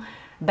so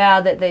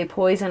bad that they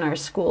poison our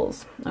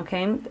schools.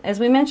 Okay, as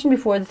we mentioned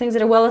before, the things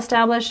that are well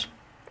established,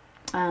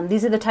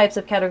 these are the types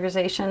of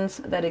categorizations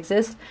that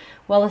exist.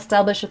 Well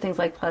established are things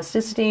like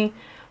plasticity.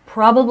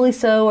 Probably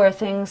so are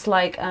things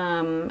like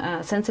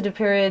sensitive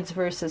periods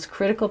versus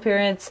critical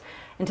periods.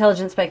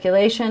 Intelligent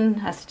speculation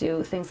has to do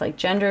with things like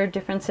gender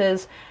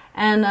differences.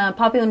 And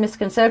popular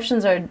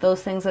misconceptions are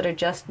those things that are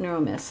just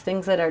neuromyths,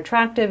 things that are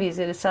attractive,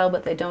 easy to sell,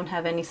 but they don't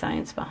have any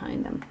science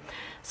behind them.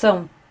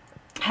 So,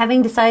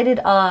 having decided,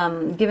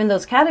 given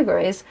those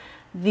categories,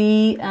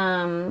 the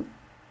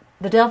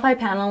Delphi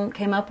panel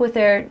came up with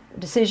their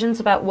decisions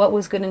about what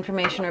was good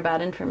information or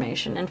bad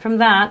information, and from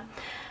that,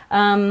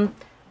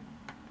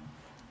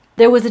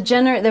 there was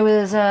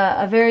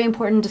a very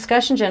important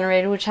discussion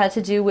generated, which had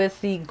to do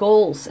with the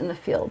goals in the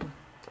field.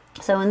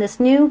 So in this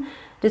new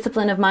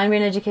discipline of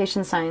mind-brain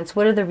education science,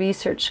 what are the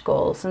research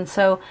goals? And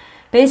so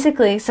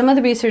basically, some of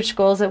the research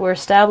goals that were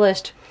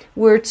established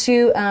were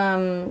to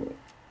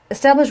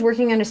establish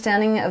working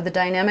understanding of the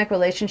dynamic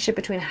relationship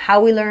between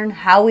how we learn,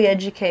 how we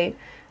educate,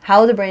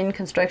 how the brain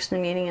constructs the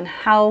meaning, and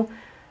how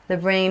the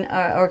brain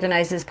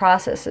organizes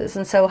processes.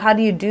 And so how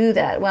do you do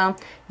that? Well,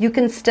 you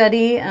can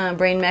study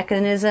brain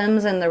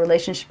mechanisms and the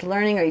relationship to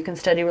learning, or you can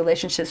study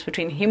relationships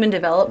between human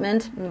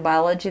development and the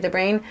biology of the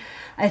brain.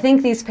 I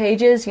think these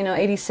pages,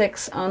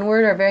 86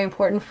 onward, are very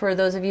important for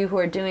those of you who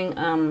are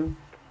doing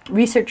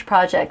research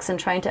projects and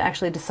trying to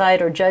actually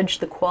decide or judge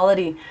the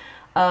quality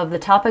of the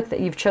topic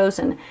that you've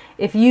chosen.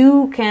 If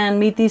you can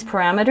meet these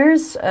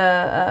parameters,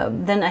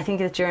 then I think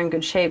that you're in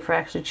good shape for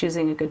actually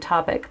choosing a good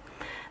topic.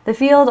 The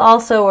field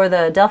also, or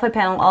the Delphi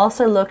panel,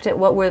 also looked at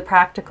what were the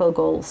practical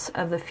goals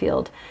of the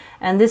field.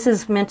 And this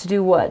is meant to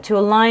do what? To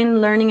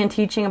align learning and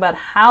teaching about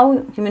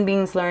how human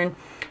beings learn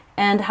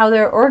and how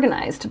they're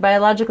organized,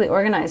 biologically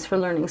organized for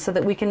learning, so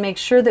that we can make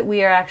sure that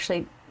we are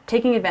actually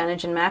taking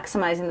advantage and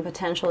maximizing the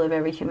potential of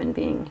every human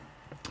being.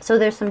 So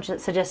there's some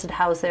suggested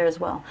hows there as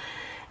well.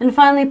 And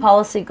finally,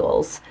 policy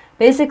goals.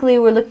 Basically,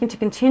 we're looking to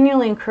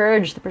continually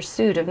encourage the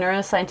pursuit of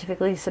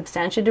neuroscientifically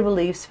substantiated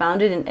beliefs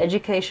founded in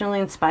educationally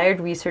inspired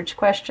research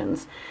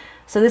questions.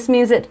 So this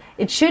means that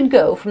it should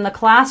go from the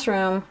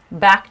classroom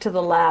back to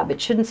the lab.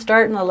 It shouldn't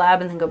start in the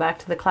lab and then go back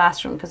to the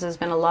classroom, because there's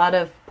been a lot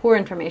of poor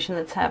information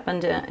that's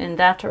happened in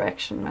that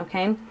direction,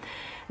 okay?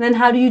 And then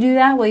how do you do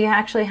that? Well, you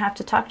actually have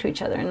to talk to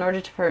each other. In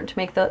order to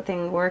make that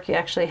thing work, you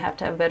actually have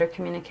to have better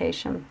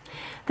communication.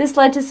 This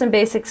led to some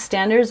basic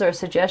standards, or a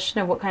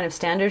suggestion of what kind of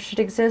standards should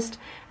exist.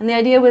 And the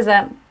idea was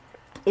that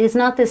it is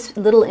not this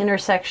little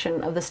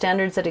intersection of the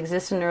standards that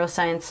exist in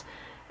neuroscience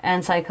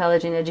and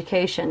psychology and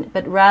education,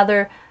 but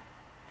rather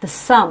the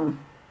sum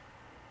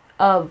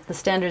of the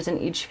standards in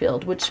each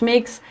field, which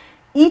makes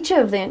each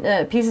of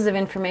the pieces of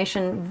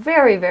information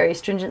very, very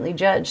stringently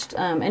judged.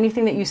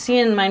 Anything that you see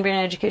in mind-brain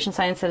education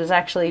science that is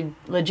actually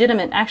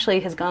legitimate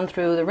actually has gone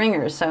through the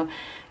ringers. So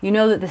you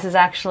know that this is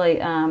actually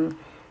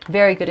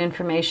very good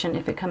information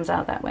if it comes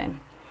out that way.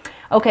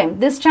 Okay,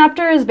 this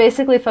chapter is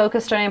basically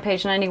focused, starting on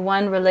page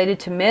 91, related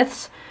to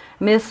myths.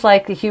 Myths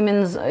like the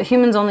humans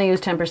only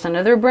use 10%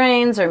 of their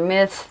brains, or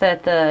myths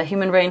that the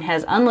human brain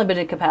has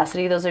unlimited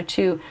capacity. Those are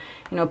two,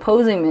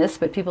 opposing myths,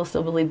 but people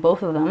still believe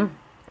both of them.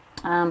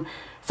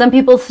 Some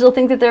people still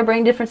think that there are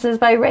brain differences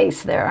by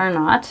race. There are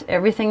not.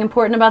 Everything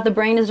important about the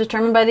brain is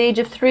determined by the age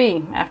of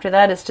 3. After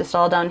that, it's just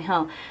all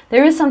downhill.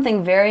 There is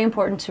something very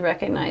important to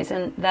recognize,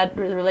 and that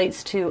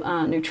relates to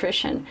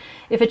nutrition.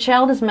 If a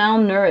child is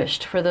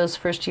malnourished for those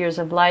first years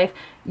of life,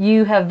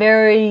 you have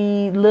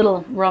very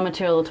little raw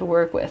material to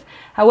work with.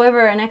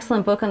 However, an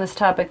excellent book on this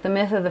topic, The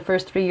Myth of the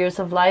First 3 Years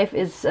of Life,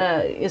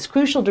 is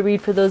crucial to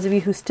read for those of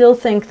you who still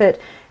think that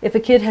if a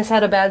kid has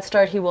had a bad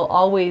start, he will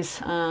always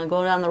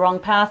go down the wrong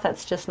path.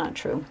 That's just not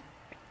true.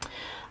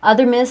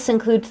 Other myths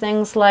include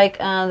things like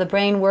the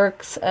brain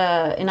works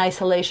in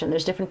isolation.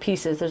 There's different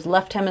pieces. There's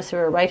left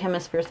hemisphere or right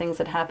hemisphere things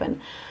that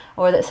happen.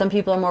 Or that some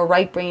people are more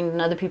right-brained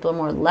and other people are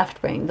more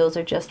left-brained. Those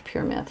are just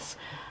pure myths.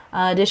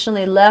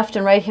 Additionally, left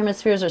and right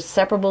hemispheres are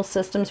separable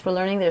systems for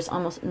learning. There's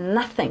almost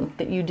nothing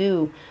that you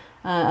do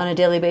on a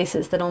daily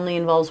basis that only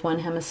involves one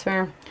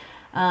hemisphere.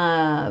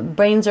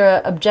 Brains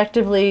are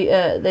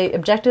they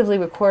objectively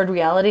record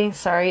reality.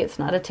 Sorry, it's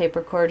not a tape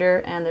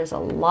recorder, and there's a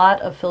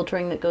lot of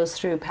filtering that goes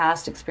through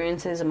past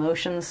experiences,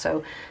 emotions,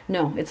 so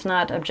no, it's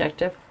not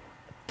objective.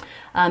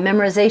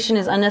 Memorization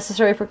is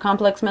unnecessary for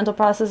complex mental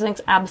processing.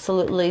 It's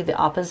absolutely the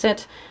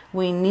opposite.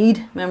 We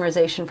need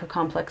memorization for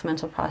complex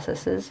mental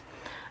processes.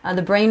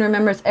 The brain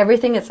remembers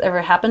everything that's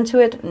ever happened to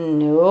it?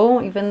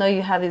 No, even though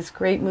you have these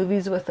great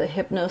movies with the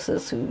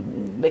hypnosis,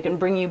 they can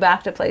bring you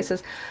back to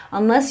places.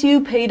 Unless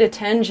you paid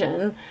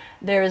attention,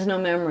 there is no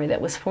memory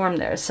that was formed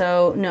there.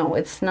 So no,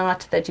 it's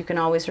not that you can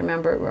always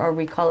remember or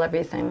recall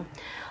everything.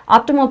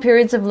 Optimal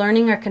periods of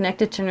learning are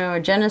connected to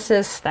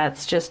neurogenesis.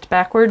 That's just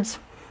backwards.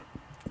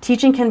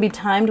 Teaching can be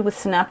timed with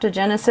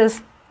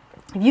synaptogenesis.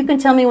 If you can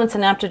tell me when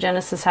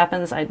synaptogenesis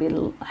happens, I'd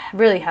be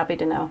really happy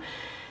to know.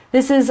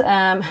 This is...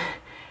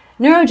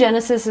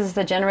 Neurogenesis is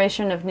the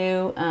generation of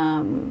new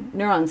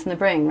neurons in the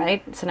brain,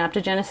 right?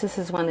 Synaptogenesis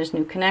is when there's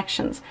new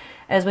connections.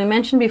 As we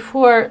mentioned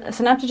before,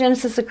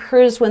 synaptogenesis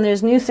occurs when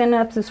there's new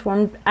synapses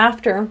formed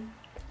after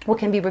what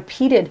can be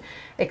repeated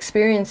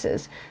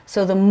experiences.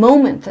 So the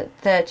moment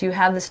that you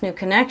have this new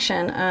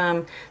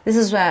connection, this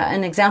is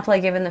an example I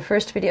gave in the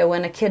first video,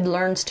 when a kid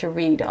learns to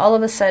read. All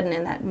of a sudden,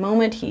 in that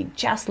moment, he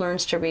just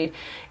learns to read.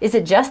 Is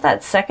it just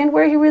that second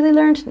where he really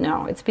learned?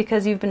 No, it's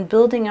because you've been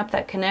building up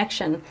that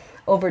connection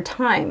over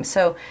time.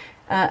 So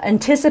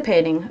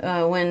anticipating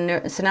when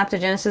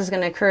synaptogenesis is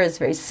going to occur is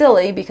very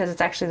silly, because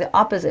it's actually the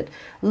opposite.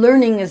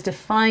 Learning is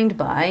defined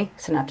by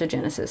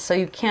synaptogenesis. So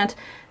you can't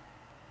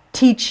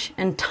teach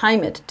and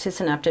time it to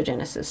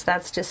synaptogenesis.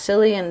 That's just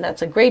silly, and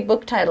that's a great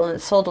book title, and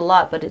it's sold a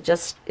lot, but it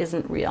just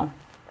isn't real.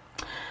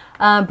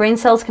 Brain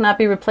cells cannot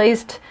be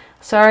replaced.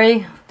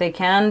 Sorry, they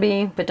can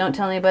be, but don't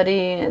tell anybody.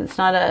 It's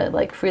not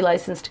a free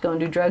license to go and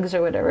do drugs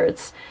or whatever.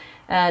 It's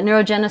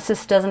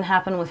Neurogenesis doesn't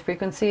happen with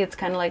frequency. It's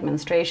kind of like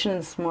menstruation.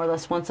 It's more or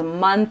less once a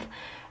month.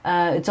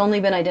 It's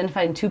only been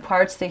identified in 2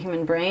 parts, the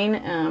human brain.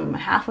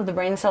 Half of the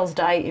brain cells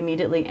die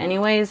immediately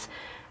anyways.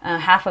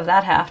 Half of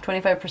that half,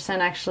 25%,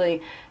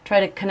 actually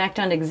try to connect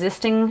on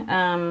existing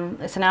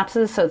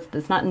synapses, so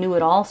it's not new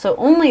at all. So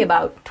only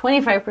about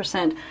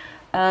 25%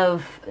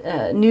 of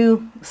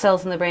new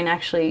cells in the brain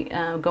actually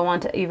go on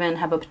to even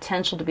have a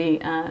potential to be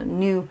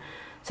new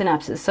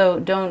synapses. So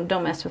don't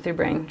mess with your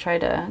brain. Try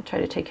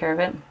to take care of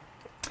it.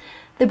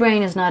 The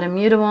brain is not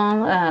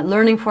immutable.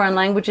 Learning foreign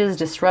languages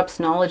disrupts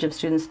knowledge of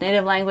students'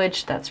 native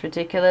language. That's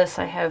ridiculous.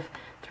 I have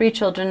 3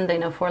 children. They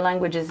know 4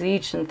 languages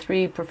each and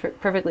 3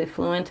 perfectly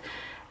fluent,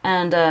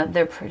 and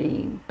they're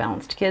pretty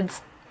balanced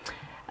kids.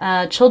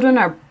 Children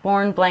are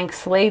born blank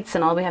slates,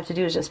 and all we have to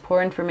do is just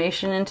pour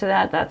information into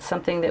that. That's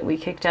something that we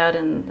kicked out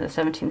in the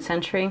 17th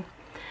century.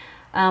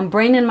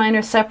 Brain and mind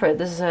are separate.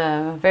 This is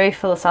a very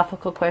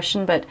philosophical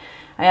question, but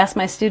I ask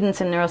my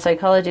students in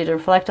neuropsychology to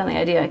reflect on the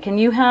idea. Can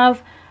you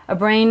have a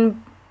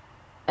brain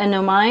and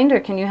no mind, or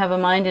can you have a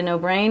mind and no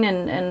brain?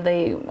 And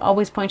they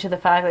always point to the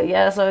fact that,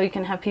 yes, you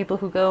can have people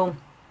who go,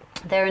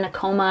 they're in a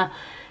coma.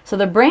 So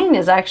the brain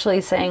is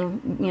actually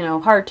saying,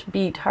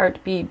 heartbeat,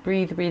 heartbeat,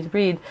 breathe, breathe,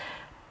 breathe.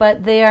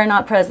 But they are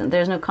not present.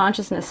 There's no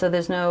consciousness, so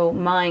there's no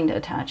mind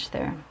attached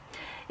there.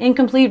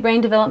 Incomplete brain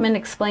development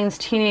explains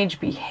teenage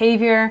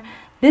behavior.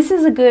 This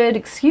is a good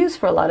excuse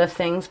for a lot of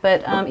things,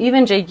 but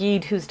even Jay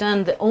Geed, who's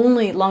done the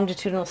only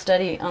longitudinal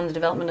study on the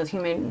development of the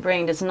human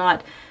brain, does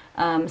not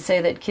say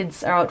that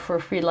kids are out for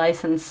a free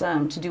license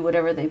to do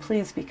whatever they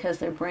please because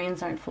their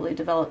brains aren't fully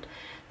developed.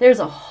 There's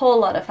a whole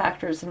lot of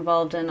factors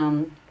involved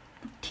in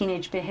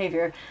teenage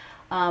behavior.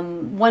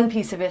 One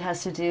piece of it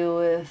has to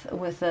do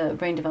with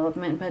brain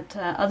development, but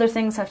other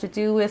things have to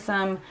do with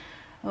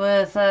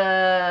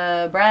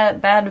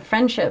bad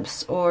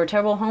friendships or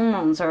terrible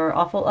hormones or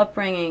awful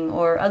upbringing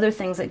or other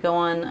things that go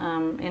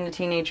on in a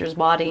teenager's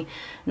body,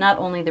 not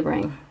only the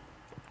brain.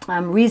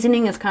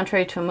 Reasoning is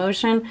contrary to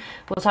emotion.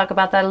 We'll talk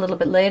about that a little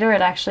bit later.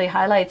 It actually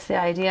highlights the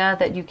idea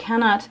that you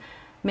cannot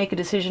make a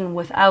decision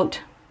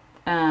without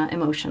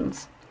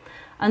emotions.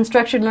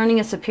 Unstructured learning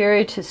is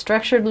superior to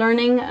structured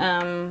learning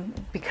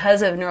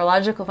because of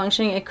neurological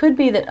functioning. It could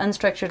be that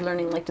unstructured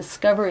learning, like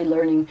discovery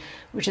learning,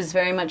 which is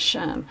very much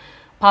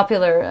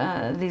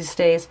popular these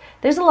days,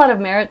 there's a lot of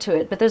merit to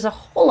it, but there's a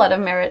whole lot of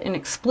merit in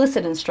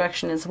explicit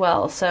instruction as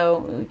well.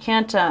 So you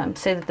can't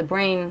say that the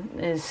brain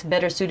is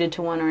better suited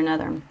to one or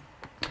another.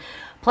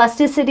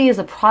 Plasticity is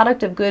a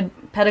product of good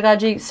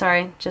pedagogy.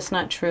 Sorry, just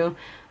not true.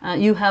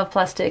 You have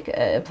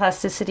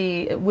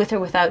plasticity with or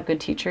without good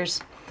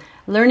teachers.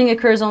 Learning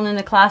occurs only in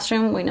the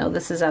classroom. We know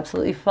this is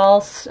absolutely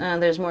false.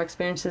 There's more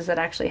experiences that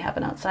actually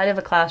happen outside of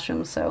a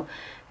classroom, so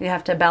you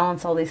have to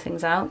balance all these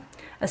things out.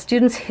 A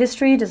student's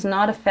history does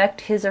not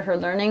affect his or her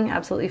learning.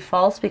 Absolutely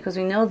false, because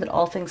we know that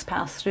all things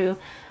pass through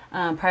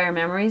prior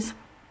memories.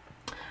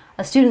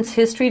 A student's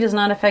history does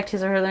not affect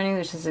his or her learning,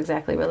 which is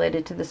exactly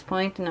related to this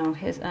point. No,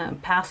 his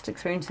past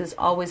experiences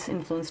always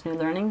influence new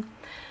learning.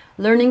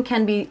 Learning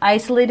can be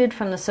isolated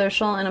from the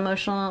social and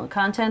emotional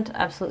content.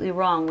 Absolutely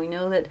wrong. We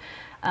know that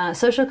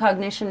social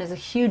cognition is a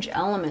huge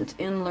element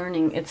in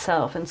learning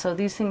itself, and so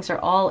these things are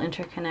all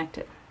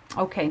interconnected.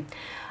 Okay.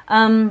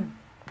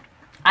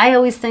 I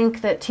always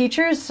think that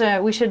teachers,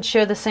 we should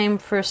share the same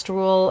first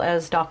rule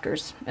as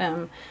doctors.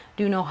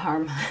 Do no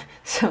harm.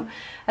 So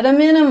at a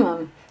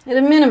minimum,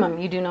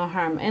 you do no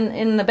harm. And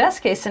in the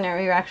best case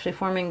scenario, you're actually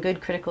forming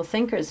good critical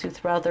thinkers who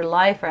throughout their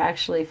life are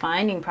actually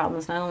finding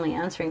problems, not only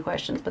answering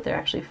questions, but they're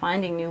actually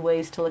finding new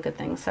ways to look at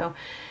things. So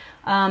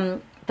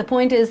the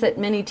point is that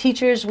many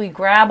teachers, we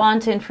grab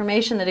onto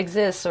information that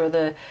exists, or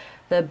the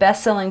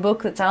best-selling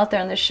book that's out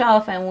there on the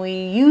shelf, and we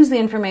use the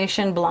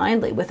information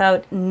blindly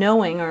without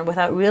knowing or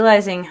without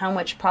realizing how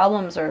much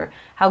problems or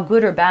how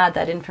good or bad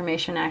that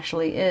information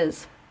actually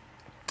is.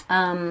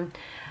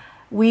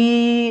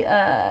 We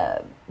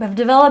have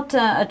developed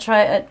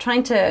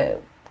trying to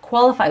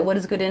qualify what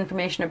is good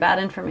information or bad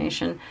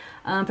information.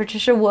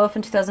 Patricia Wolf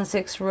in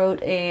 2006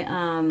 wrote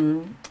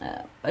a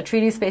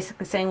treatise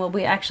basically saying, well,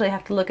 we actually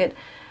have to look at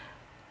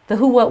the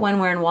who, what, when,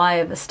 where, and why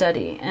of a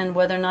study and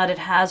whether or not it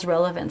has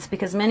relevance.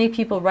 Because many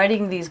people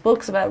writing these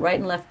books about right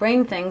and left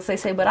brain things, they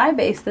say, but I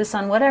base this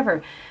on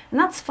whatever. And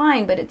that's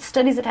fine, but it's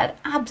studies that had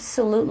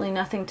absolutely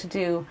nothing to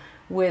do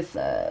with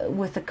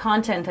the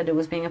content that it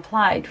was being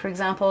applied. For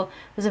example,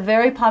 there's a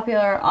very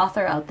popular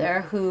author out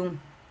there who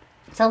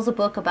sells a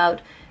book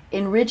about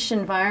enriched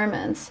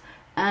environments,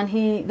 and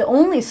the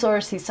only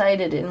source he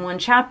cited in one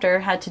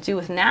chapter had to do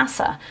with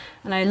NASA.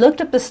 And I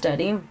looked up the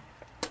study,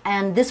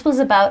 and this was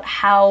about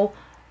how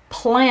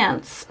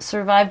plants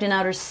survived in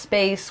outer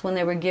space when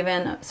they were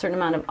given a certain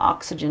amount of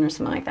oxygen or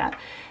something like that.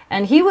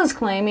 And he was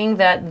claiming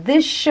that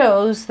this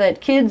shows that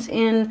kids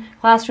in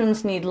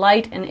classrooms need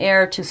light and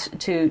air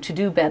to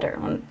do better.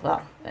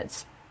 Well,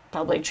 it's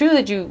probably true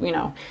that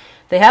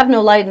they have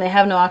no light and they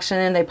have no oxygen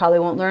and they probably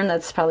won't learn.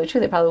 That's probably true.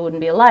 They probably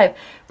wouldn't be alive.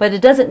 But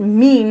it doesn't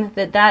mean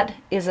that that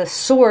is a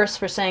source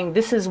for saying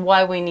this is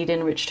why we need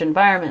enriched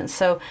environments.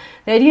 So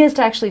the idea is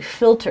to actually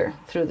filter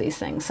through these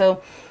things.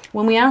 So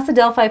when we asked the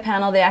Delphi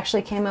panel, they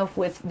actually came up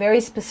with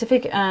very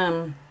specific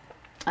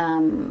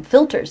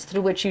filters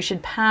through which you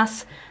should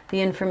pass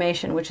the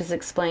information, which is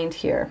explained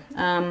here.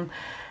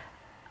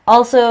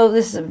 Also,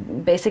 this is a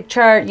basic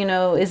chart, you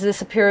know, is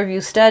this a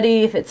peer-reviewed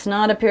study? If it's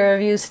not a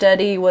peer-reviewed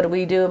study, what do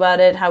we do about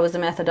it? How is the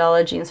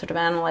methodology, and sort of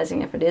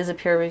analyzing if it is a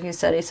peer-reviewed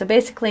study. So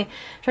basically,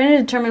 trying to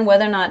determine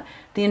whether or not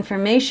the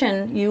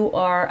information you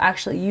are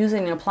actually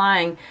using and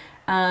applying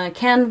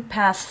can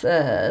pass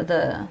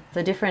the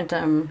different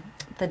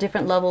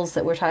levels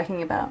that we're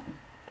talking about,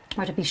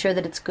 or to be sure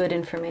that it's good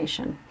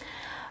information.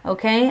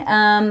 Okay.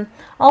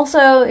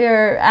 Also,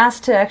 you're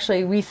asked to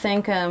actually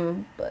rethink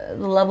the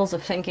levels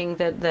of thinking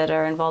that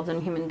are involved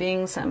in human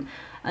beings.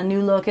 A new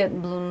look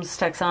at Bloom's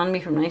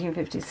taxonomy from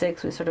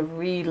 1956. We sort of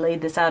relaid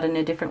this out in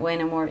a different way,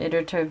 in a more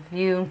iterative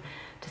view,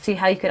 to see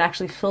how you could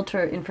actually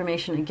filter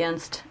information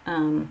against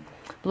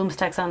Bloom's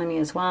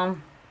taxonomy as well.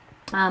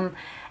 And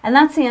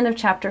that's the end of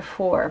chapter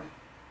 4.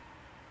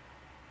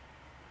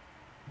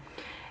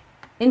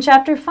 In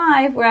chapter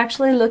 5, we're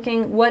actually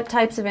looking what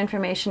types of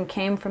information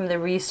came from the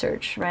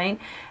research, right?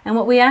 And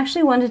what we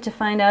actually wanted to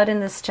find out in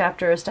this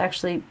chapter is to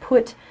actually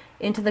put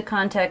into the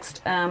context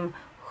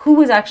who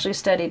was actually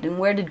studied and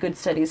where did good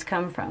studies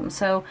come from.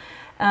 So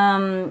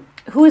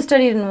who was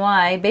studied and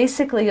why?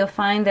 Basically, you'll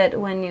find that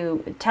when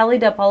you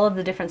tallied up all of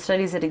the different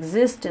studies that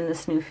exist in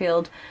this new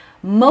field,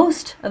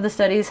 most of the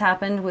studies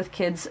happened with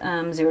kids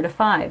 0 to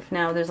 5.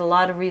 Now, there's a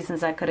lot of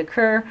reasons that could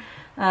occur.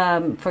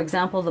 For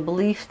example, the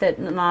belief that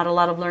not a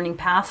lot of learning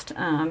passed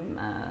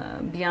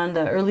beyond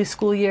the early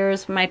school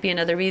years might be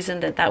another reason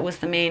that was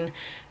the main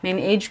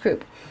age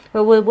group.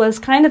 But what was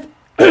kind of,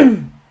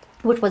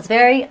 which was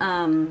very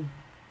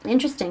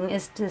interesting,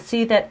 is to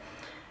see that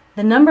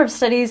the number of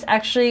studies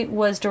actually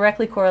was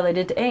directly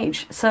correlated to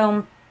age,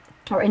 so,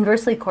 or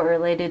inversely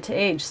correlated to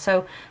age.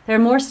 So there are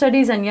more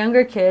studies on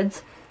younger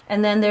kids,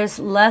 and then there's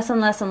less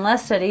and less and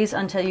less studies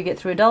until you get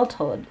through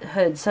adulthood.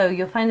 So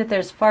you'll find that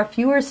there's far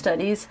fewer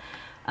studies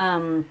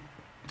on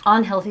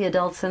healthy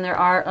adults than there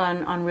are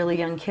on really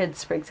young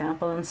kids, for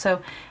example. And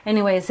so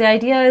anyways, the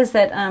idea is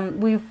that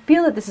we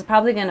feel that this is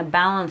probably going to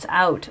balance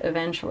out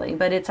eventually,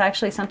 but it's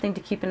actually something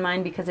to keep in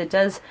mind because it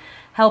does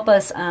help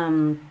us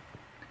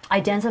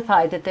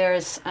identify that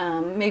there's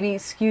maybe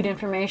skewed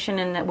information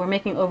and that we're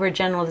making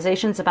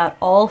overgeneralizations about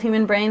all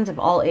human brains of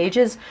all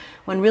ages,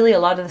 when really a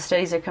lot of the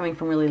studies are coming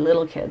from really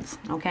little kids,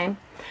 okay?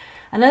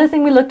 Another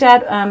thing we looked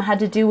at had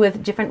to do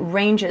with different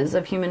ranges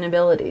of human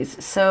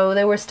abilities. So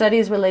there were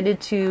studies related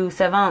to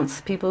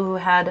savants, people who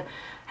have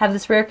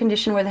this rare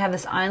condition where they have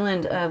this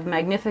island of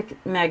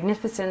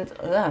magnificent,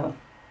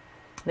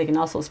 they can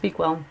also speak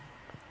well.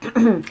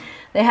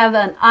 They have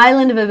an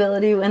island of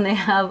ability when they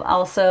have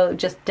also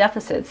just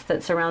deficits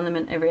that surround them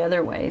in every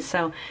other way.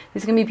 So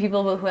these can be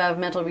people who have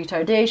mental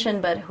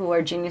retardation but who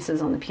are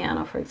geniuses on the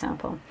piano, for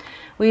example.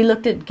 We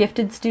looked at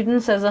gifted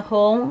students as a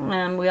whole.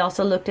 We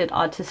also looked at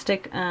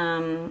autistic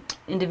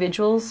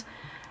individuals.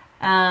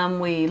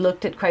 We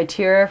looked at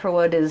criteria for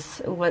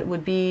what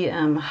would be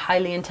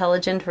highly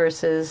intelligent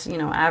versus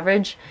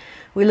average.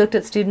 We looked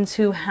at students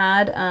who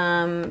had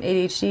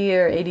ADHD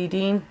or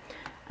ADD.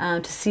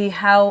 To see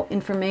how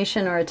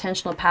information or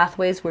attentional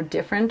pathways were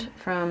different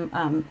from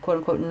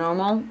quote-unquote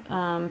normal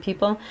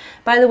people.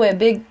 By the way, a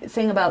big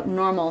thing about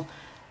normal,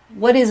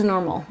 what is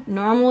normal?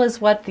 Normal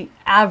is what the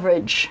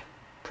average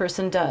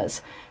person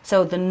does.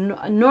 So the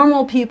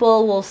normal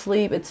people will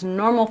sleep, it's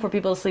normal for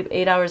people to sleep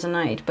 8 hours a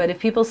night, but if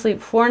people sleep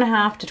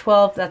 4.5 to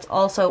 12, that's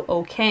also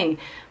okay.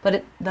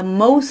 But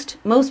most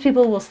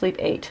people will sleep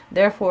 8,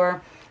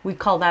 therefore we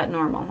call that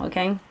normal,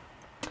 okay?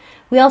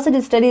 We also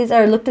did studies,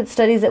 or looked at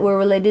studies that were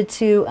related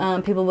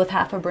to people with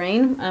half a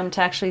brain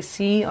to actually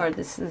see, or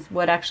this is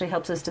what actually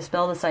helps us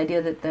dispel this idea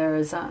that there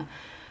is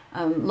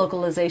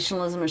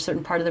localizationalism, or a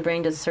certain part of the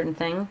brain does a certain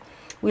thing.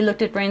 We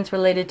looked at brains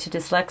related to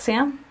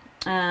dyslexia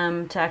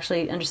to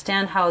actually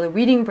understand how the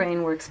reading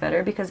brain works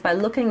better, because by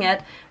looking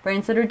at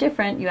brains that are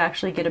different, you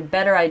actually get a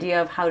better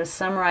idea of how to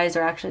summarize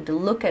or actually to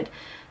look at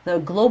the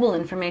global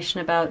information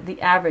about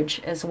the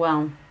average as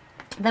well.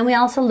 Then we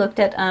also looked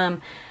at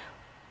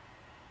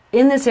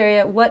in this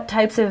area, what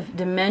types of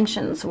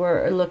dimensions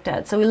were looked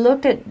at. So we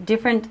looked at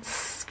different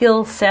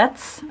skill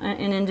sets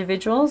in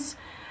individuals.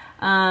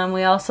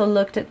 We also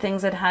looked at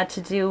things that had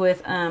to do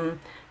with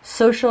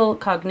social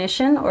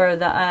cognition, or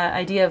the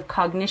idea of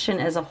cognition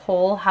as a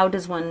whole. How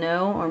does one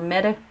know? Or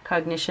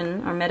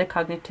metacognition, or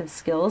metacognitive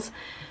skills.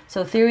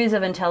 So theories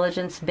of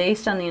intelligence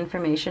based on the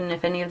information,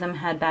 if any of them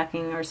had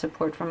backing or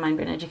support from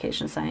mind-brain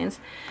education science.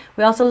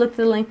 We also looked at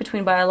the link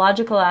between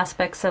biological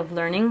aspects of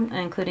learning,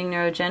 including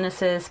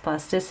neurogenesis,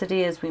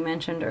 plasticity, as we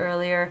mentioned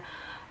earlier,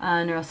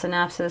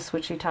 neurosynapsis,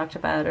 which we talked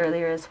about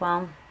earlier as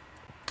well.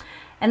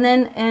 And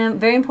then,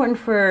 very important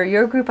for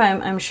your group,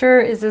 I'm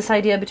sure, is this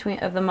idea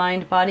of the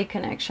mind-body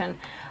connection.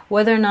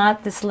 Whether or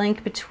not this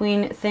link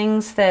between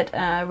things that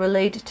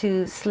relate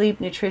to sleep,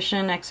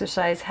 nutrition,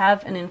 exercise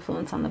have an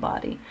influence on the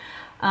body.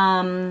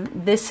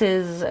 This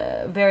is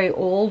a very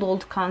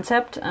old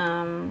concept,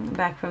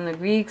 back from the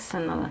Greeks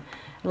and the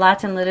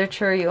Latin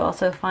literature. You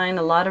also find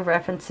a lot of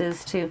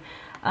references to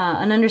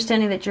an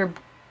understanding that your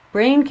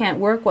brain can't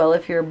work well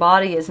if your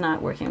body is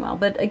not working well.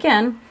 But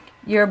again,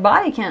 your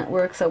body can't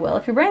work so well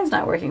if your brain's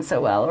not working so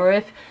well, or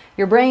if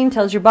your brain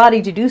tells your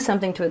body to do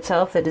something to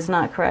itself that is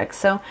not correct.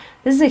 So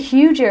this is a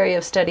huge area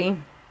of study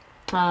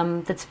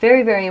that's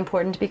very, very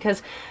important,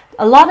 because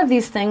a lot of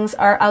these things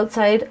are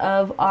outside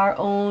of our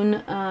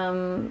own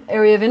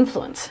area of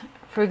influence.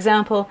 For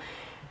example,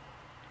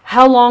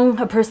 how long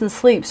a person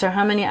sleeps, or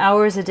how many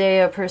hours a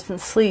day a person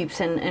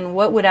sleeps, and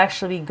what would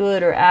actually be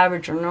good or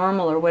average or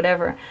normal or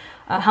whatever.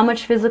 How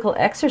much physical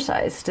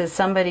exercise does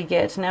somebody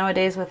get?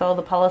 Nowadays, with all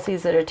the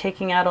policies that are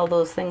taking out all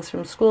those things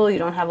from school, you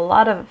don't have a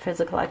lot of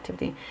physical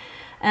activity.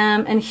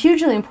 And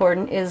hugely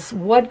important is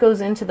what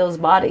goes into those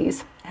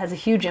bodies has a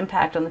huge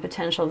impact on the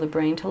potential of the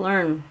brain to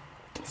learn.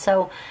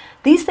 So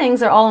these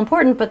things are all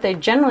important, but they're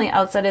generally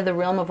outside of the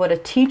realm of what a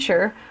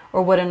teacher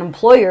or what an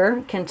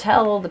employer can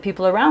tell the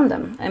people around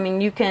them. I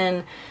mean, you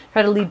can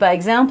try to lead by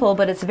example,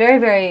 but it's very,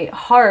 very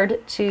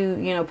hard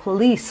to,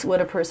 police what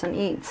a person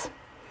eats.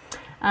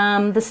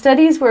 The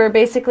studies were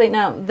basically,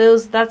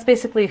 that's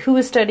basically who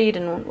is studied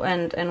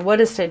and what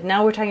is studied.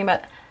 Now we're talking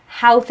about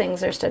how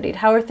things are studied.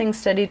 How are things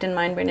studied in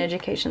mind-brain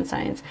education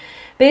science?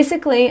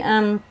 Basically,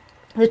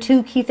 the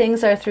two key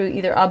things are through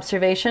either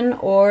observation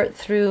or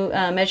through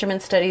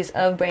measurement studies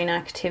of brain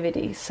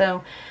activity.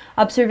 So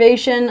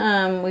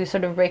observation, we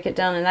sort of break it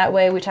down in that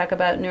way. We talk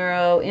about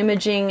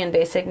neuroimaging and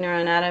basic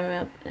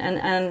neuroanatomy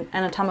and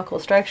anatomical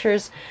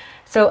structures.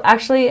 So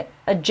actually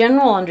a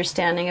general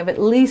understanding of at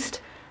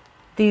least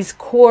these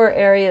core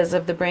areas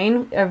of the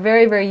brain are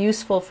very, very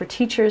useful for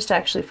teachers to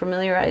actually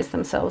familiarize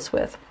themselves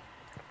with.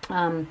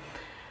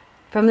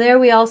 From there,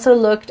 we also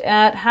looked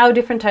at how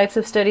different types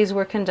of studies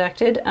were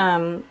conducted,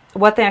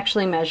 what they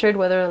actually measured,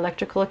 whether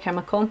electrical or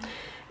chemical,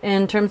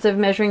 in terms of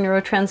measuring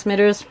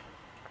neurotransmitters,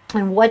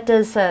 and what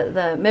does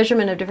the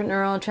measurement of different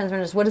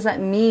neurotransmitters, what does that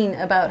mean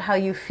about how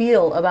you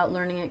feel about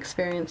learning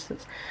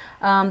experiences,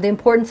 the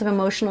importance of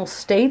emotional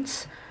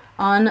states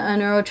on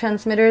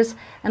neurotransmitters,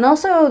 and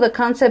also the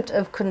concept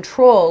of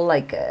control.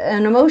 Like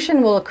an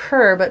emotion will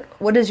occur, but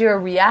what is your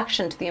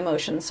reaction to the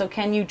emotion? So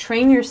can you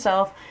train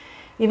yourself,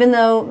 even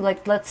though,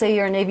 like, let's say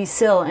you're a Navy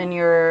SEAL and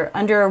you're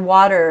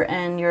underwater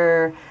and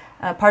your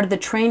part of the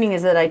training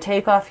is that I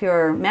take off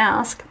your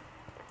mask,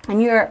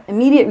 and your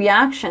immediate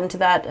reaction to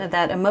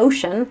that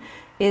emotion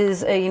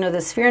is,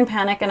 this fear and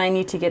panic, and I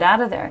need to get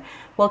out of there.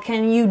 Well,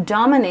 can you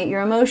dominate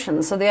your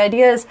emotions? So the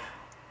idea is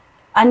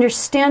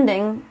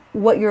understanding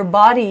what your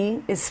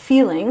body is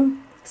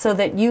feeling so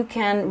that you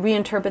can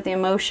reinterpret the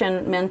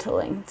emotion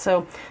mentally.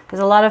 So there's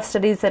a lot of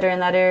studies that are in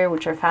that area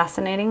which are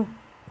fascinating.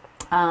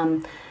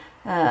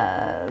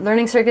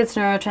 Learning circuits,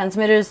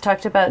 neurotransmitters,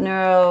 talked about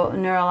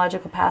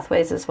neurological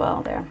pathways as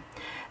well there.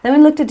 Then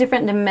we looked at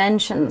different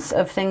dimensions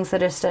of things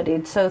that are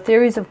studied. So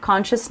theories of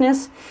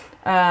consciousness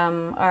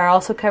are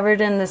also covered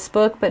in this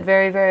book, but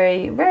very,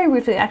 very, very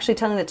briefly, actually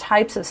telling the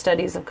types of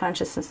studies of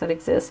consciousness that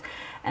exist.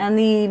 And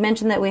the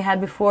mention that we had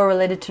before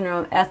related to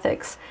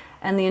neuroethics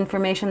and the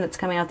information that's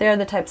coming out there,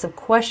 the types of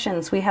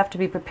questions we have to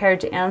be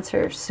prepared to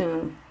answer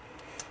soon.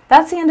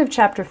 That's the end of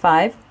Chapter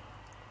 5.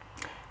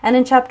 And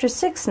in Chapter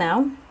 6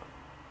 now,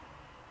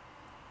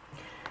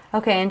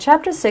 in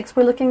Chapter 6,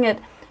 we're looking at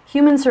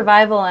human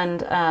survival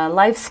and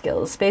life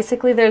skills.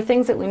 Basically, there are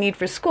things that we need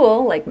for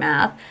school, like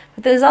math,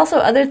 but there's also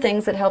other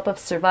things that help us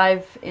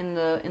survive in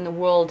the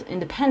world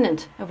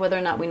independent of whether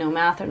or not we know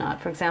math or not.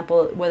 For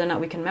example, whether or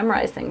not we can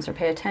memorize things or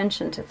pay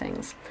attention to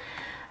things.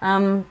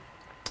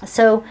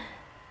 So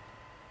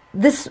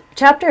this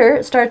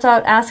chapter starts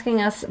out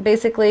asking us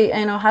basically,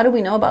 how do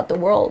we know about the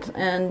world?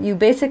 And you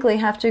basically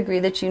have to agree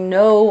that you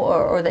know,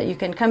 or that you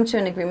can come to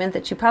an agreement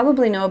that you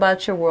probably know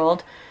about your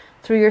world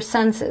through your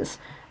senses.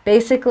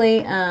 Basically,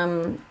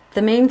 the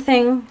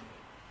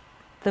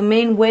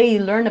main way you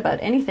learn about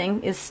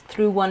anything is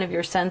through one of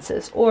your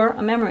senses or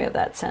a memory of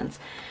that sense.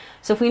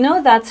 So if we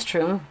know that's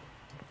true,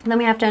 then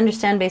we have to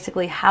understand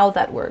basically how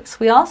that works.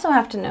 We also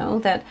have to know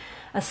that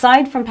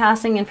aside from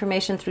passing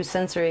information through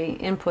sensory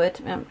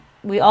input,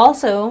 we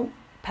also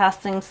pass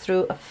things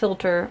through a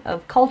filter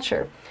of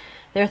culture.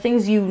 There are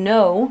things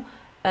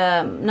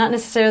not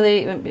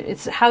necessarily,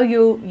 it's how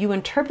you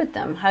interpret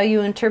them, how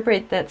you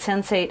interpret that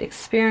sensate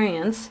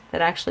experience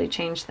that actually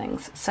change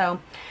things. So,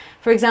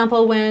 for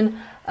example, when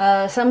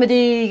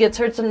somebody gets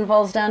hurt and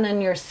falls down,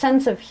 and your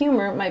sense of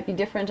humor might be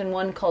different in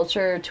one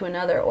culture to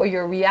another, or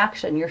your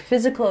reaction, your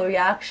physical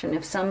reaction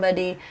if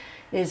somebody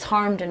is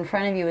harmed in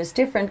front of you is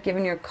different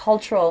given your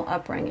cultural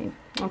upbringing.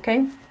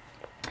 Okay?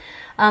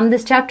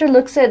 This chapter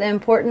looks at the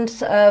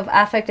importance of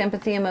affect,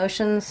 empathy,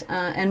 emotions,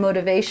 and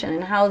motivation,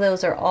 and how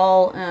those are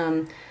all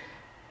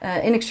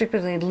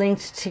inextricably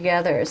linked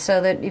together. So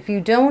that if you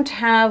don't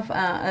have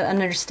an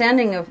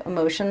understanding of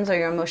emotions or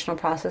your emotional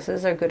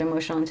processes or good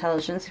emotional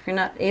intelligence, if you're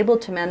not able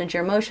to manage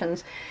your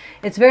emotions,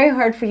 it's very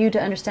hard for you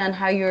to understand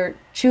how you're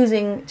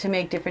choosing to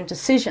make different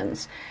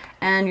decisions.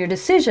 And your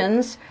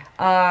decisions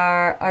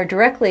are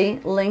directly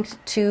linked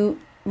to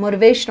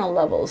motivational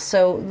levels.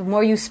 So the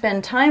more you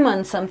spend time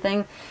on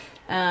something,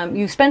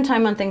 you spend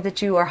time on things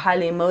that you are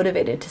highly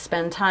motivated to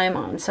spend time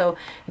on. So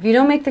if you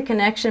don't make the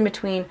connection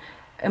between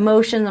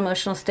emotions,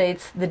 emotional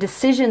states, the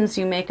decisions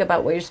you make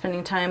about what you're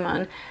spending time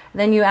on,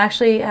 then you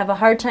actually have a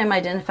hard time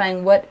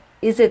identifying what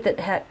is it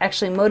that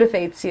actually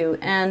motivates you,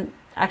 and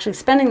actually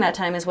spending that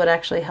time is what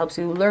actually helps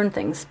you learn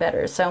things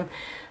better. So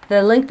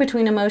the link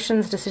between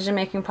emotions,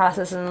 decision-making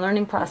processes, and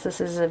learning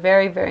processes is a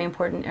very, very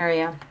important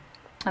area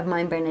of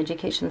mind-brain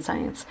education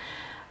science.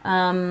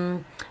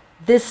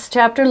 This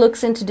chapter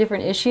looks into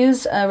different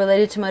issues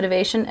related to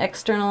motivation,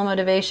 external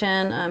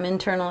motivation,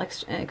 internal,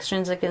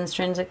 extrinsic,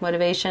 intrinsic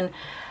motivation,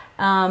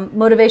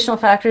 motivational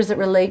factors that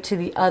relate to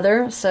the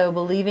other. So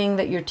believing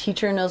that your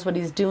teacher knows what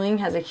he's doing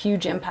has a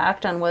huge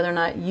impact on whether or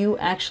not you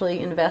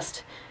actually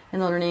invest in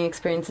the learning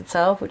experience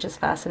itself, which is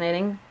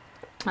fascinating.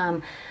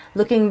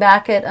 Looking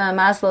back at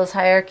Maslow's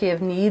hierarchy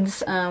of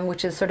needs,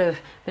 which has sort of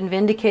been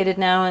vindicated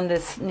now in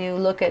this new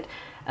look at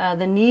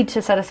the need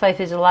to satisfy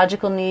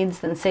physiological needs,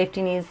 then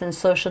safety needs, then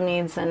social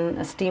needs, and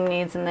esteem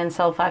needs, and then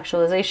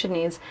self-actualization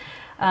needs,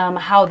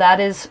 how that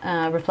is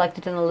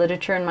reflected in the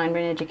literature in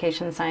mind-brain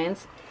education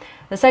science.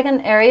 The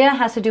second area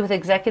has to do with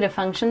executive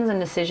functions and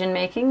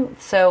decision-making.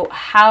 So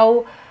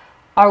how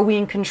are we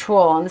in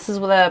control? And this is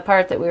the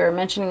part that we were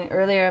mentioning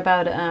earlier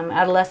about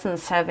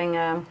adolescents having,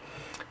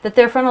 that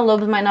their frontal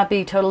lobes might not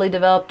be totally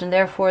developed and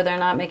therefore they're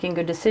not making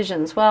good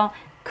decisions. Well,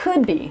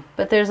 could be,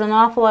 but there's an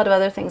awful lot of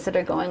other things that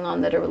are going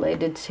on that are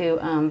related to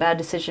bad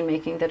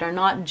decision-making that are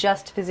not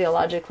just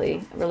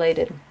physiologically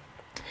related.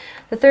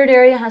 The third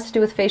area has to do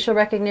with facial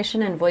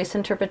recognition and voice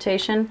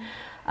interpretation.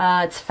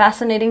 It's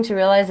fascinating to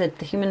realize that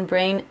the human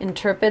brain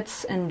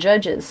interprets and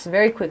judges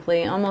very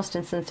quickly, almost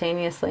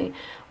instantaneously,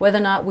 whether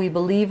or not we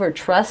believe or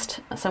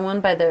trust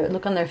someone by their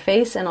look on their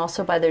face and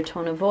also by their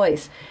tone of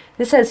voice.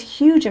 This has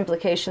huge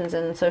implications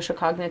in social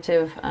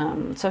cognition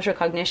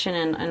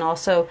and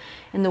also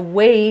in the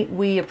way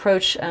we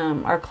approach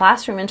our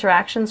classroom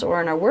interactions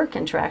or in our work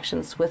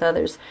interactions with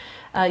others.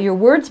 Your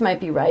words might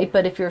be right,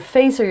 but if your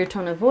face or your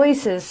tone of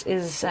voice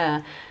is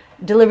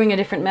delivering a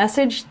different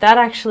message, that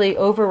actually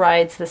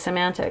overrides the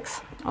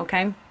semantics,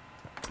 okay?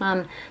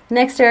 The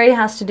next area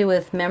has to do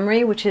with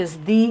memory, which is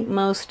the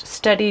most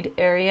studied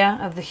area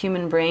of the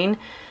human brain.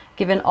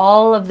 Given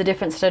all of the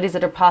different studies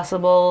that are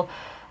possible,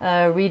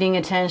 reading,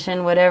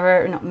 attention,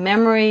 whatever,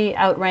 memory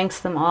outranks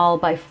them all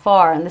by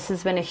far, and this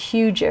has been a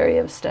huge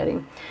area of study.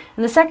 And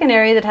the second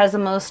area that has the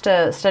most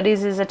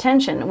studies is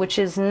attention, which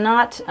is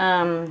not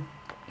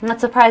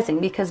surprising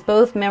because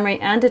both memory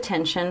and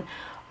attention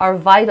are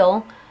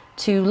vital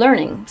to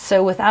learning.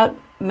 So without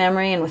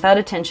memory and without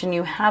attention,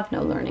 you have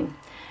no learning.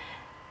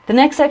 The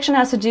next section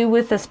has to do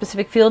with the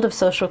specific field of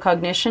social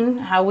cognition,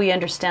 how we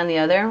understand the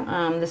other.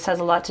 This has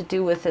a lot to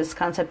do with this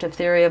concept of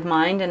theory of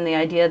mind and the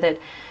idea that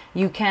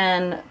you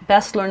can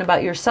best learn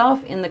about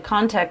yourself in the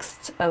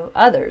context of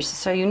others.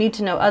 So you need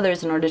to know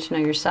others in order to know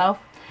yourself.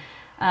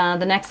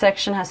 The next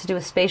section has to do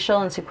with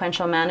spatial and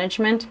sequential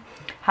management,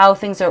 how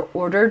things are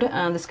ordered.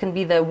 This can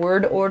be the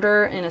word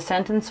order in a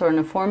sentence or in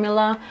a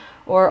formula,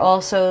 or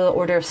also the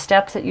order of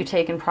steps that you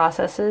take in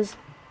processes.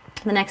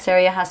 The next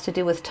area has to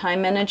do with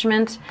time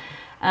management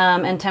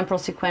and temporal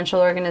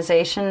sequential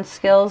organization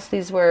skills.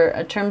 These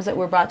were terms that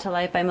were brought to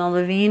light by Mel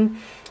Levine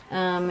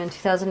in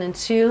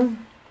 2002.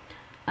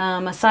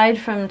 Aside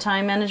from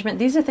time management,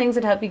 these are things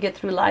that help you get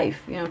through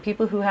life. You know,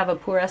 people who have a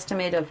poor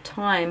estimate of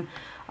time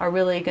are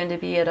really going to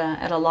be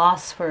at a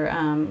loss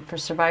for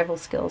survival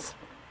skills.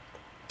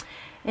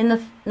 In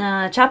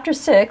the chapter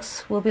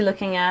 6, we'll be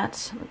looking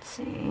at, let's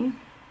see.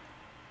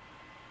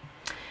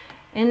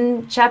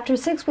 In chapter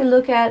 6, we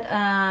look at,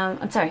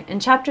 in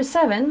chapter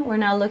 7, we're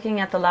now looking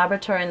at the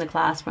laboratory and the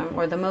classroom,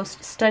 or the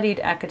most studied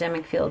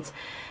academic fields.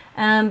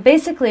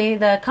 Basically,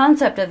 the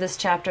concept of this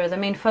chapter, the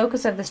main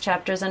focus of this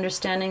chapter is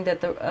understanding that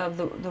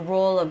the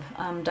role of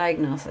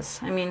diagnosis.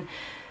 I mean,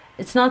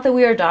 it's not that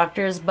we are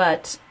doctors,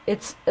 but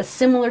it's a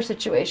similar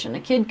situation.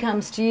 A kid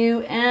comes to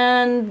you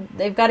and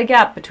they've got a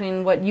gap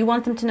between what you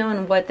want them to know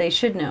and what they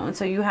should know. And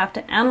so you have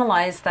to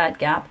analyze that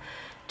gap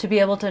to be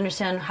able to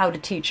understand how to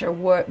teach or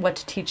what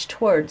to teach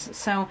towards.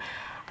 So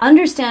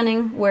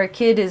understanding where a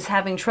kid is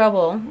having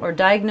trouble or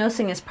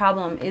diagnosing his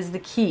problem is the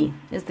key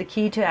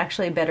to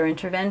actually better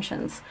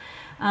interventions.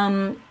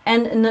 And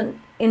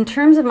in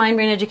terms of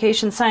mind-brain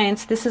education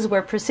science, this is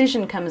where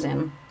precision comes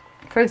in.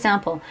 For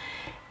example,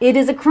 it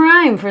is a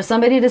crime for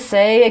somebody to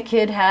say a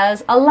kid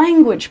has a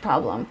language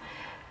problem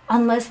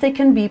unless they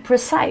can be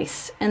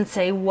precise and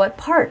say what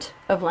part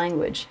of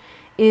language.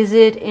 Is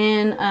it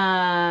in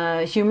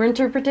humor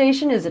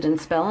interpretation? Is it in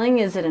spelling?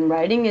 Is it in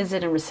writing? Is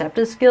it in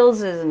receptive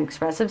skills? Is it in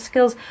expressive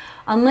skills?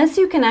 Unless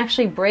you can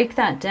actually break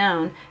that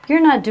down,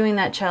 you're not doing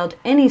that child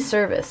any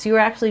service. You're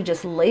actually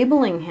just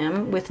labeling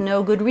him with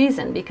no good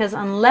reason, because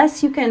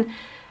unless you can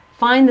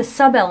find the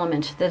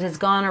sub-element that has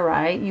gone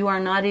awry, you are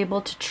not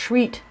able to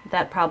treat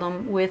that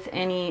problem with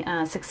any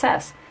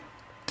success.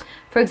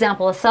 For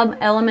example, a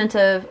sub-element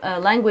of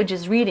language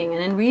is reading,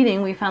 and in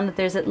reading we found that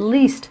there's at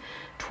least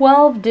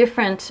 12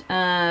 different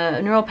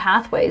neural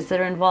pathways that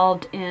are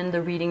involved in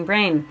the reading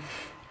brain.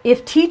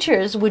 if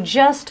teachers would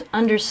just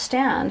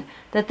understand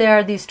that there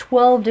are these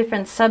 12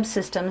 different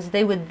subsystems,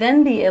 they would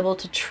then be able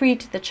to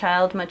treat the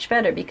child much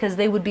better, because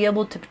they would be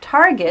able to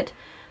target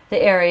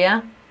the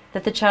area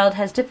that the child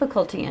has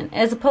difficulty in,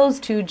 as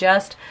opposed to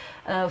just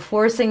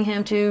forcing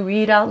him to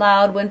read out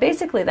loud when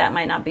basically that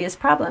might not be his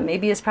problem.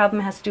 Maybe his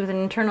problem has to do with an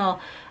internal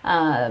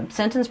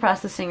sentence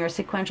processing or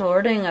sequential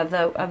ordering of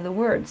the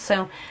words.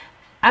 So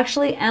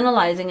actually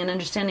analyzing and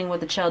understanding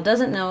what the child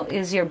doesn't know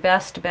is your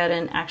best bet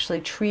in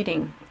actually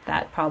treating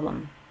that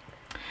problem.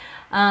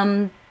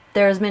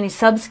 There's many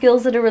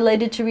sub-skills that are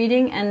related to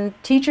reading, and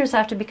teachers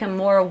have to become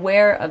more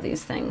aware of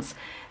these things.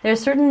 There are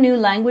certain new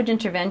language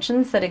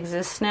interventions that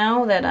exist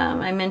now that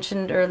I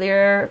mentioned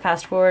earlier,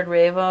 Fast Forward,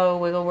 Revo,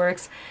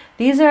 WiggleWorks.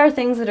 These are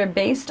things that are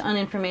based on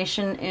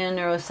information in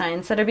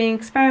neuroscience that are being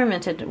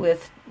experimented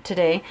with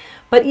today,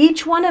 but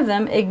each one of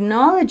them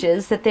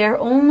acknowledges that they're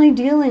only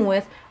dealing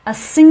with a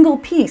single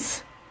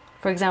piece,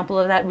 for example,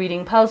 of that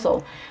reading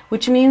puzzle,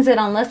 which means that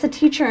unless the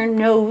teacher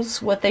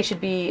knows what they should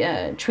be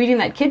treating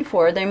that kid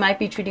for, they might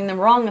be treating them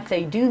wrong if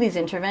they do these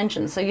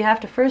interventions. So you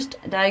have to first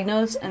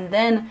diagnose and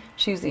then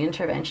choose the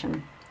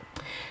intervention.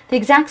 The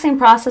exact same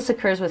process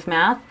occurs with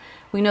math.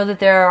 We know that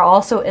there are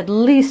also at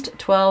least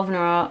 12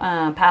 neural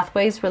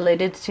pathways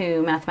related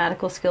to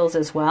mathematical skills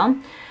as well.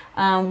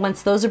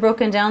 Once those are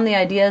broken down, the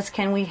idea is,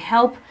 can we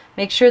help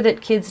make sure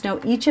that kids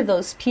know each of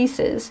those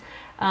pieces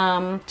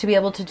to be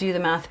able to do the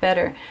math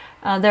better?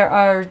 There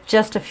are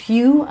just a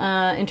few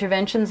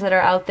interventions that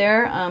are out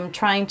there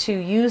trying to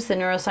use the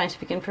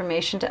neuroscientific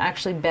information to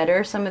actually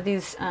better some of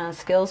these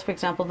skills. For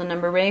example, the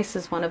number race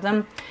is one of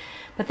them.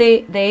 But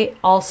they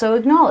also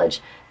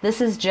acknowledge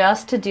this is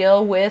just to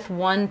deal with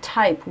one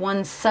type,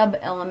 one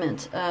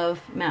sub-element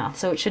of math,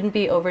 so it shouldn't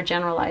be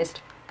overgeneralized.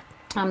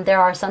 There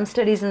are some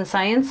studies in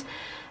science.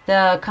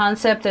 The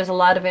concept, there's a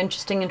lot of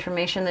interesting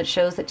information that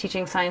shows that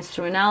teaching science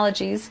through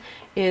analogies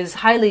is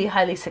highly,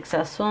 highly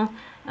successful.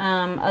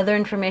 Other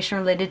information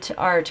related to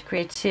art,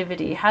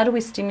 creativity, how do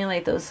we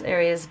stimulate those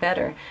areas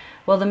better?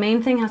 Well, the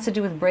main thing has to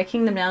do with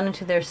breaking them down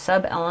into their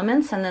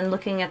sub-elements and then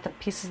looking at the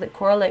pieces that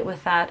correlate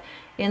with that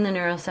in the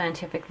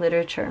neuroscientific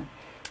literature.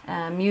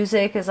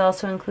 Music is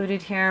also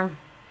included here.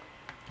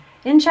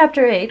 In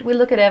Chapter 8, we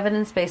look at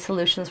evidence-based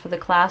solutions for the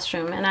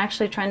classroom and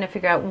actually trying to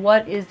figure out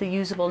what is the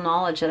usable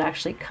knowledge that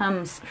actually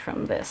comes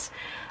from this.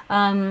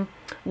 One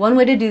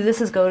way to do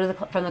this is go to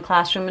from the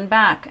classroom and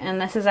back,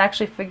 and this is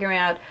actually figuring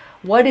out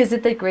what is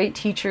it that great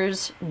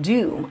teachers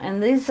do.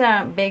 And these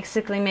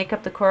basically make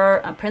up the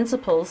core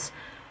principles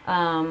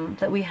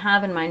that we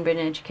have in mind, brain,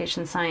 and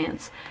education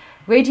science.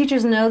 Great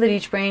teachers know that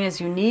each brain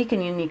is unique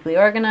and uniquely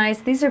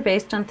organized. These are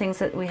based on things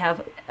that we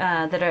have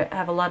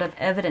have a lot of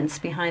evidence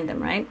behind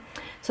them, right?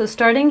 So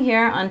starting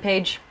here on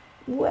page,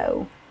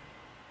 whoa.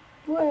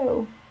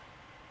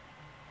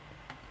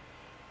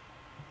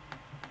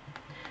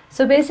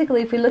 So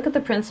basically, if we look at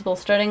the principles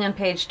starting on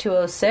page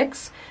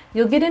 206,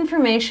 you'll get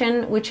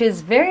information which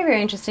is very,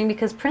 very interesting,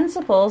 because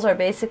principles are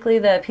basically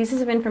the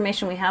pieces of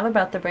information we have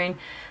about the brain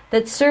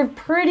that serve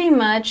pretty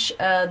much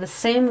the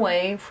same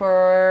way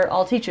for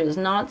all teachers,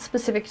 not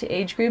specific to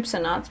age groups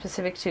and not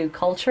specific to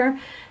culture.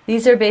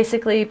 These are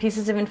basically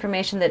pieces of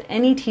information that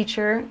any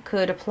teacher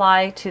could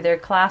apply to their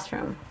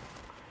classroom.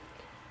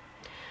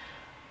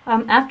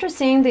 After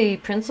seeing the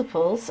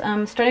principles,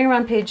 starting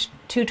around page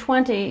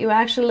 220, you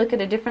actually look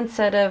at a different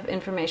set of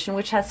information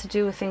which has to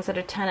do with things that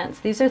are tenets.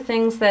 These are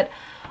things that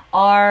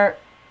are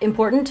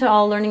important to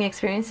all learning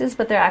experiences,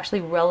 but they're actually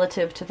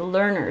relative to the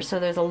learner. So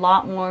there's a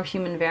lot more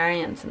human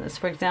variance in this.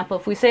 For example,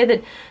 if we say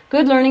that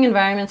good learning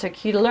environments are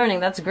key to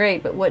learning, that's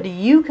great, but what do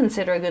you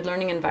consider a good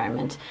learning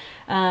environment?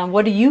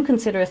 What do you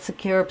consider a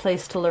secure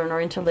place to learn or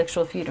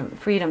intellectual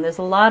freedom? There's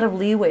a lot of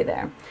leeway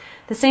there.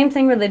 The same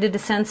thing related to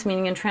sense,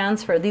 meaning, and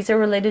transfer. These are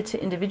related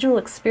to individual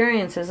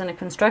experiences in a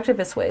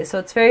constructivist way. So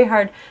it's very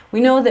hard. We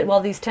know that while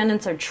these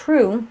tenets are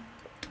true,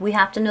 we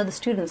have to know the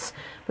students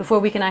before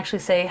we can actually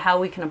say how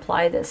we can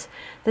apply this.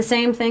 The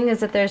same thing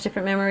is that there's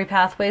different memory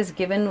pathways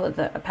given what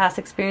the past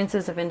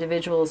experiences of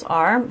individuals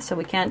are, so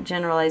we can't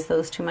generalize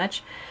those too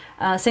much.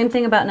 Same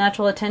thing about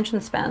natural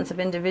attention spans of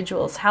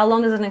individuals. How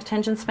long is an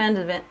attention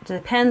span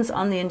depends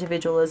on the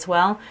individual as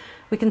well.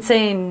 We can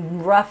say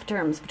in rough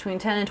terms between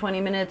 10 and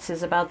 20 minutes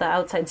is about the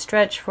outside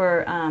stretch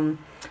for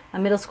a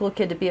middle school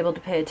kid to be able to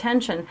pay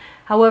attention.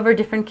 However,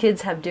 different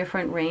kids have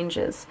different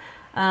ranges.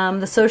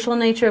 The social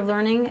nature of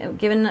learning,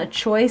 given a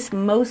choice,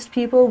 most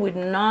people would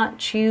not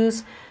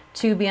choose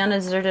to be on a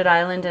deserted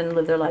island and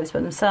live their lives by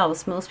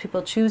themselves. Most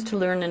people choose to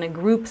learn in a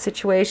group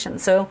situation.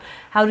 So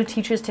how do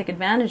teachers take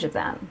advantage of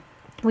that?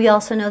 We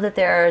also know that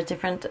there are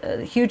different,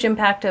 huge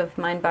impact of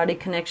mind-body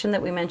connection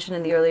that we mentioned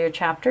in the earlier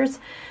chapters.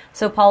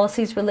 So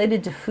policies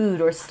related to food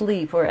or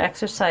sleep or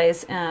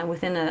exercise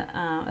within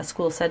a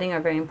school setting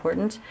are very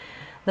important.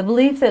 The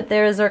belief that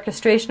there is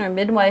orchestration or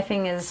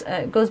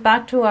midwifing goes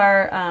back to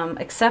our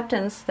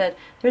acceptance that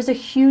there's a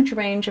huge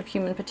range of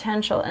human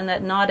potential and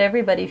that not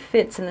everybody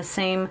fits in the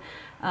same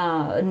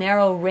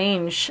narrow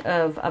range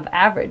of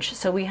average.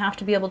 So we have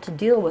to be able to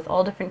deal with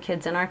all different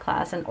kids in our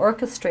class and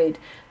orchestrate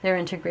their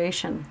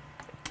integration.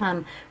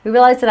 We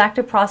realize that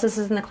active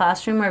processes in the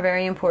classroom are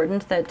very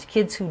important, that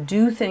kids who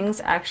do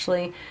things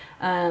actually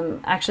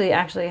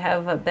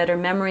have a better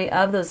memory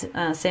of those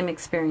same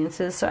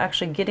experiences. So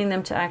actually getting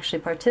them to actually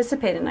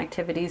participate in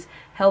activities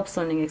helps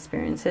learning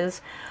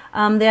experiences.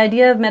 The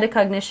idea of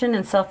metacognition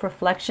and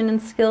self-reflection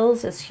and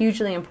skills is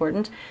hugely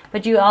important,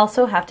 but you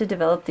also have to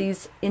develop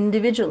these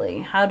individually.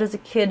 How does a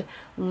kid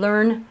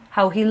learn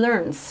how he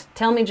learns?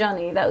 Tell me,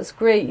 Johnny, that was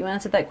great. You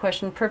answered that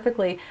question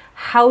perfectly.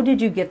 How did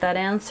you get that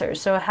answer?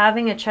 So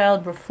having a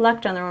child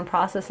reflect on their own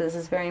processes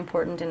is very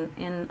important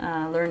in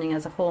learning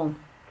as a whole.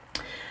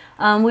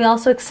 We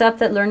also accept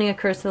that learning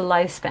occurs to the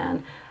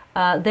lifespan.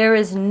 There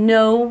is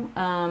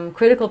no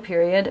critical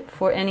period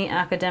for any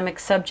academic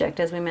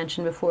subject, as we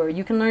mentioned before.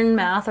 You can learn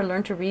math or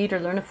learn to read or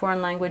learn a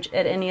foreign language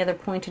at any other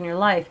point in your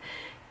life.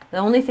 The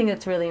only thing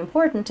that's really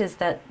important is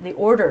that the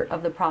order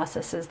of the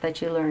processes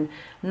that you learn,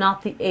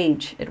 not the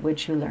age at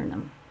which you learn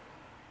them.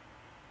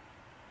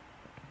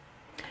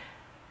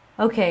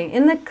 Okay,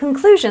 in the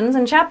conclusions,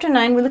 in Chapter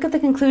 9, we look at the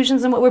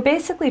conclusions, and what we're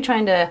basically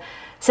trying to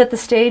set the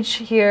stage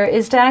here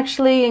is to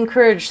actually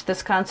encourage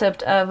this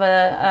concept of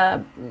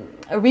a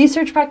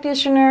research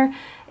practitioner,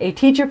 a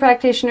teacher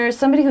practitioner,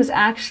 somebody who's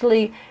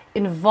actually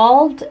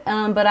involved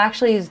but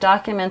actually is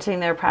documenting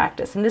their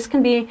practice. And this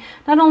can be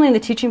not only in the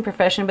teaching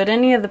profession, but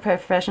any of the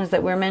professions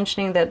that we're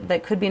mentioning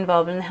that could be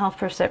involved in the health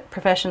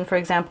profession, for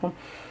example.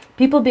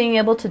 People being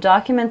able to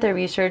document their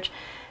research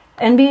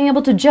and being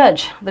able to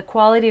judge the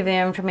quality of the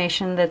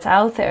information that's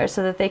out there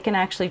so that they can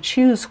actually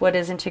choose what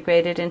is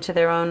integrated into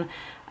their own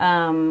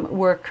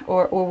work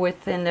or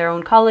within their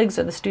own colleagues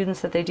or the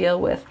students that they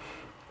deal with.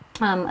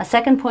 A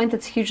second point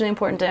that's hugely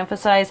important to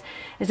emphasize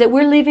is that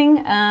we're leaving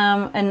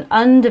an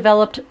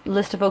undeveloped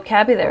list of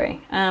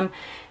vocabulary.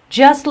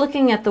 Just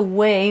looking at the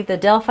way the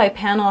Delphi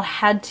panel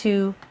had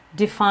to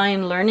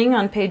define learning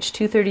on page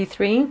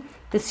 233,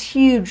 this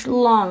huge,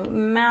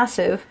 long,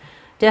 massive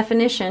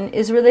definition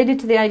is related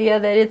to the idea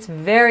that it's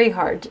very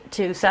hard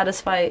to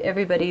satisfy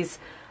everybody's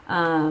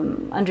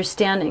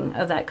understanding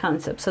of that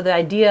concept. So the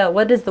idea,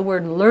 what does the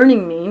word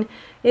learning mean?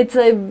 It's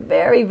a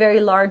very, very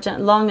large,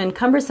 long, and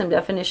cumbersome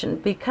definition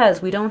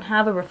because we don't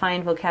have a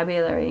refined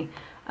vocabulary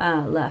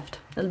left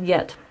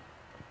yet.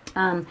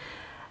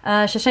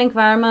 Shashank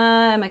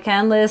Varma,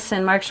 McCandless,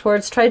 and Mark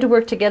Schwartz tried to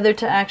work together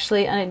to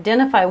actually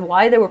identify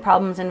why there were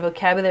problems in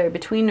vocabulary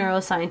between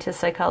neuroscientists,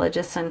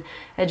 psychologists, and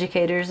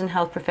educators and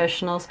health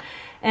professionals.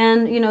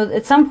 And, you know,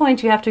 at some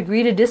point you have to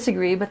agree to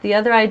disagree, but the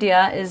other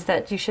idea is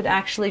that you should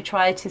actually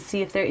try to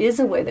see if there is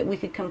a way that we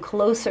could come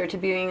closer to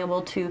being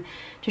able to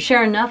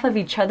share enough of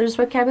each other's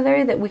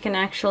vocabulary that we can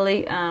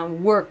actually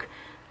work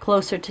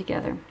closer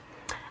together.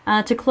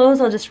 To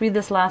close, I'll just read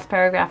this last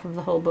paragraph of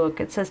the whole book.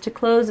 It says, to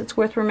close, it's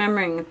worth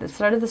remembering at the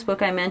start of this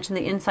book I mentioned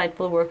the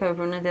insightful work of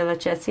Bruna de la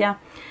Chesia,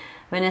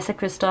 Vanessa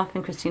Christoph,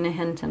 and Christina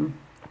Hinton.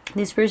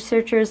 These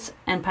researchers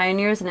and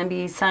pioneers in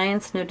MBE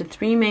science noted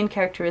three main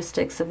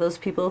characteristics of those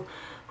people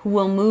who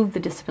will move the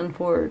discipline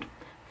forward.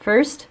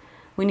 First,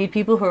 we need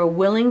people who are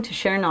willing to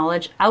share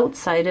knowledge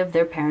outside of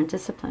their parent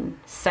discipline.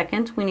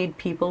 Second, we need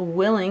people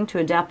willing to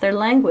adapt their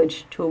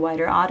language to a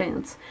wider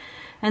audience.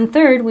 And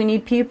third, we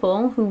need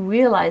people who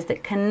realize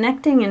that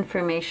connecting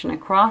information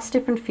across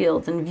different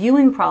fields and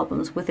viewing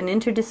problems with an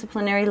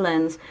interdisciplinary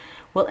lens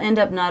will end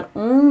up not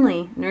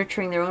only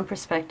nurturing their own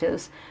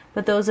perspectives,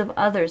 but those of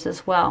others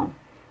as well,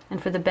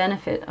 and for the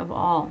benefit of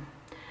all.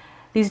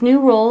 These new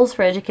roles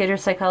for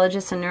educators,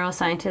 psychologists, and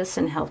neuroscientists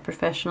and health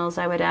professionals,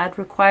 I would add,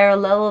 require a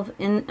level of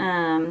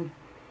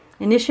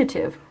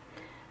initiative.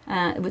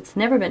 It's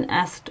never been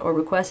asked or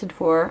requested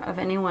for of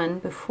anyone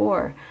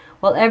before.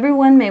 While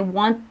everyone may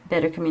want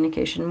better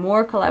communication,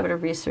 more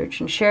collaborative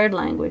research, and shared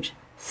language,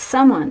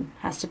 someone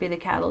has to be the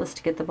catalyst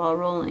to get the ball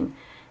rolling,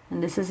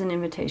 and this is an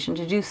invitation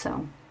to do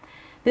so.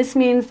 This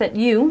means that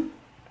you,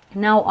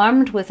 now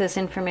armed with this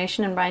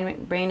information in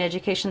brain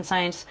education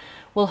science,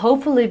 will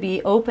hopefully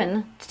be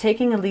open to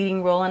taking a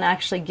leading role in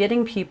actually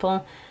getting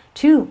people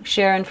to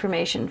share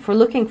information, for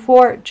looking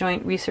for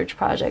joint research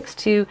projects,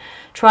 to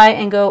try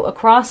and go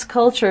across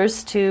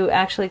cultures, to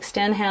actually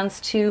extend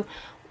hands to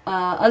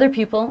other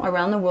people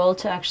around the world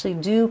to actually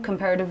do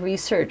comparative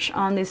research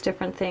on these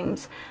different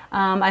things.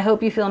 I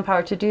hope you feel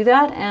empowered to do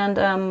that,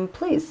 and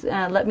please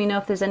let me know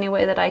if there's any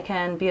way that I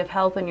can be of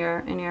help in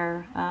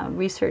your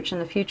research in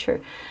the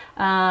future.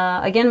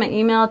 Again, my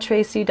email,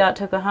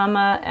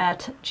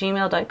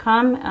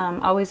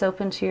 tracy.tokuhama@gmail.com. Always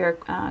open to your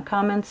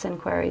comments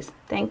and queries.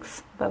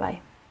 Thanks.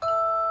 Bye-bye.